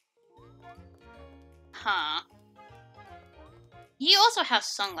 Huh. You also have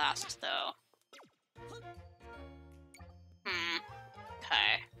sunglasses, though.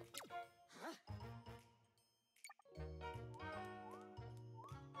 Okay.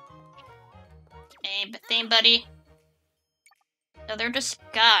 Anything, buddy? No, they're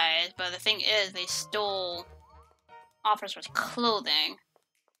disguised, but the thing is, they stole officers' clothing.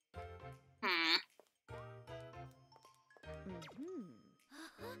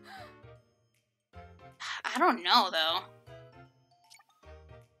 I don't know, though.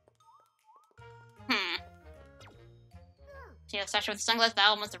 So yeah, statue with the sunglasses, that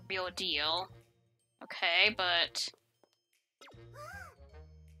one was the real deal. Okay, but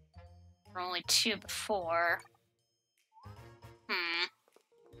there were only two before.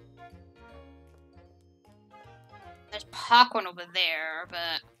 There's popcorn over there,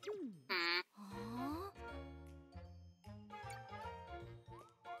 but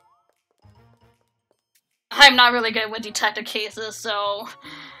I'm not really good with detective cases, so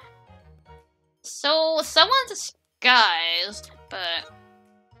So, someone's disguised, but...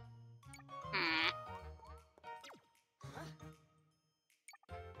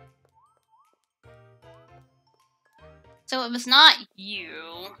 So it was not you.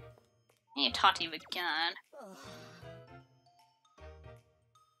 I need to talk to you again.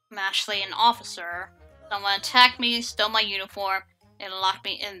 I'm actually an officer. Someone attacked me, stole my uniform, and locked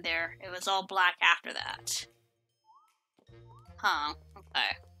me in there. It was all black after that. Huh,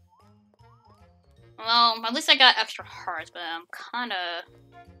 okay. Well, at least I got extra hearts, but I'm kinda...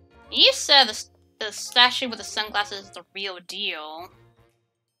 You said the statue with the sunglasses is the real deal.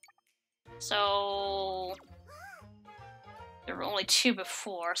 So... There were only 2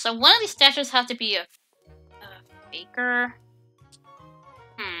 before. So one of these statues has to be a faker?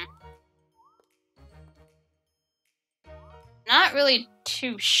 Not really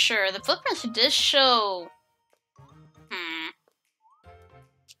too sure. The footprints did show...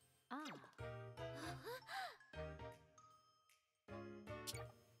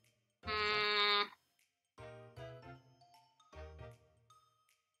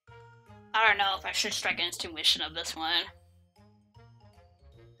 I don't know if I should strike an intuition of this one.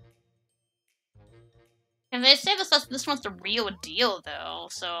 And they say this one's the real deal, though,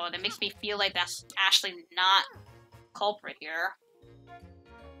 so that makes me feel like that's actually not culprit here.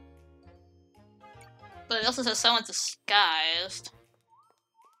 But it also says someone's disguised.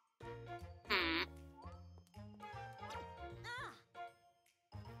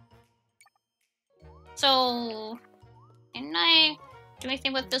 So, can I do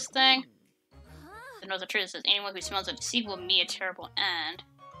anything with this thing? The knows the truth says anyone who smells a deceit will meet a terrible end.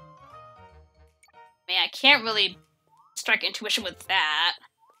 Man, I can't really strike intuition with that.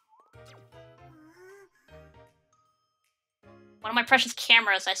 One of my precious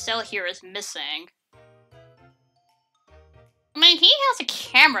cameras I sell here is missing. I mean, he has a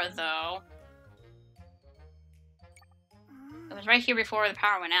camera, though. It was right here before the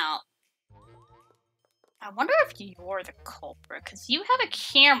power went out. I wonder if you're the culprit, because you have a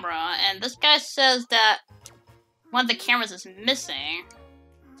camera, and this guy says that one of the cameras is missing,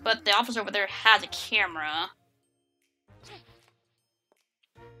 but the officer over there has a camera.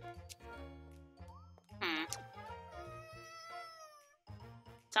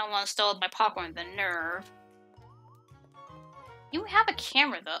 Someone stole my popcorn, the nerve. You have a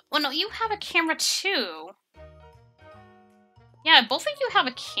camera, though. Well, no, you have a camera, too. Yeah, both of you have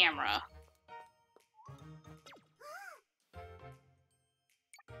a camera.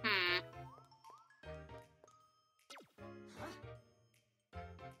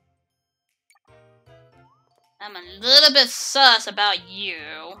 I'm a little bit sus about you.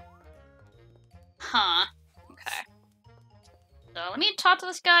 Huh. Okay. So let me talk to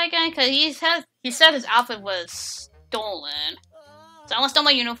this guy again, because he said his outfit was stolen. So someone stole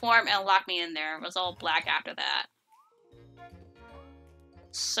my uniform and locked me in there. It was all black after that.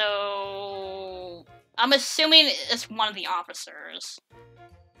 So I'm assuming it's one of the officers.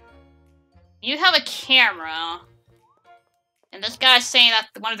 You have a camera, and this guy's saying that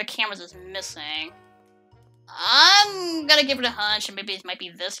one of the cameras is missing. I'm gonna give it a hunch, and maybe it might be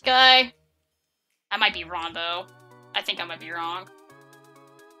this guy. I might be wrong, though. I think I might be wrong.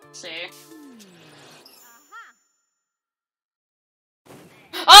 Let's see.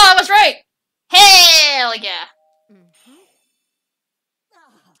 Oh, I was right! Hell yeah!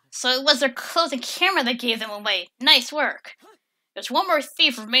 So it was their closing camera that gave them away. Nice work. There's one more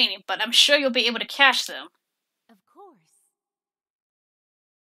thief remaining, but I'm sure you'll be able to catch them. Of course.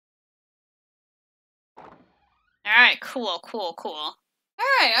 Alright, cool.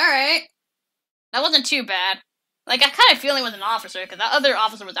 Alright. That wasn't too bad. Like, I kind of feeling with an officer, because that other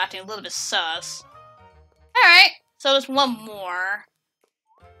officer was acting a little bit sus. Alright, so there's one more.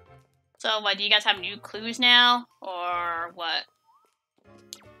 So, what, do you guys have new clues now? Or what?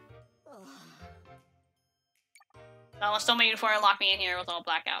 Someone stole my uniform and locked me in here. It was all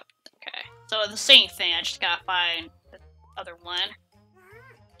blackout. Okay. So, the same thing. I just gotta find the other one.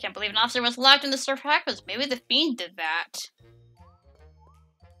 Can't believe an officer was locked in the sarcophagus. Maybe the fiend did that.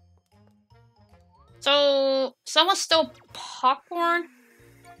 So, someone stole popcorn?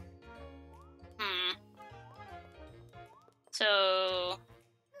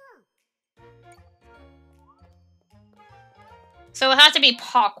 So it has to be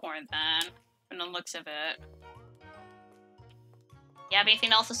popcorn then, from the looks of it. You have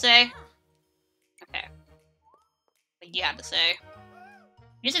anything else to say? Okay. What do you have to say?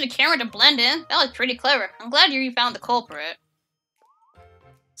 Using the camera to blend in? That was pretty clever. I'm glad you found the culprit.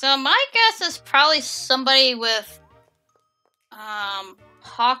 So my guess is probably somebody with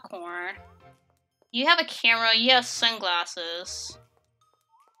popcorn. You have a camera, you have sunglasses.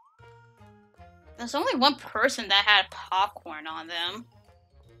 there's only one person that had popcorn on them.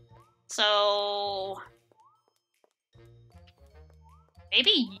 So...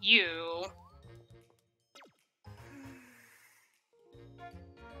 maybe you.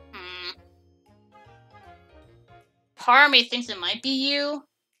 Part of me thinks it might be you.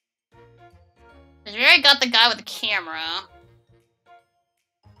 Because we already got the guy with the camera.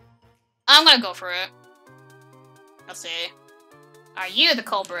 I'm gonna go for it. Let's see. Are you the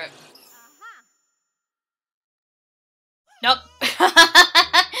culprit? Nope.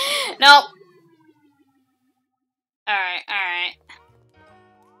 Nope. Alright, alright.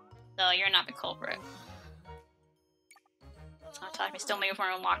 So you're not the culprit. So I'm talking still maybe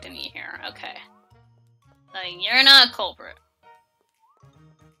we're unlocked in here. Okay. So you're not a culprit.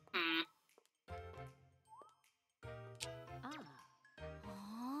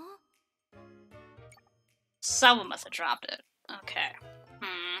 Someone must have dropped it. Okay.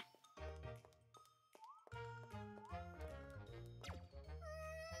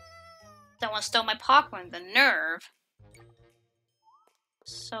 Someone stole my popcorn, the nerve.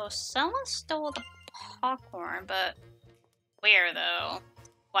 So someone stole the popcorn, but where though?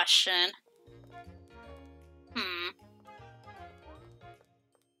 Question.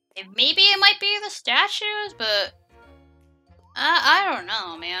 Maybe it might be the statues, but I don't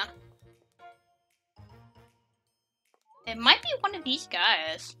know, man. It might be one of these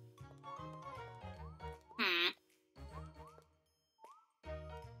guys.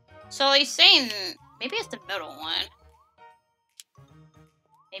 So he's saying maybe it's the middle one.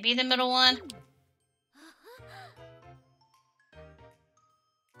 Maybe the middle one.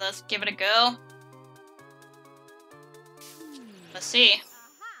 Let's give it a go. Let's see.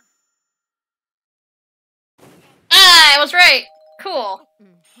 Ah, I was right. Cool.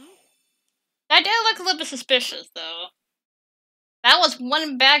 That did look a little bit suspicious, though. That was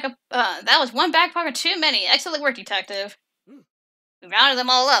one bag of popcorn too many. Excellent work, detective. We rounded them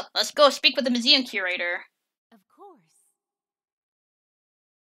all up. Let's go speak with the museum curator. Of course.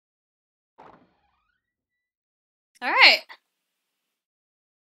 Alright.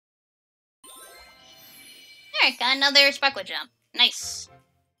 Alright, got another sparkle gem. Nice.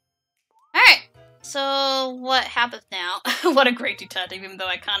 Alright, so what happens now? What a great detective, even though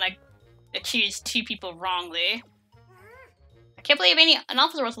I kinda accused two people wrongly. I can't believe an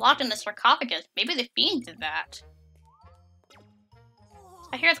officer was locked in the sarcophagus. Maybe the fiend did that.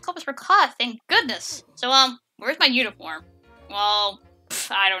 I hear the culprits were caught, thank goodness. So, where's my uniform? Well,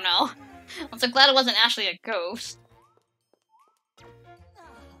 I don't know. I'm so glad it wasn't actually a ghost.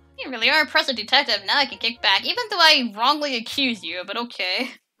 You really are an impressive detective. Now I can kick back, even though I wrongly accused you, but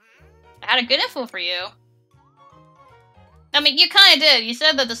okay. I had a good info for you. I mean, you kinda did. You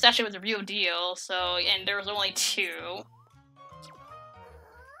said that the statue was a real deal, so, and there was only two.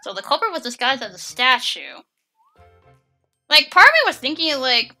 So the culprit was disguised as a statue. Like, part of me was thinking,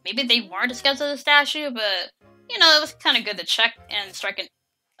 like, maybe they weren't disguised as a statue, but, you know, it was kind of good to check and strike an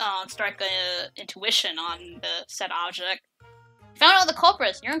intuition on the said object. Found all the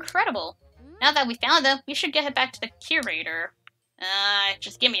culprits. You're incredible. Now that we found them, we should get it back to the curator.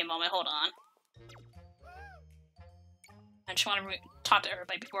 Just give me a moment. Hold on. I just want to talk to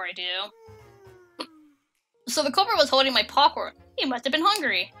everybody before I do. So the culprit was holding my popcorn. He must have been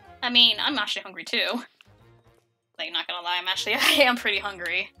hungry. I mean, I'm actually hungry too. Like, not gonna lie, I am pretty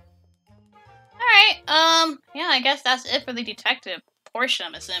hungry. Alright, yeah, I guess that's it for the detective portion,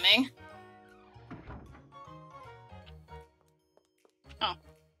 I'm assuming. Oh,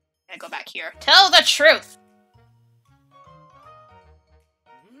 gotta go back here. Tell the truth!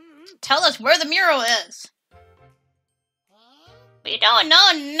 Tell us where the mural is! We don't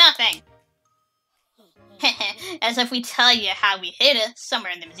know nothing! As if we tell you how we hid it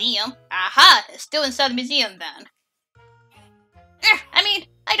somewhere in the museum. Aha! It's still inside the museum then. I mean,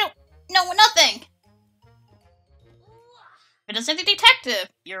 I don't know nothing! But it's the detective!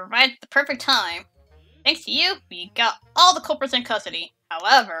 You're right at the perfect time. Thanks to you, we got all the culprits in custody.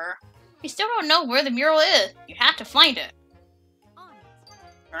 However, we still don't know where the mural is. You have to find it.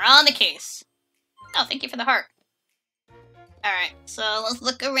 We're on the case. Oh, thank you for the heart. Alright, so let's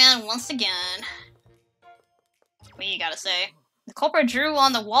look around once again. What you gotta say? The culprit drew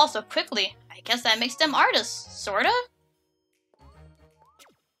on the wall so quickly. I guess that makes them artists, sorta?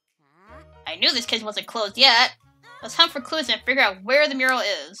 I knew this case wasn't closed yet. Let's hunt for clues and figure out where the mural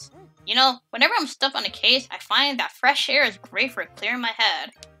is. You know, whenever I'm stuck on a case, I find that fresh air is great for clearing my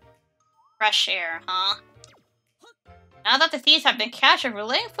head. Fresh air, huh? Now that the thieves have been captured, we're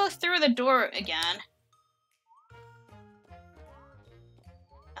letting folks through the door again.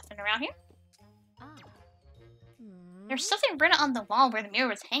 Nothing around here? There's something written on the wall where the mirror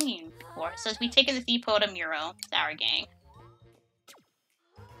was hanging before. It says, we take the depot to mural. It's our gang.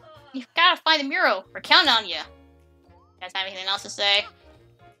 You've gotta find the mural. We're counting on you. You guys have anything else to say?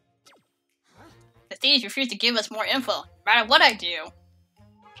 The thieves refuse to give us more info, no matter what I do.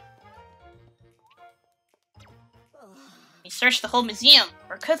 We searched the whole museum.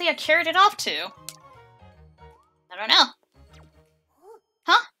 Where could they have carried it off to? I don't know.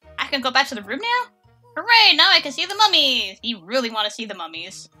 Huh? I can go back to the room now? Hooray! Now I can see the mummies! You really want to see the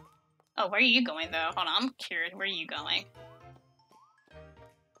mummies. Oh, where are you going, though? Hold on, I'm curious. Where are you going?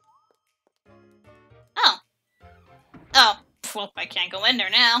 Oh. Oh. Well, I can't go in there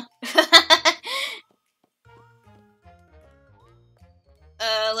now.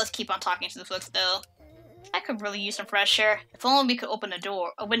 Let's keep on talking to the folks, though. I could really use some fresh air. If only we could open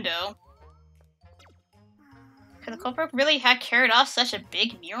a window. Could the culprit really have carried off such a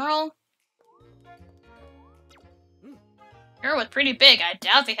big mural? The mural was pretty big. I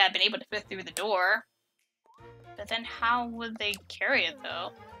doubt they had been able to fit through the door. But then how would they carry it, though?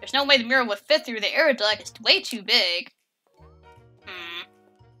 There's no way the mural would fit through the air duct. It's way too big.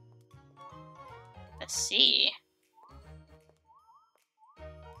 Let's see.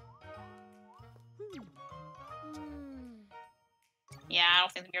 Yeah, I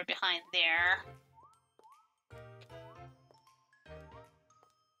don't think the mirror behind there.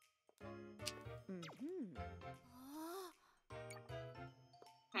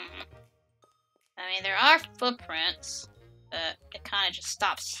 I mean, there are footprints, but it kind of just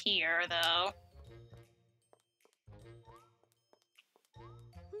stops here, though.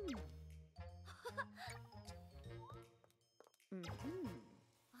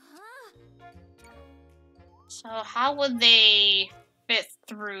 So how would they fit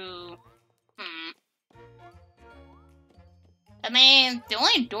through? I mean, the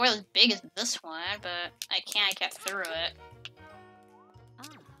only door that's big is this one, but I can't get through it.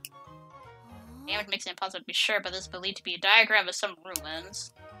 Damage makes it impossible to be sure, but this is believed to be a diagram of some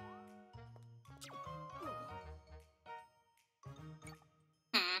ruins.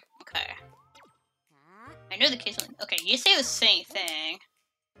 Okay. I knew the case was... Okay, you say the same thing.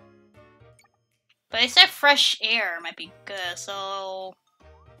 But they said fresh air might be good, so...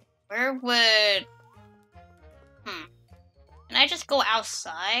 Where would... Can I just go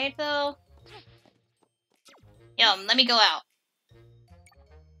outside, though? Yo, let me go out.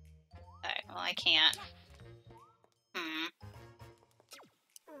 Okay, well, I can't.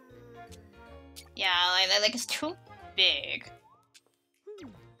 Yeah, like it's too big.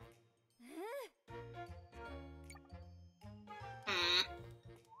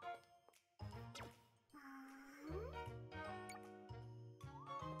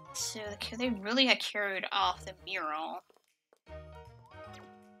 So, could they really have carried off the mural?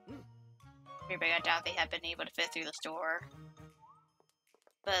 I doubt they have been able to fit through this door.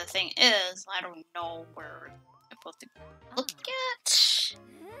 But the thing is, I don't know where I'm supposed to look at.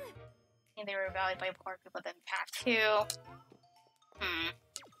 And they were evaluated by more people than Pack 2.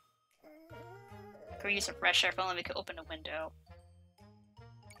 Could use some fresh air if only we could open a window.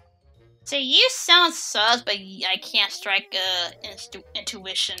 So you sound sus, but I can't strike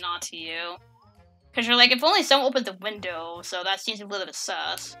intuition onto you. Because you're like, if only someone opened the window, so that seems a little bit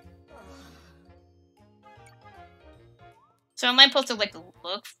sus. So am I supposed to, like,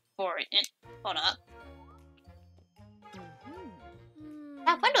 look for it? Hold up.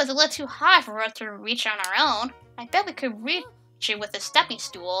 That window is a little too high for us to reach on our own. I bet we could reach it with a stepping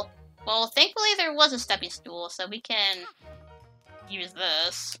stool. Well, thankfully there was a stepping stool, so we can use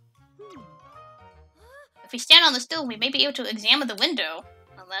this. If we stand on the stool, we may be able to examine the window.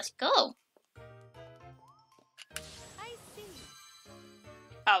 Well, let's go.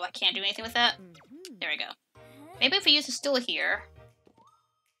 Oh, I can't do anything with that? There we go. Maybe if we use the stool here.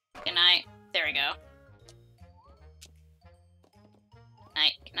 Can I? There we go.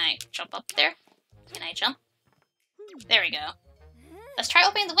 Can I jump up there? Can I jump? There we go. Let's try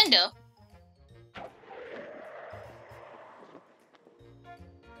opening the window.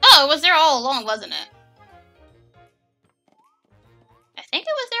 Oh, it was there all along, wasn't it? I think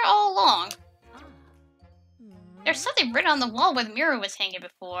it was there all along. There's something written on the wall where the mirror was hanging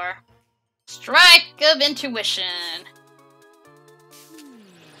before. Strike of intuition.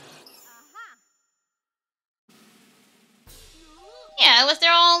 Yeah, it was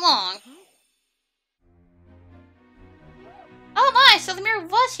there all along. Oh my, so the mirror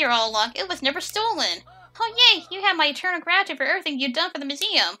was here all along. It was never stolen. Oh yay, you have my eternal gratitude for everything you've done for the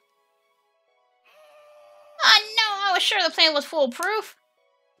museum. Oh no, I was sure the plan was foolproof.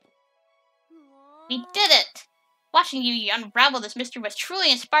 We did it. Watching you unravel this mystery was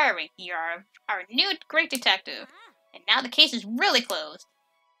truly inspiring. You are our new great detective. And now the case is really closed.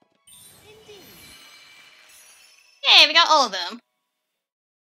 Indeed. Hey, we got all of them.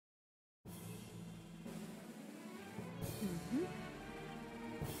 Mm-hmm.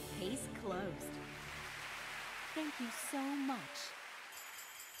 Case closed. Thank you so much.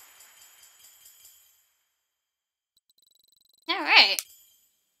 Alright.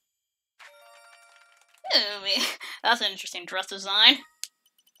 That's an interesting dress design.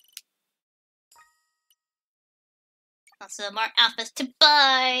 Also, more outfits to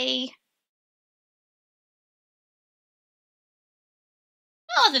buy.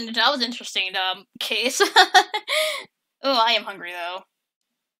 That was interesting, case. Oh, I am hungry, though.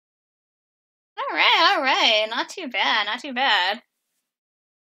 Alright. Not too bad, not too bad.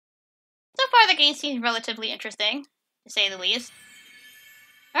 So far, the game seems relatively interesting, to say the least.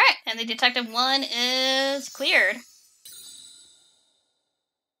 Alright, and the Detective 1 is cleared.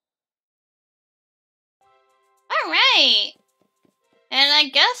 Alright! And I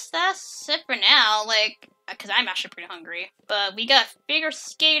guess that's it for now, like, because I'm actually pretty hungry. But we got Figure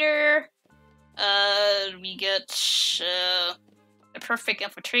Skater, we got, the perfect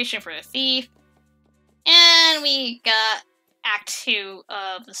infiltration for the thief, and we got Act 2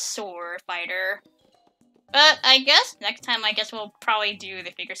 of the Sword Fighter. But I guess next time, we'll probably do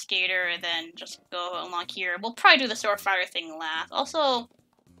the Figure Skater and then just go along here. We'll probably do the Sword Fighter thing last. Also,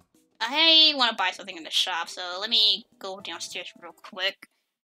 I want to buy something in the shop, so let me go downstairs real quick.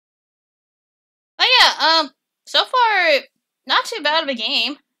 But yeah, so far, not too bad of a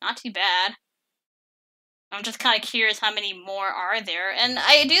game. Not too bad. I'm just kind of curious how many more are there. And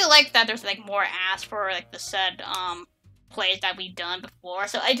I do like that there's, like, more asks for, like, the said, plays that we've done before.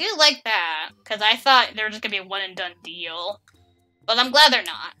 So I do like that, because I thought they were just going to be a one-and-done deal. But I'm glad they're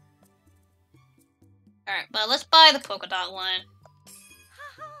not. Alright, but let's buy the polka dot one.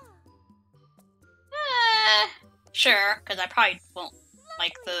 Sure, because I probably won't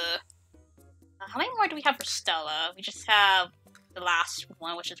like the... how many more do we have for Stella? We just have the last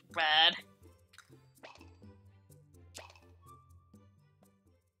one, which is red.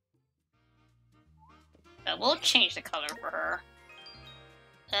 But we'll change the color for her.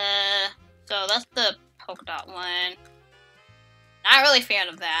 So that's the polka dot one. Not really a fan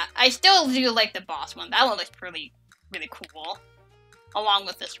of that. I still do like the boss one. That one looks really cool. Along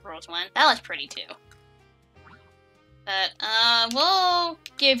with this rose one. That looks pretty too. But, we'll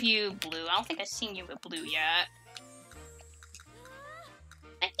give you blue. I don't think I've seen you with blue yet.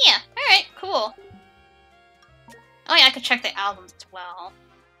 But yeah, alright, cool. Oh yeah, I could check the albums as well.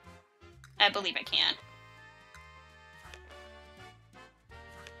 I believe I can.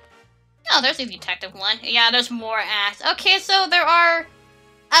 Oh, there's the detective one. Yeah, there's more acts. Okay, so there are...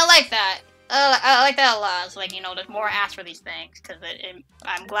 I like that. I like that a lot. It's like, you know, there's more acts for these things. Because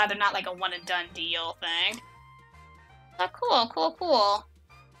I'm glad they're not like a one-and-done deal thing. Oh, cool.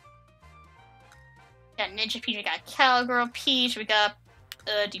 We got Ninja Peach, we got Cowgirl Peach, we got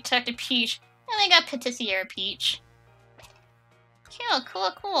Detective Peach, and we got Patissiere Peach.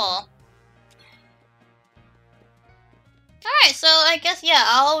 Cool. Alright, so I guess, yeah,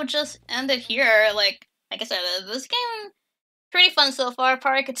 I'll just end it here. Like I said, this game, pretty fun so far.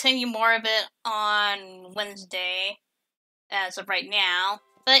 Probably continue more of it on Wednesday, as of right now.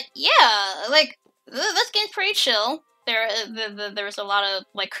 But yeah, like, this game's pretty chill. There's a lot of,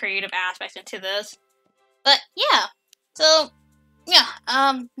 like, creative aspects into this. But yeah, so yeah,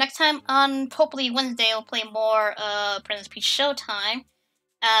 next time on hopefully Wednesday, I'll play more Princess Peach Showtime.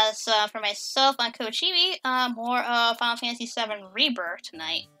 As for myself on Coach Chibi, more Final Fantasy VII Rebirth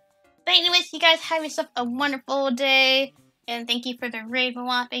tonight. But anyways, you guys have yourself a wonderful day, and thank you for the Raven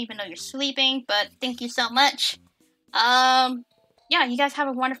Walk, even though you're sleeping. But thank you so much. Yeah, you guys have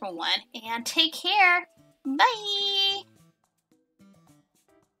a wonderful one, and take care. Bye.